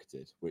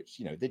skyrocketed, which,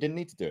 you know, they didn't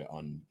need to do it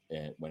on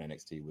when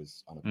NXT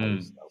was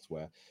unopposed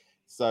elsewhere.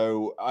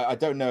 So I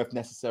don't know if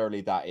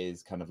necessarily that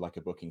is kind of like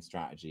a booking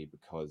strategy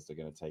because they're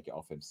going to take it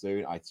off him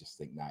soon. I just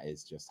think that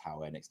is just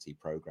how NXT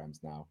programs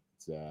now.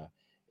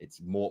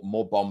 It's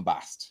more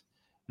bombast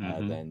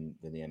than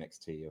the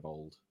NXT of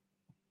old.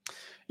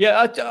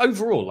 Yeah,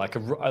 overall, like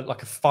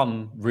a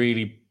fun,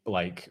 really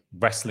like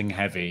wrestling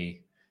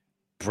heavy,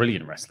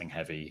 brilliant wrestling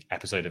heavy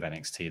episode of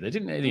NXT. They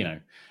didn't, you know.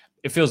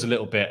 It feels a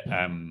little bit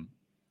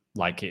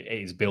like it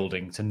is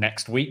building to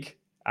next week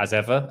as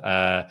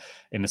ever,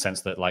 in the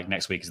sense that like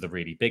next week is the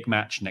really big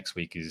match. Next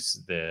week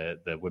is the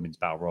women's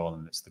battle royal,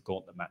 and it's the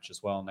gauntlet match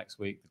as well next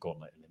week, the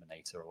gauntlet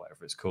eliminator or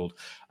whatever it's called.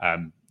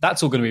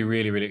 That's all going to be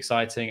really, really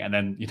exciting. And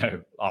then, you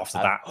know, after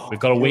that,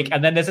 we've got a week,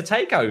 and then there's a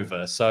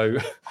takeover. So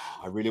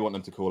I really want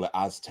them to call it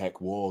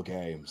Aztec War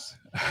Games.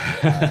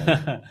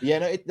 I'm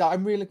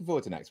really looking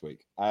forward to next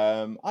week.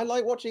 I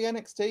like watching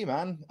NXT,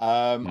 man.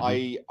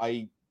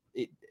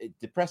 It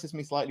depresses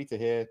me slightly to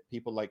hear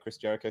people like Chris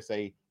Jericho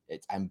say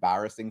it's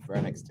embarrassing for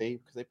NXT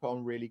because they put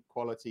on really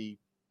quality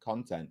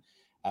content.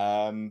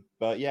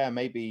 But yeah,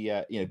 maybe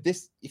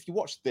this. If you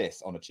watch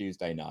this on a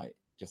Tuesday night,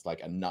 just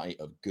like a night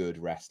of good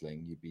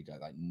wrestling, you'd be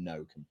like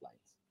no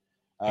complaints.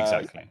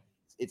 Exactly.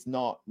 It's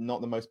not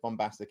the most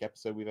bombastic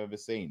episode we've ever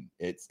seen.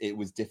 It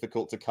was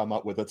difficult to come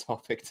up with a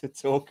topic to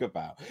talk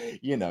about.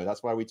 You know,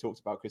 that's why we talked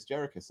about Chris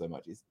Jericho so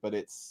much. But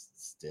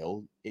it's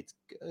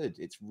good.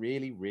 It's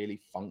really,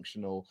 really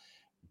functional,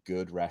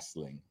 good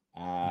wrestling,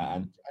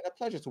 and a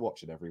pleasure to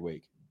watch it every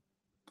week.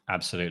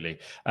 Absolutely.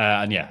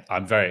 And yeah,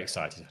 I'm very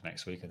excited for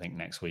next week. I think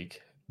next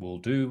week will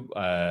do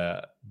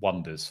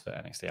wonders for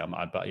NXT.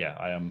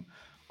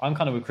 I'm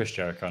kind of with Chris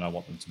Jericho, and I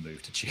want them to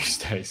move to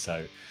Tuesday.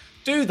 So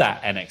do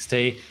that,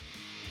 NXT.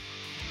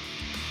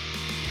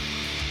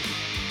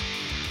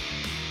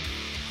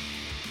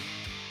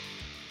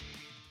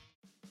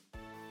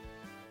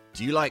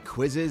 Do you like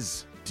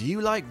quizzes? Do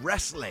you like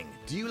wrestling?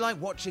 Do you like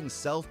watching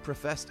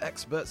self-professed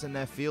experts in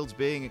their fields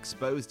being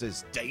exposed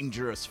as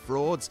dangerous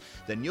frauds?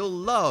 Then you'll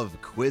love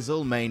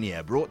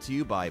Quizzlemania, brought to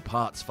you by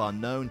Parts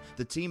Fun Known,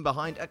 the team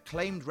behind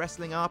acclaimed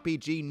wrestling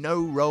RPG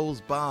No Rolls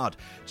Barred.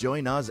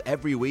 Join us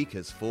every week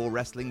as 4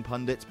 wrestling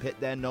pundits pit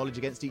their knowledge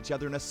against each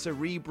other in a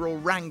cerebral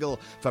wrangle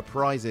for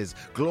prizes,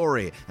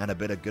 glory, and a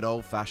bit of good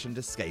old-fashioned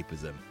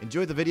escapism.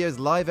 Enjoy the videos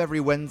live every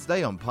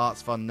Wednesday on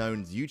Parts Fun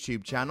Known's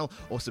YouTube channel,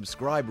 or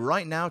subscribe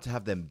right now to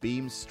have them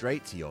beamed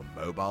straight to your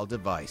mobile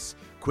device.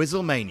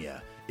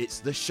 Quizzlemania, it's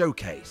the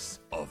showcase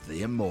of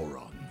the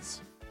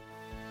immorons.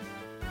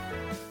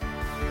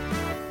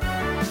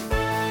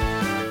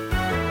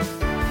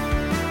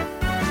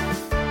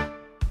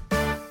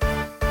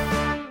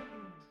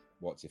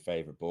 What's your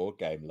favourite board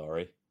game,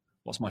 Laurie?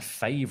 What's my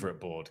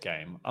favourite board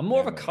game? I'm more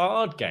of a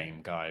card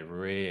game guy,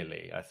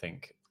 really. I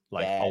think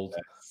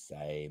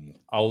same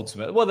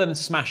Ultimate. Well, then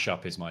Smash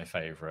Up is my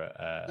favourite.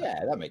 Yeah,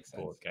 that makes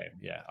sense. Board game.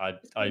 Yeah,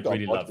 I You've got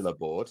really a love modular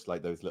boards,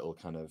 like those little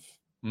kind of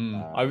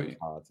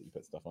cards that you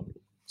put stuff on.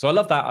 So I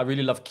love that. I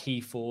really love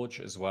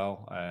Keyforge as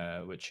well,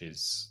 which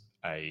is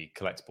a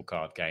collectible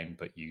card game,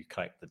 but you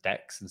collect the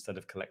decks instead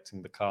of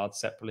collecting the cards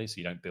separately. So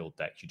you don't build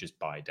decks, you just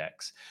buy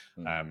decks.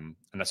 And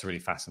that's a really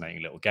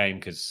fascinating little game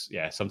because,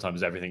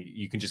 sometimes everything,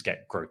 you can just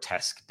get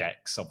grotesque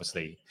decks,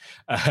 obviously,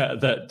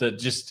 that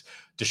just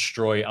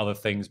destroy other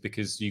things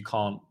because you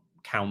can't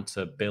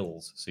counter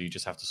builds. So you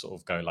just have to sort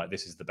of go like,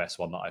 this is the best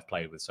one that I've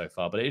played with so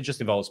far. But it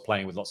just involves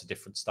playing with lots of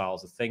different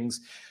styles of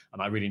things.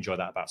 And I really enjoy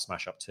that about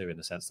Smash Up too, in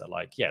the sense that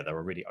there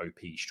are really OP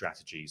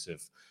strategies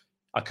of,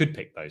 I could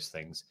pick those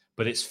things,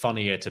 but it's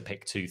funnier to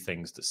pick 2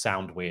 things that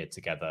sound weird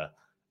together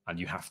and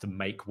you have to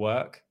make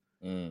work.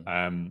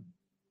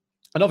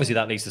 And obviously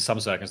that leads to some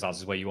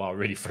circumstances where you are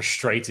really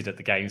frustrated at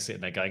the game, sitting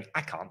there going,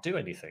 I can't do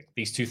anything.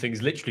 These 2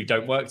 things literally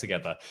don't work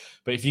together.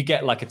 But if you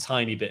get like a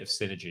tiny bit of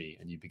synergy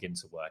and you begin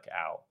to work it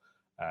out,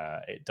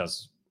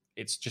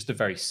 it's just a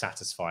very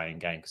satisfying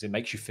game because it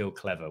makes you feel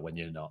clever when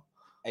you're not.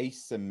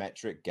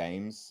 Asymmetric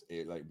games,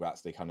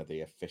 that's the kind of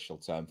the official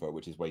term for it,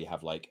 which is where you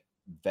have like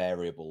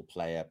variable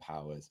player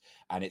powers,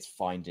 and it's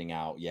finding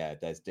out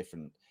there's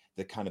different,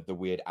 the kind of the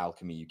weird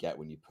alchemy you get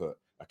when you put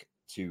like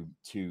two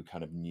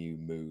kind of new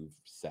move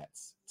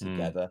sets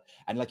together.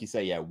 And like you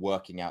say,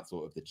 working out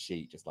sort of the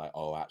cheat, just like,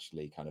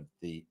 actually kind of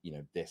the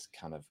this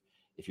kind of,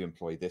 if you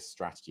employ this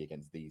strategy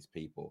against these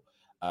people,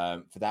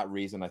 for that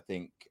reason I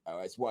think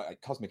it's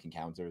what Cosmic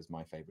Encounter is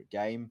my favorite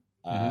game,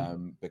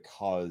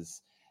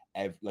 because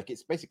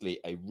it's basically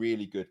a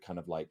really good kind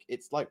of like,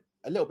 it's like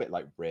a little bit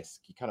like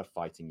Risk. You're kind of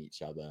fighting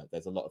each other.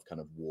 There's a lot of kind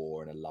of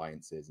war and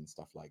alliances and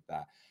stuff like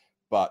that.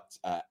 But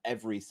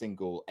every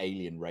single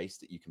alien race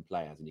that you can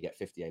play as, and you get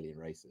 50 alien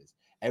races,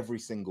 every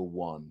single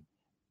one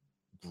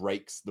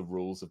breaks the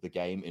rules of the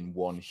game in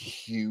one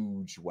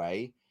huge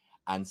way.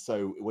 And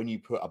so when you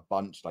put a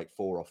bunch, like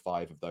 4 or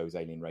 5 of those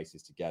alien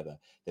races together,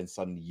 then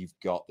suddenly you've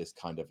got this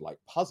kind of like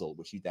puzzle,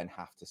 which you then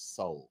have to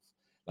solve.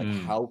 Like,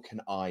 how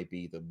can I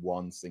be the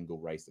one single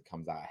race that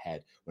comes out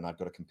ahead when I've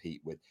got to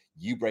compete with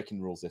you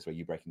breaking rules this way,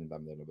 you breaking them, blah,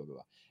 blah, blah, blah,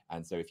 blah.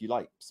 And so if you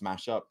like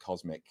Smash Up,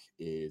 Cosmic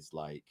is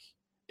like,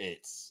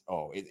 it's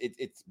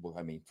well,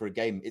 I mean, for a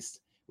game, it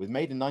was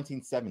made in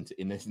 1970,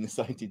 in the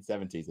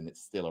 1970s, and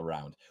it's still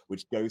around,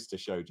 which goes to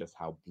show just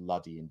how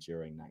bloody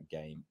enduring that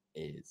game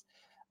is.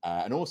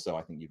 And also,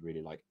 I think you'd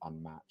really like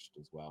Unmatched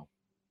as well.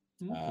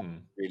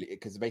 Really,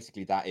 because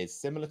basically that is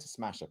similar to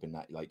Smash Up in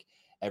that, like,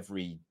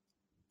 every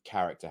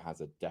character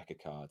has a deck of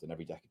cards, and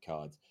every deck of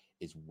cards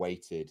is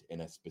weighted in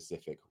a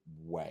specific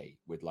way,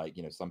 with like,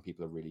 some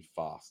people are really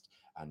fast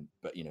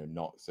but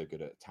not so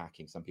good at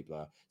attacking. Some people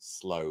are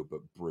slow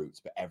but brute,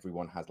 but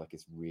everyone has like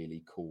this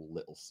really cool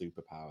little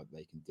superpower that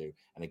they can do.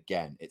 And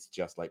again, it's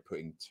just like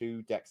putting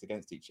 2 decks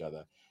against each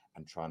other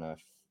and trying to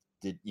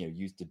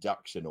use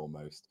deduction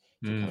almost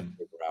to kind of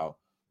figure out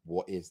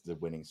what is the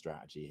winning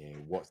strategy here,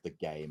 what's the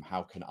game,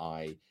 how can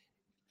I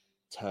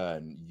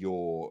turn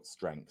your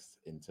strengths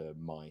into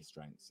my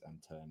strengths, and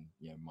turn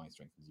my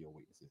strengths into your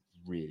weaknesses.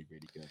 It's really,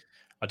 really good.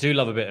 I do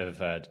love a bit of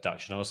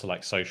deduction. I also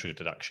like social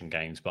deduction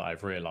games, but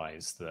I've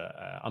realized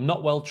that I'm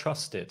not well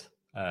trusted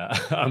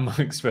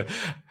amongst for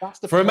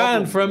a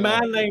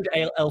man named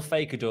El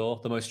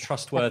Fakador, the most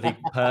trustworthy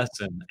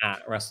person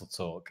at Wrestle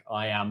Talk.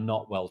 I am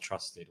not well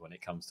trusted when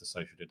it comes to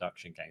social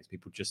deduction games.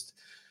 People just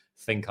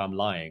think I'm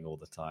lying all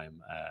the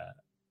time,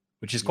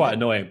 which is quite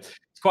annoying.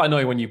 It's quite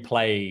annoying when you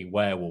play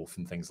Werewolf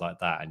and things like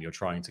that, and you're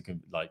trying to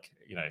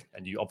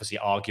and you obviously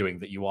arguing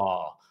that you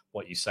are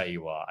what you say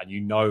you are, and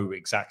you know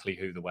exactly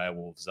who the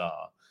werewolves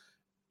are,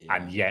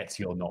 and yet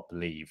you're not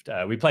believed.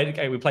 We played a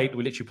game. We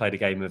literally played a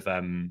game of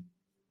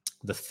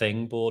the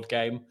Thing board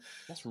game.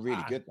 That's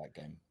really good, that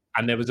game.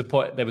 And there was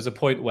a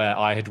point where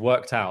I had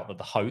worked out that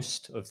the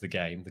host of the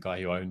game, the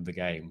guy who owned the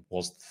game,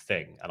 was the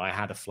Thing, and I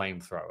had a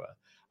flamethrower.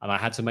 And I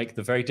had to make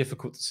the very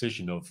difficult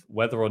decision of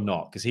whether or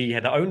not, because he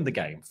had owned the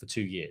game for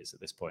 2 years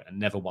at this point and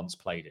never once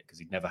played it, because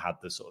he'd never had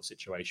the sort of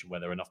situation where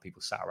there were enough people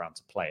sat around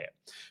to play it.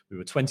 We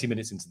were 20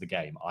 minutes into the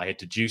game. I had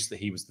deduced that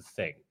he was the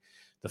Thing.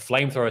 The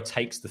flamethrower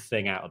takes the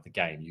Thing out of the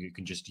game. You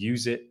can just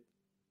use it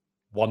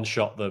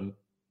one-shot them,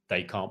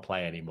 they can't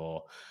play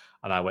anymore.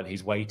 And I went,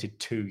 he's waited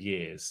 2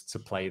 years to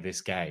play this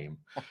game.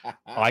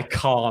 I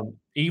can't,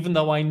 even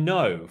though I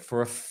know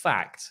for a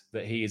fact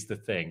that he is the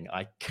thing,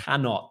 I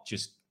cannot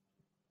just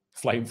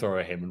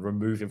flamethrower him and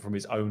remove him from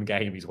his own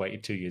game he's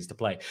waited 2 years to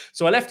play.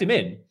 So I left him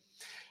in.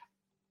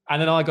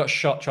 And then I got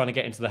shot trying to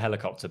get into the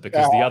helicopter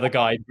because the other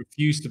guy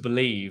refused to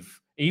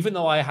believe, even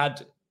though I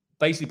had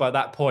basically by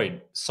that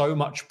point so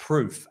much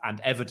proof and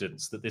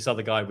evidence that this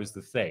other guy was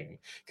the thing,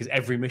 because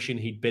every mission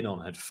he'd been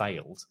on had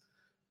failed.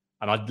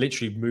 And I'd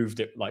literally moved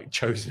it, like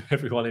chosen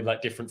everyone in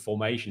like different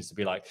formations to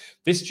be like,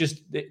 if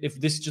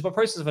this is just a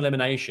process of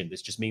elimination,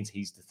 this just means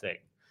he's the thing.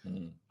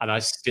 And I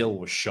still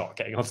was shot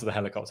getting onto the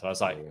helicopter. I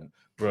was like,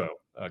 bro,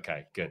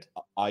 okay, good.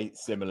 I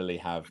similarly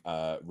have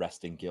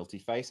resting guilty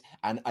face.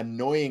 And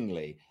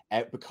annoyingly,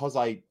 because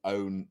I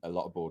own a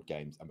lot of board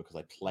games and because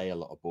I play a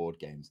lot of board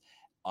games,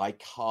 I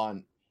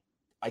can't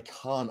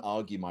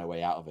argue my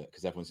way out of it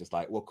because everyone's just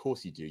like, well, of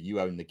course you do. You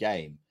own the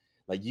game.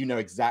 Like, you know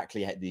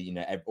exactly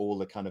all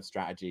the kind of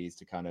strategies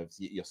to kind of,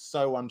 you're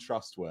so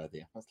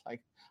untrustworthy. I was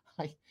like,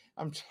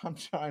 I'm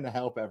trying to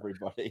help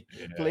everybody.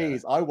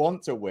 Please, I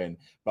want to win.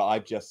 But I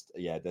just,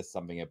 there's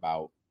something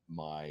about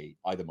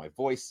either my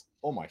voice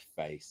or my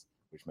face,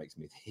 which makes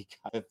me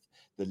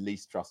the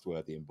least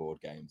trustworthy in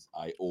board games.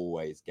 I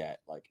always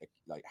get like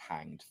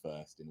hanged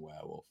first in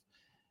Werewolf.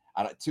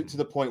 And to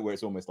the point where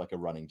it's almost like a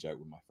running joke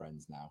with my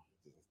friends now.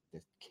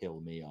 They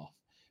kill me off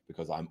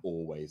because I'm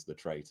always the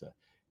traitor.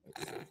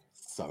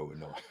 It's so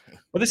annoying.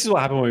 Well, this is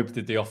what happened when we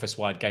did the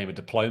office-wide game of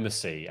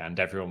Diplomacy, and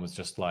everyone was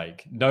just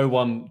like, no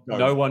one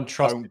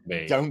trusted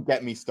me. Don't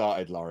get me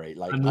started, Laurie.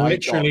 Like, and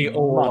literally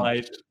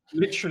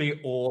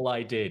all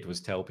I did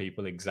was tell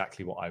people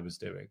exactly what I was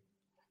doing.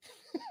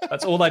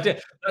 That's all I did.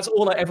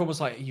 Everyone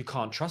was like, you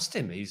can't trust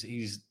him.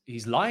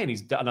 He's lying.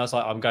 And I was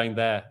like, I'm going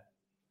there.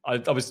 I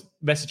was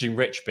messaging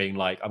Rich being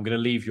like, I'm going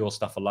to leave your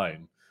stuff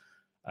alone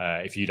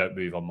if you don't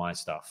move on my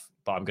stuff,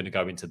 but I'm going to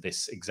go into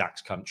this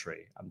exact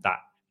country. And that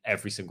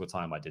every single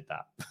time I did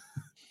that.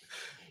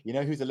 You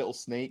know who's a little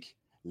sneak?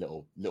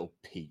 Little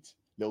Pete.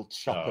 Little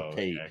Chopper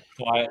Pete. Okay.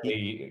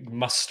 Quietly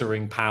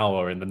mustering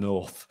power in the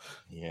north.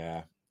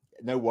 Yeah.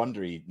 No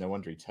wonder he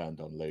turned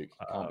on Luke.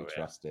 Can't be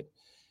trusted.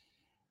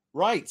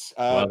 Right.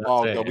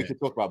 God, we could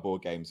talk about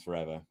board games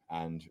forever,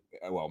 and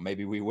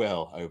maybe we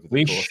will over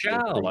the course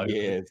of the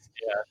years.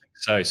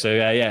 Yeah.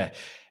 So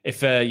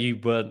if you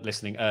weren't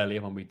listening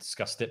earlier when we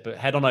discussed it, but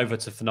head on over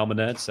to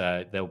Phenomenerds.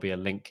 There'll be a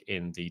link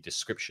in the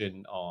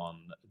description on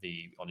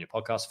your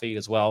podcast feed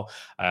as well,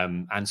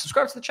 and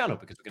subscribe to the channel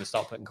because we're going to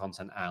start putting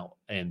content out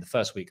in the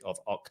first week of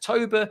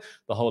October.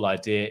 The whole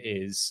idea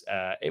is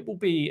it will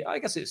be, I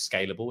guess, it's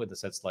scalable in the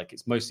sense like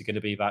it's mostly going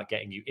to be about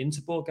getting you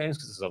into board games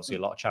because there's obviously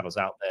a lot of channels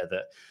out there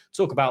that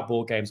talk about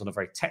board games on a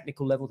very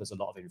technical level. There's a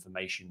lot of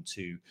information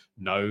to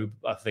know,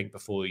 I think,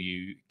 before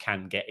you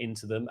can get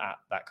into them at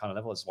that kind of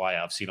level. That's why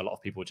I've seen a lot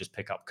of people just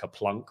pick up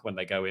Kaplunk when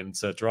they go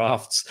into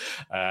drafts.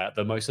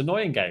 The most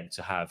annoying game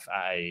to have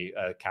at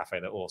a cafe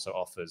that also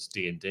offers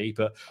D&D,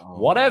 but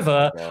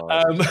whatever.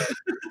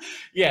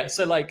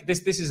 So like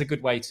this is a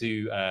good way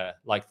to,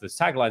 like the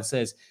tagline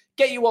says,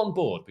 get you on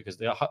board, because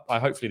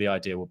hopefully the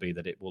idea will be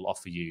that it will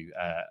offer you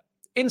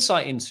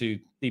insight into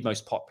the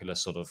most popular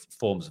sort of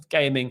forms of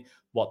gaming,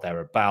 what they're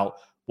about,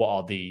 what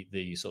are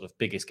the sort of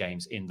biggest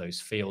games in those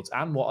fields,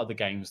 and what are the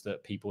games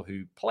that people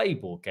who play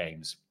board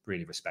games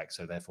really respect.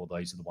 So therefore,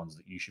 those are the ones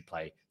that you should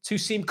play to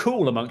seem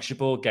cool amongst your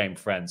board game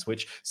friends,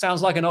 which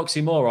sounds like an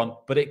oxymoron,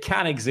 but it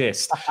can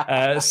exist.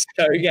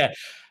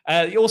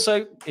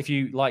 Also, if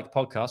you like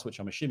podcasts, which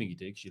I'm assuming you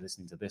do because you're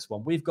listening to this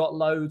one, we've got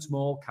loads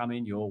more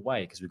coming your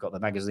way because we've got the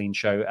magazine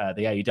show.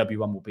 The AEW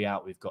one will be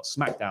out. We've got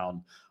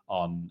SmackDown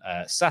on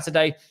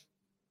Saturday.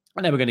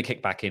 And then we're going to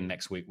kick back in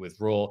next week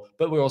with Raw,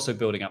 but we're also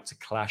building up to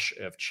Clash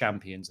of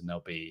Champions, and there'll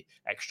be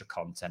extra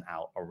content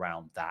out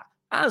around that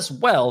as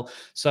well.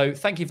 So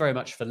thank you very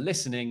much for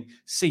listening.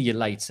 See you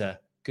later.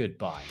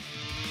 Goodbye.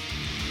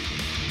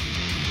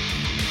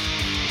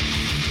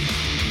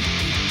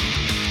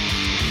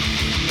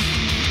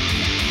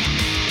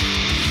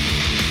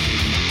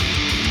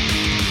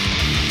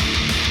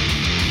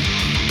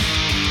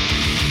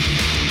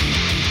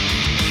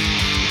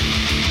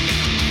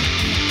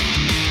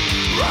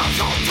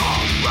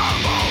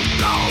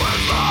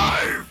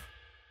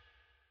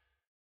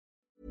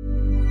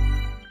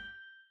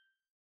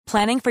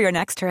 Planning for your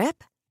next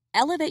trip?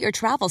 Elevate your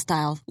travel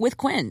style with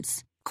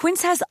Quince.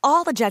 Quince has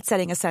all the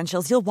jet-setting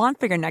essentials you'll want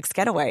for your next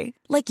getaway,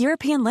 like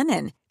European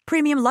linen,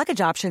 premium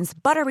luggage options,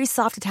 buttery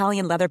soft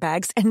Italian leather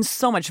bags, and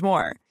so much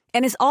more.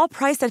 And is all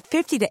priced at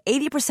 50 to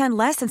 80%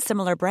 less than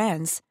similar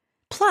brands.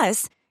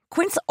 Plus,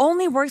 Quince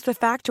only works with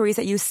factories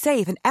that use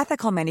safe and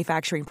ethical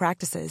manufacturing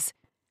practices.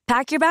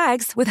 Pack your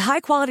bags with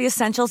high-quality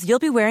essentials you'll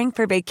be wearing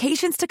for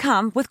vacations to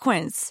come with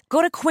Quince.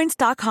 Go to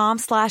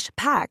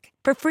quince.com/pack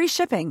for free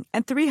shipping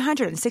and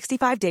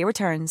 365-day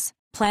returns.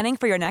 Planning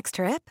for your next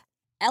trip?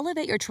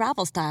 Elevate your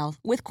travel style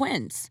with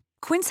Quince.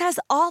 Quince has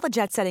all the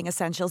jet-setting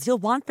essentials you'll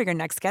want for your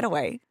next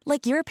getaway,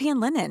 like European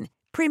linen,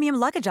 premium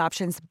luggage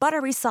options,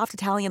 buttery soft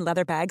Italian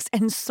leather bags,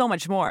 and so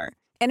much more.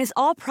 And is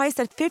all priced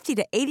at 50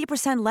 to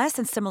 80% less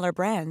than similar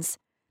brands.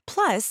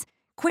 Plus,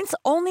 Quince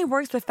only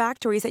works with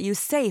factories that use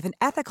safe and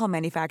ethical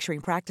manufacturing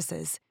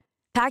practices.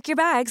 Pack your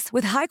bags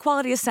with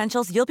high-quality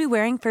essentials you'll be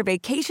wearing for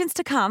vacations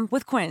to come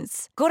with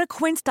Quince. Go to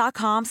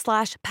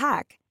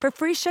quince.com/pack for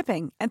free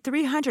shipping and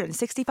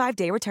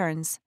 365-day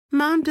returns.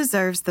 Mom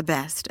deserves the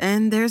best,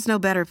 and there's no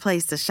better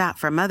place to shop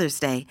for Mother's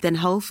Day than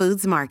Whole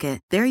Foods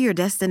Market. They're your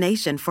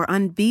destination for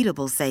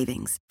unbeatable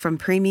savings, from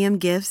premium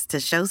gifts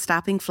to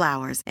show-stopping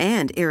flowers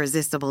and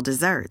irresistible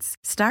desserts.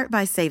 Start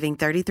by saving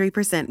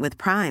 33% with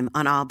Prime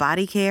on all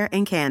body care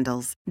and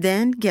candles.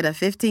 Then get a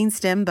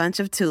 15-stem bunch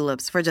of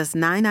tulips for just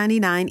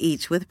 $9.99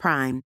 each with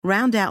Prime.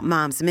 Round out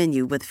Mom's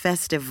menu with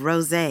festive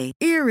rosé,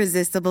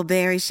 irresistible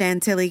berry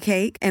chantilly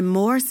cake, and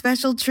more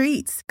special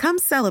treats. Come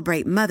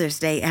celebrate Mother's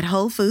Day at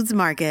Whole Foods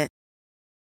Market.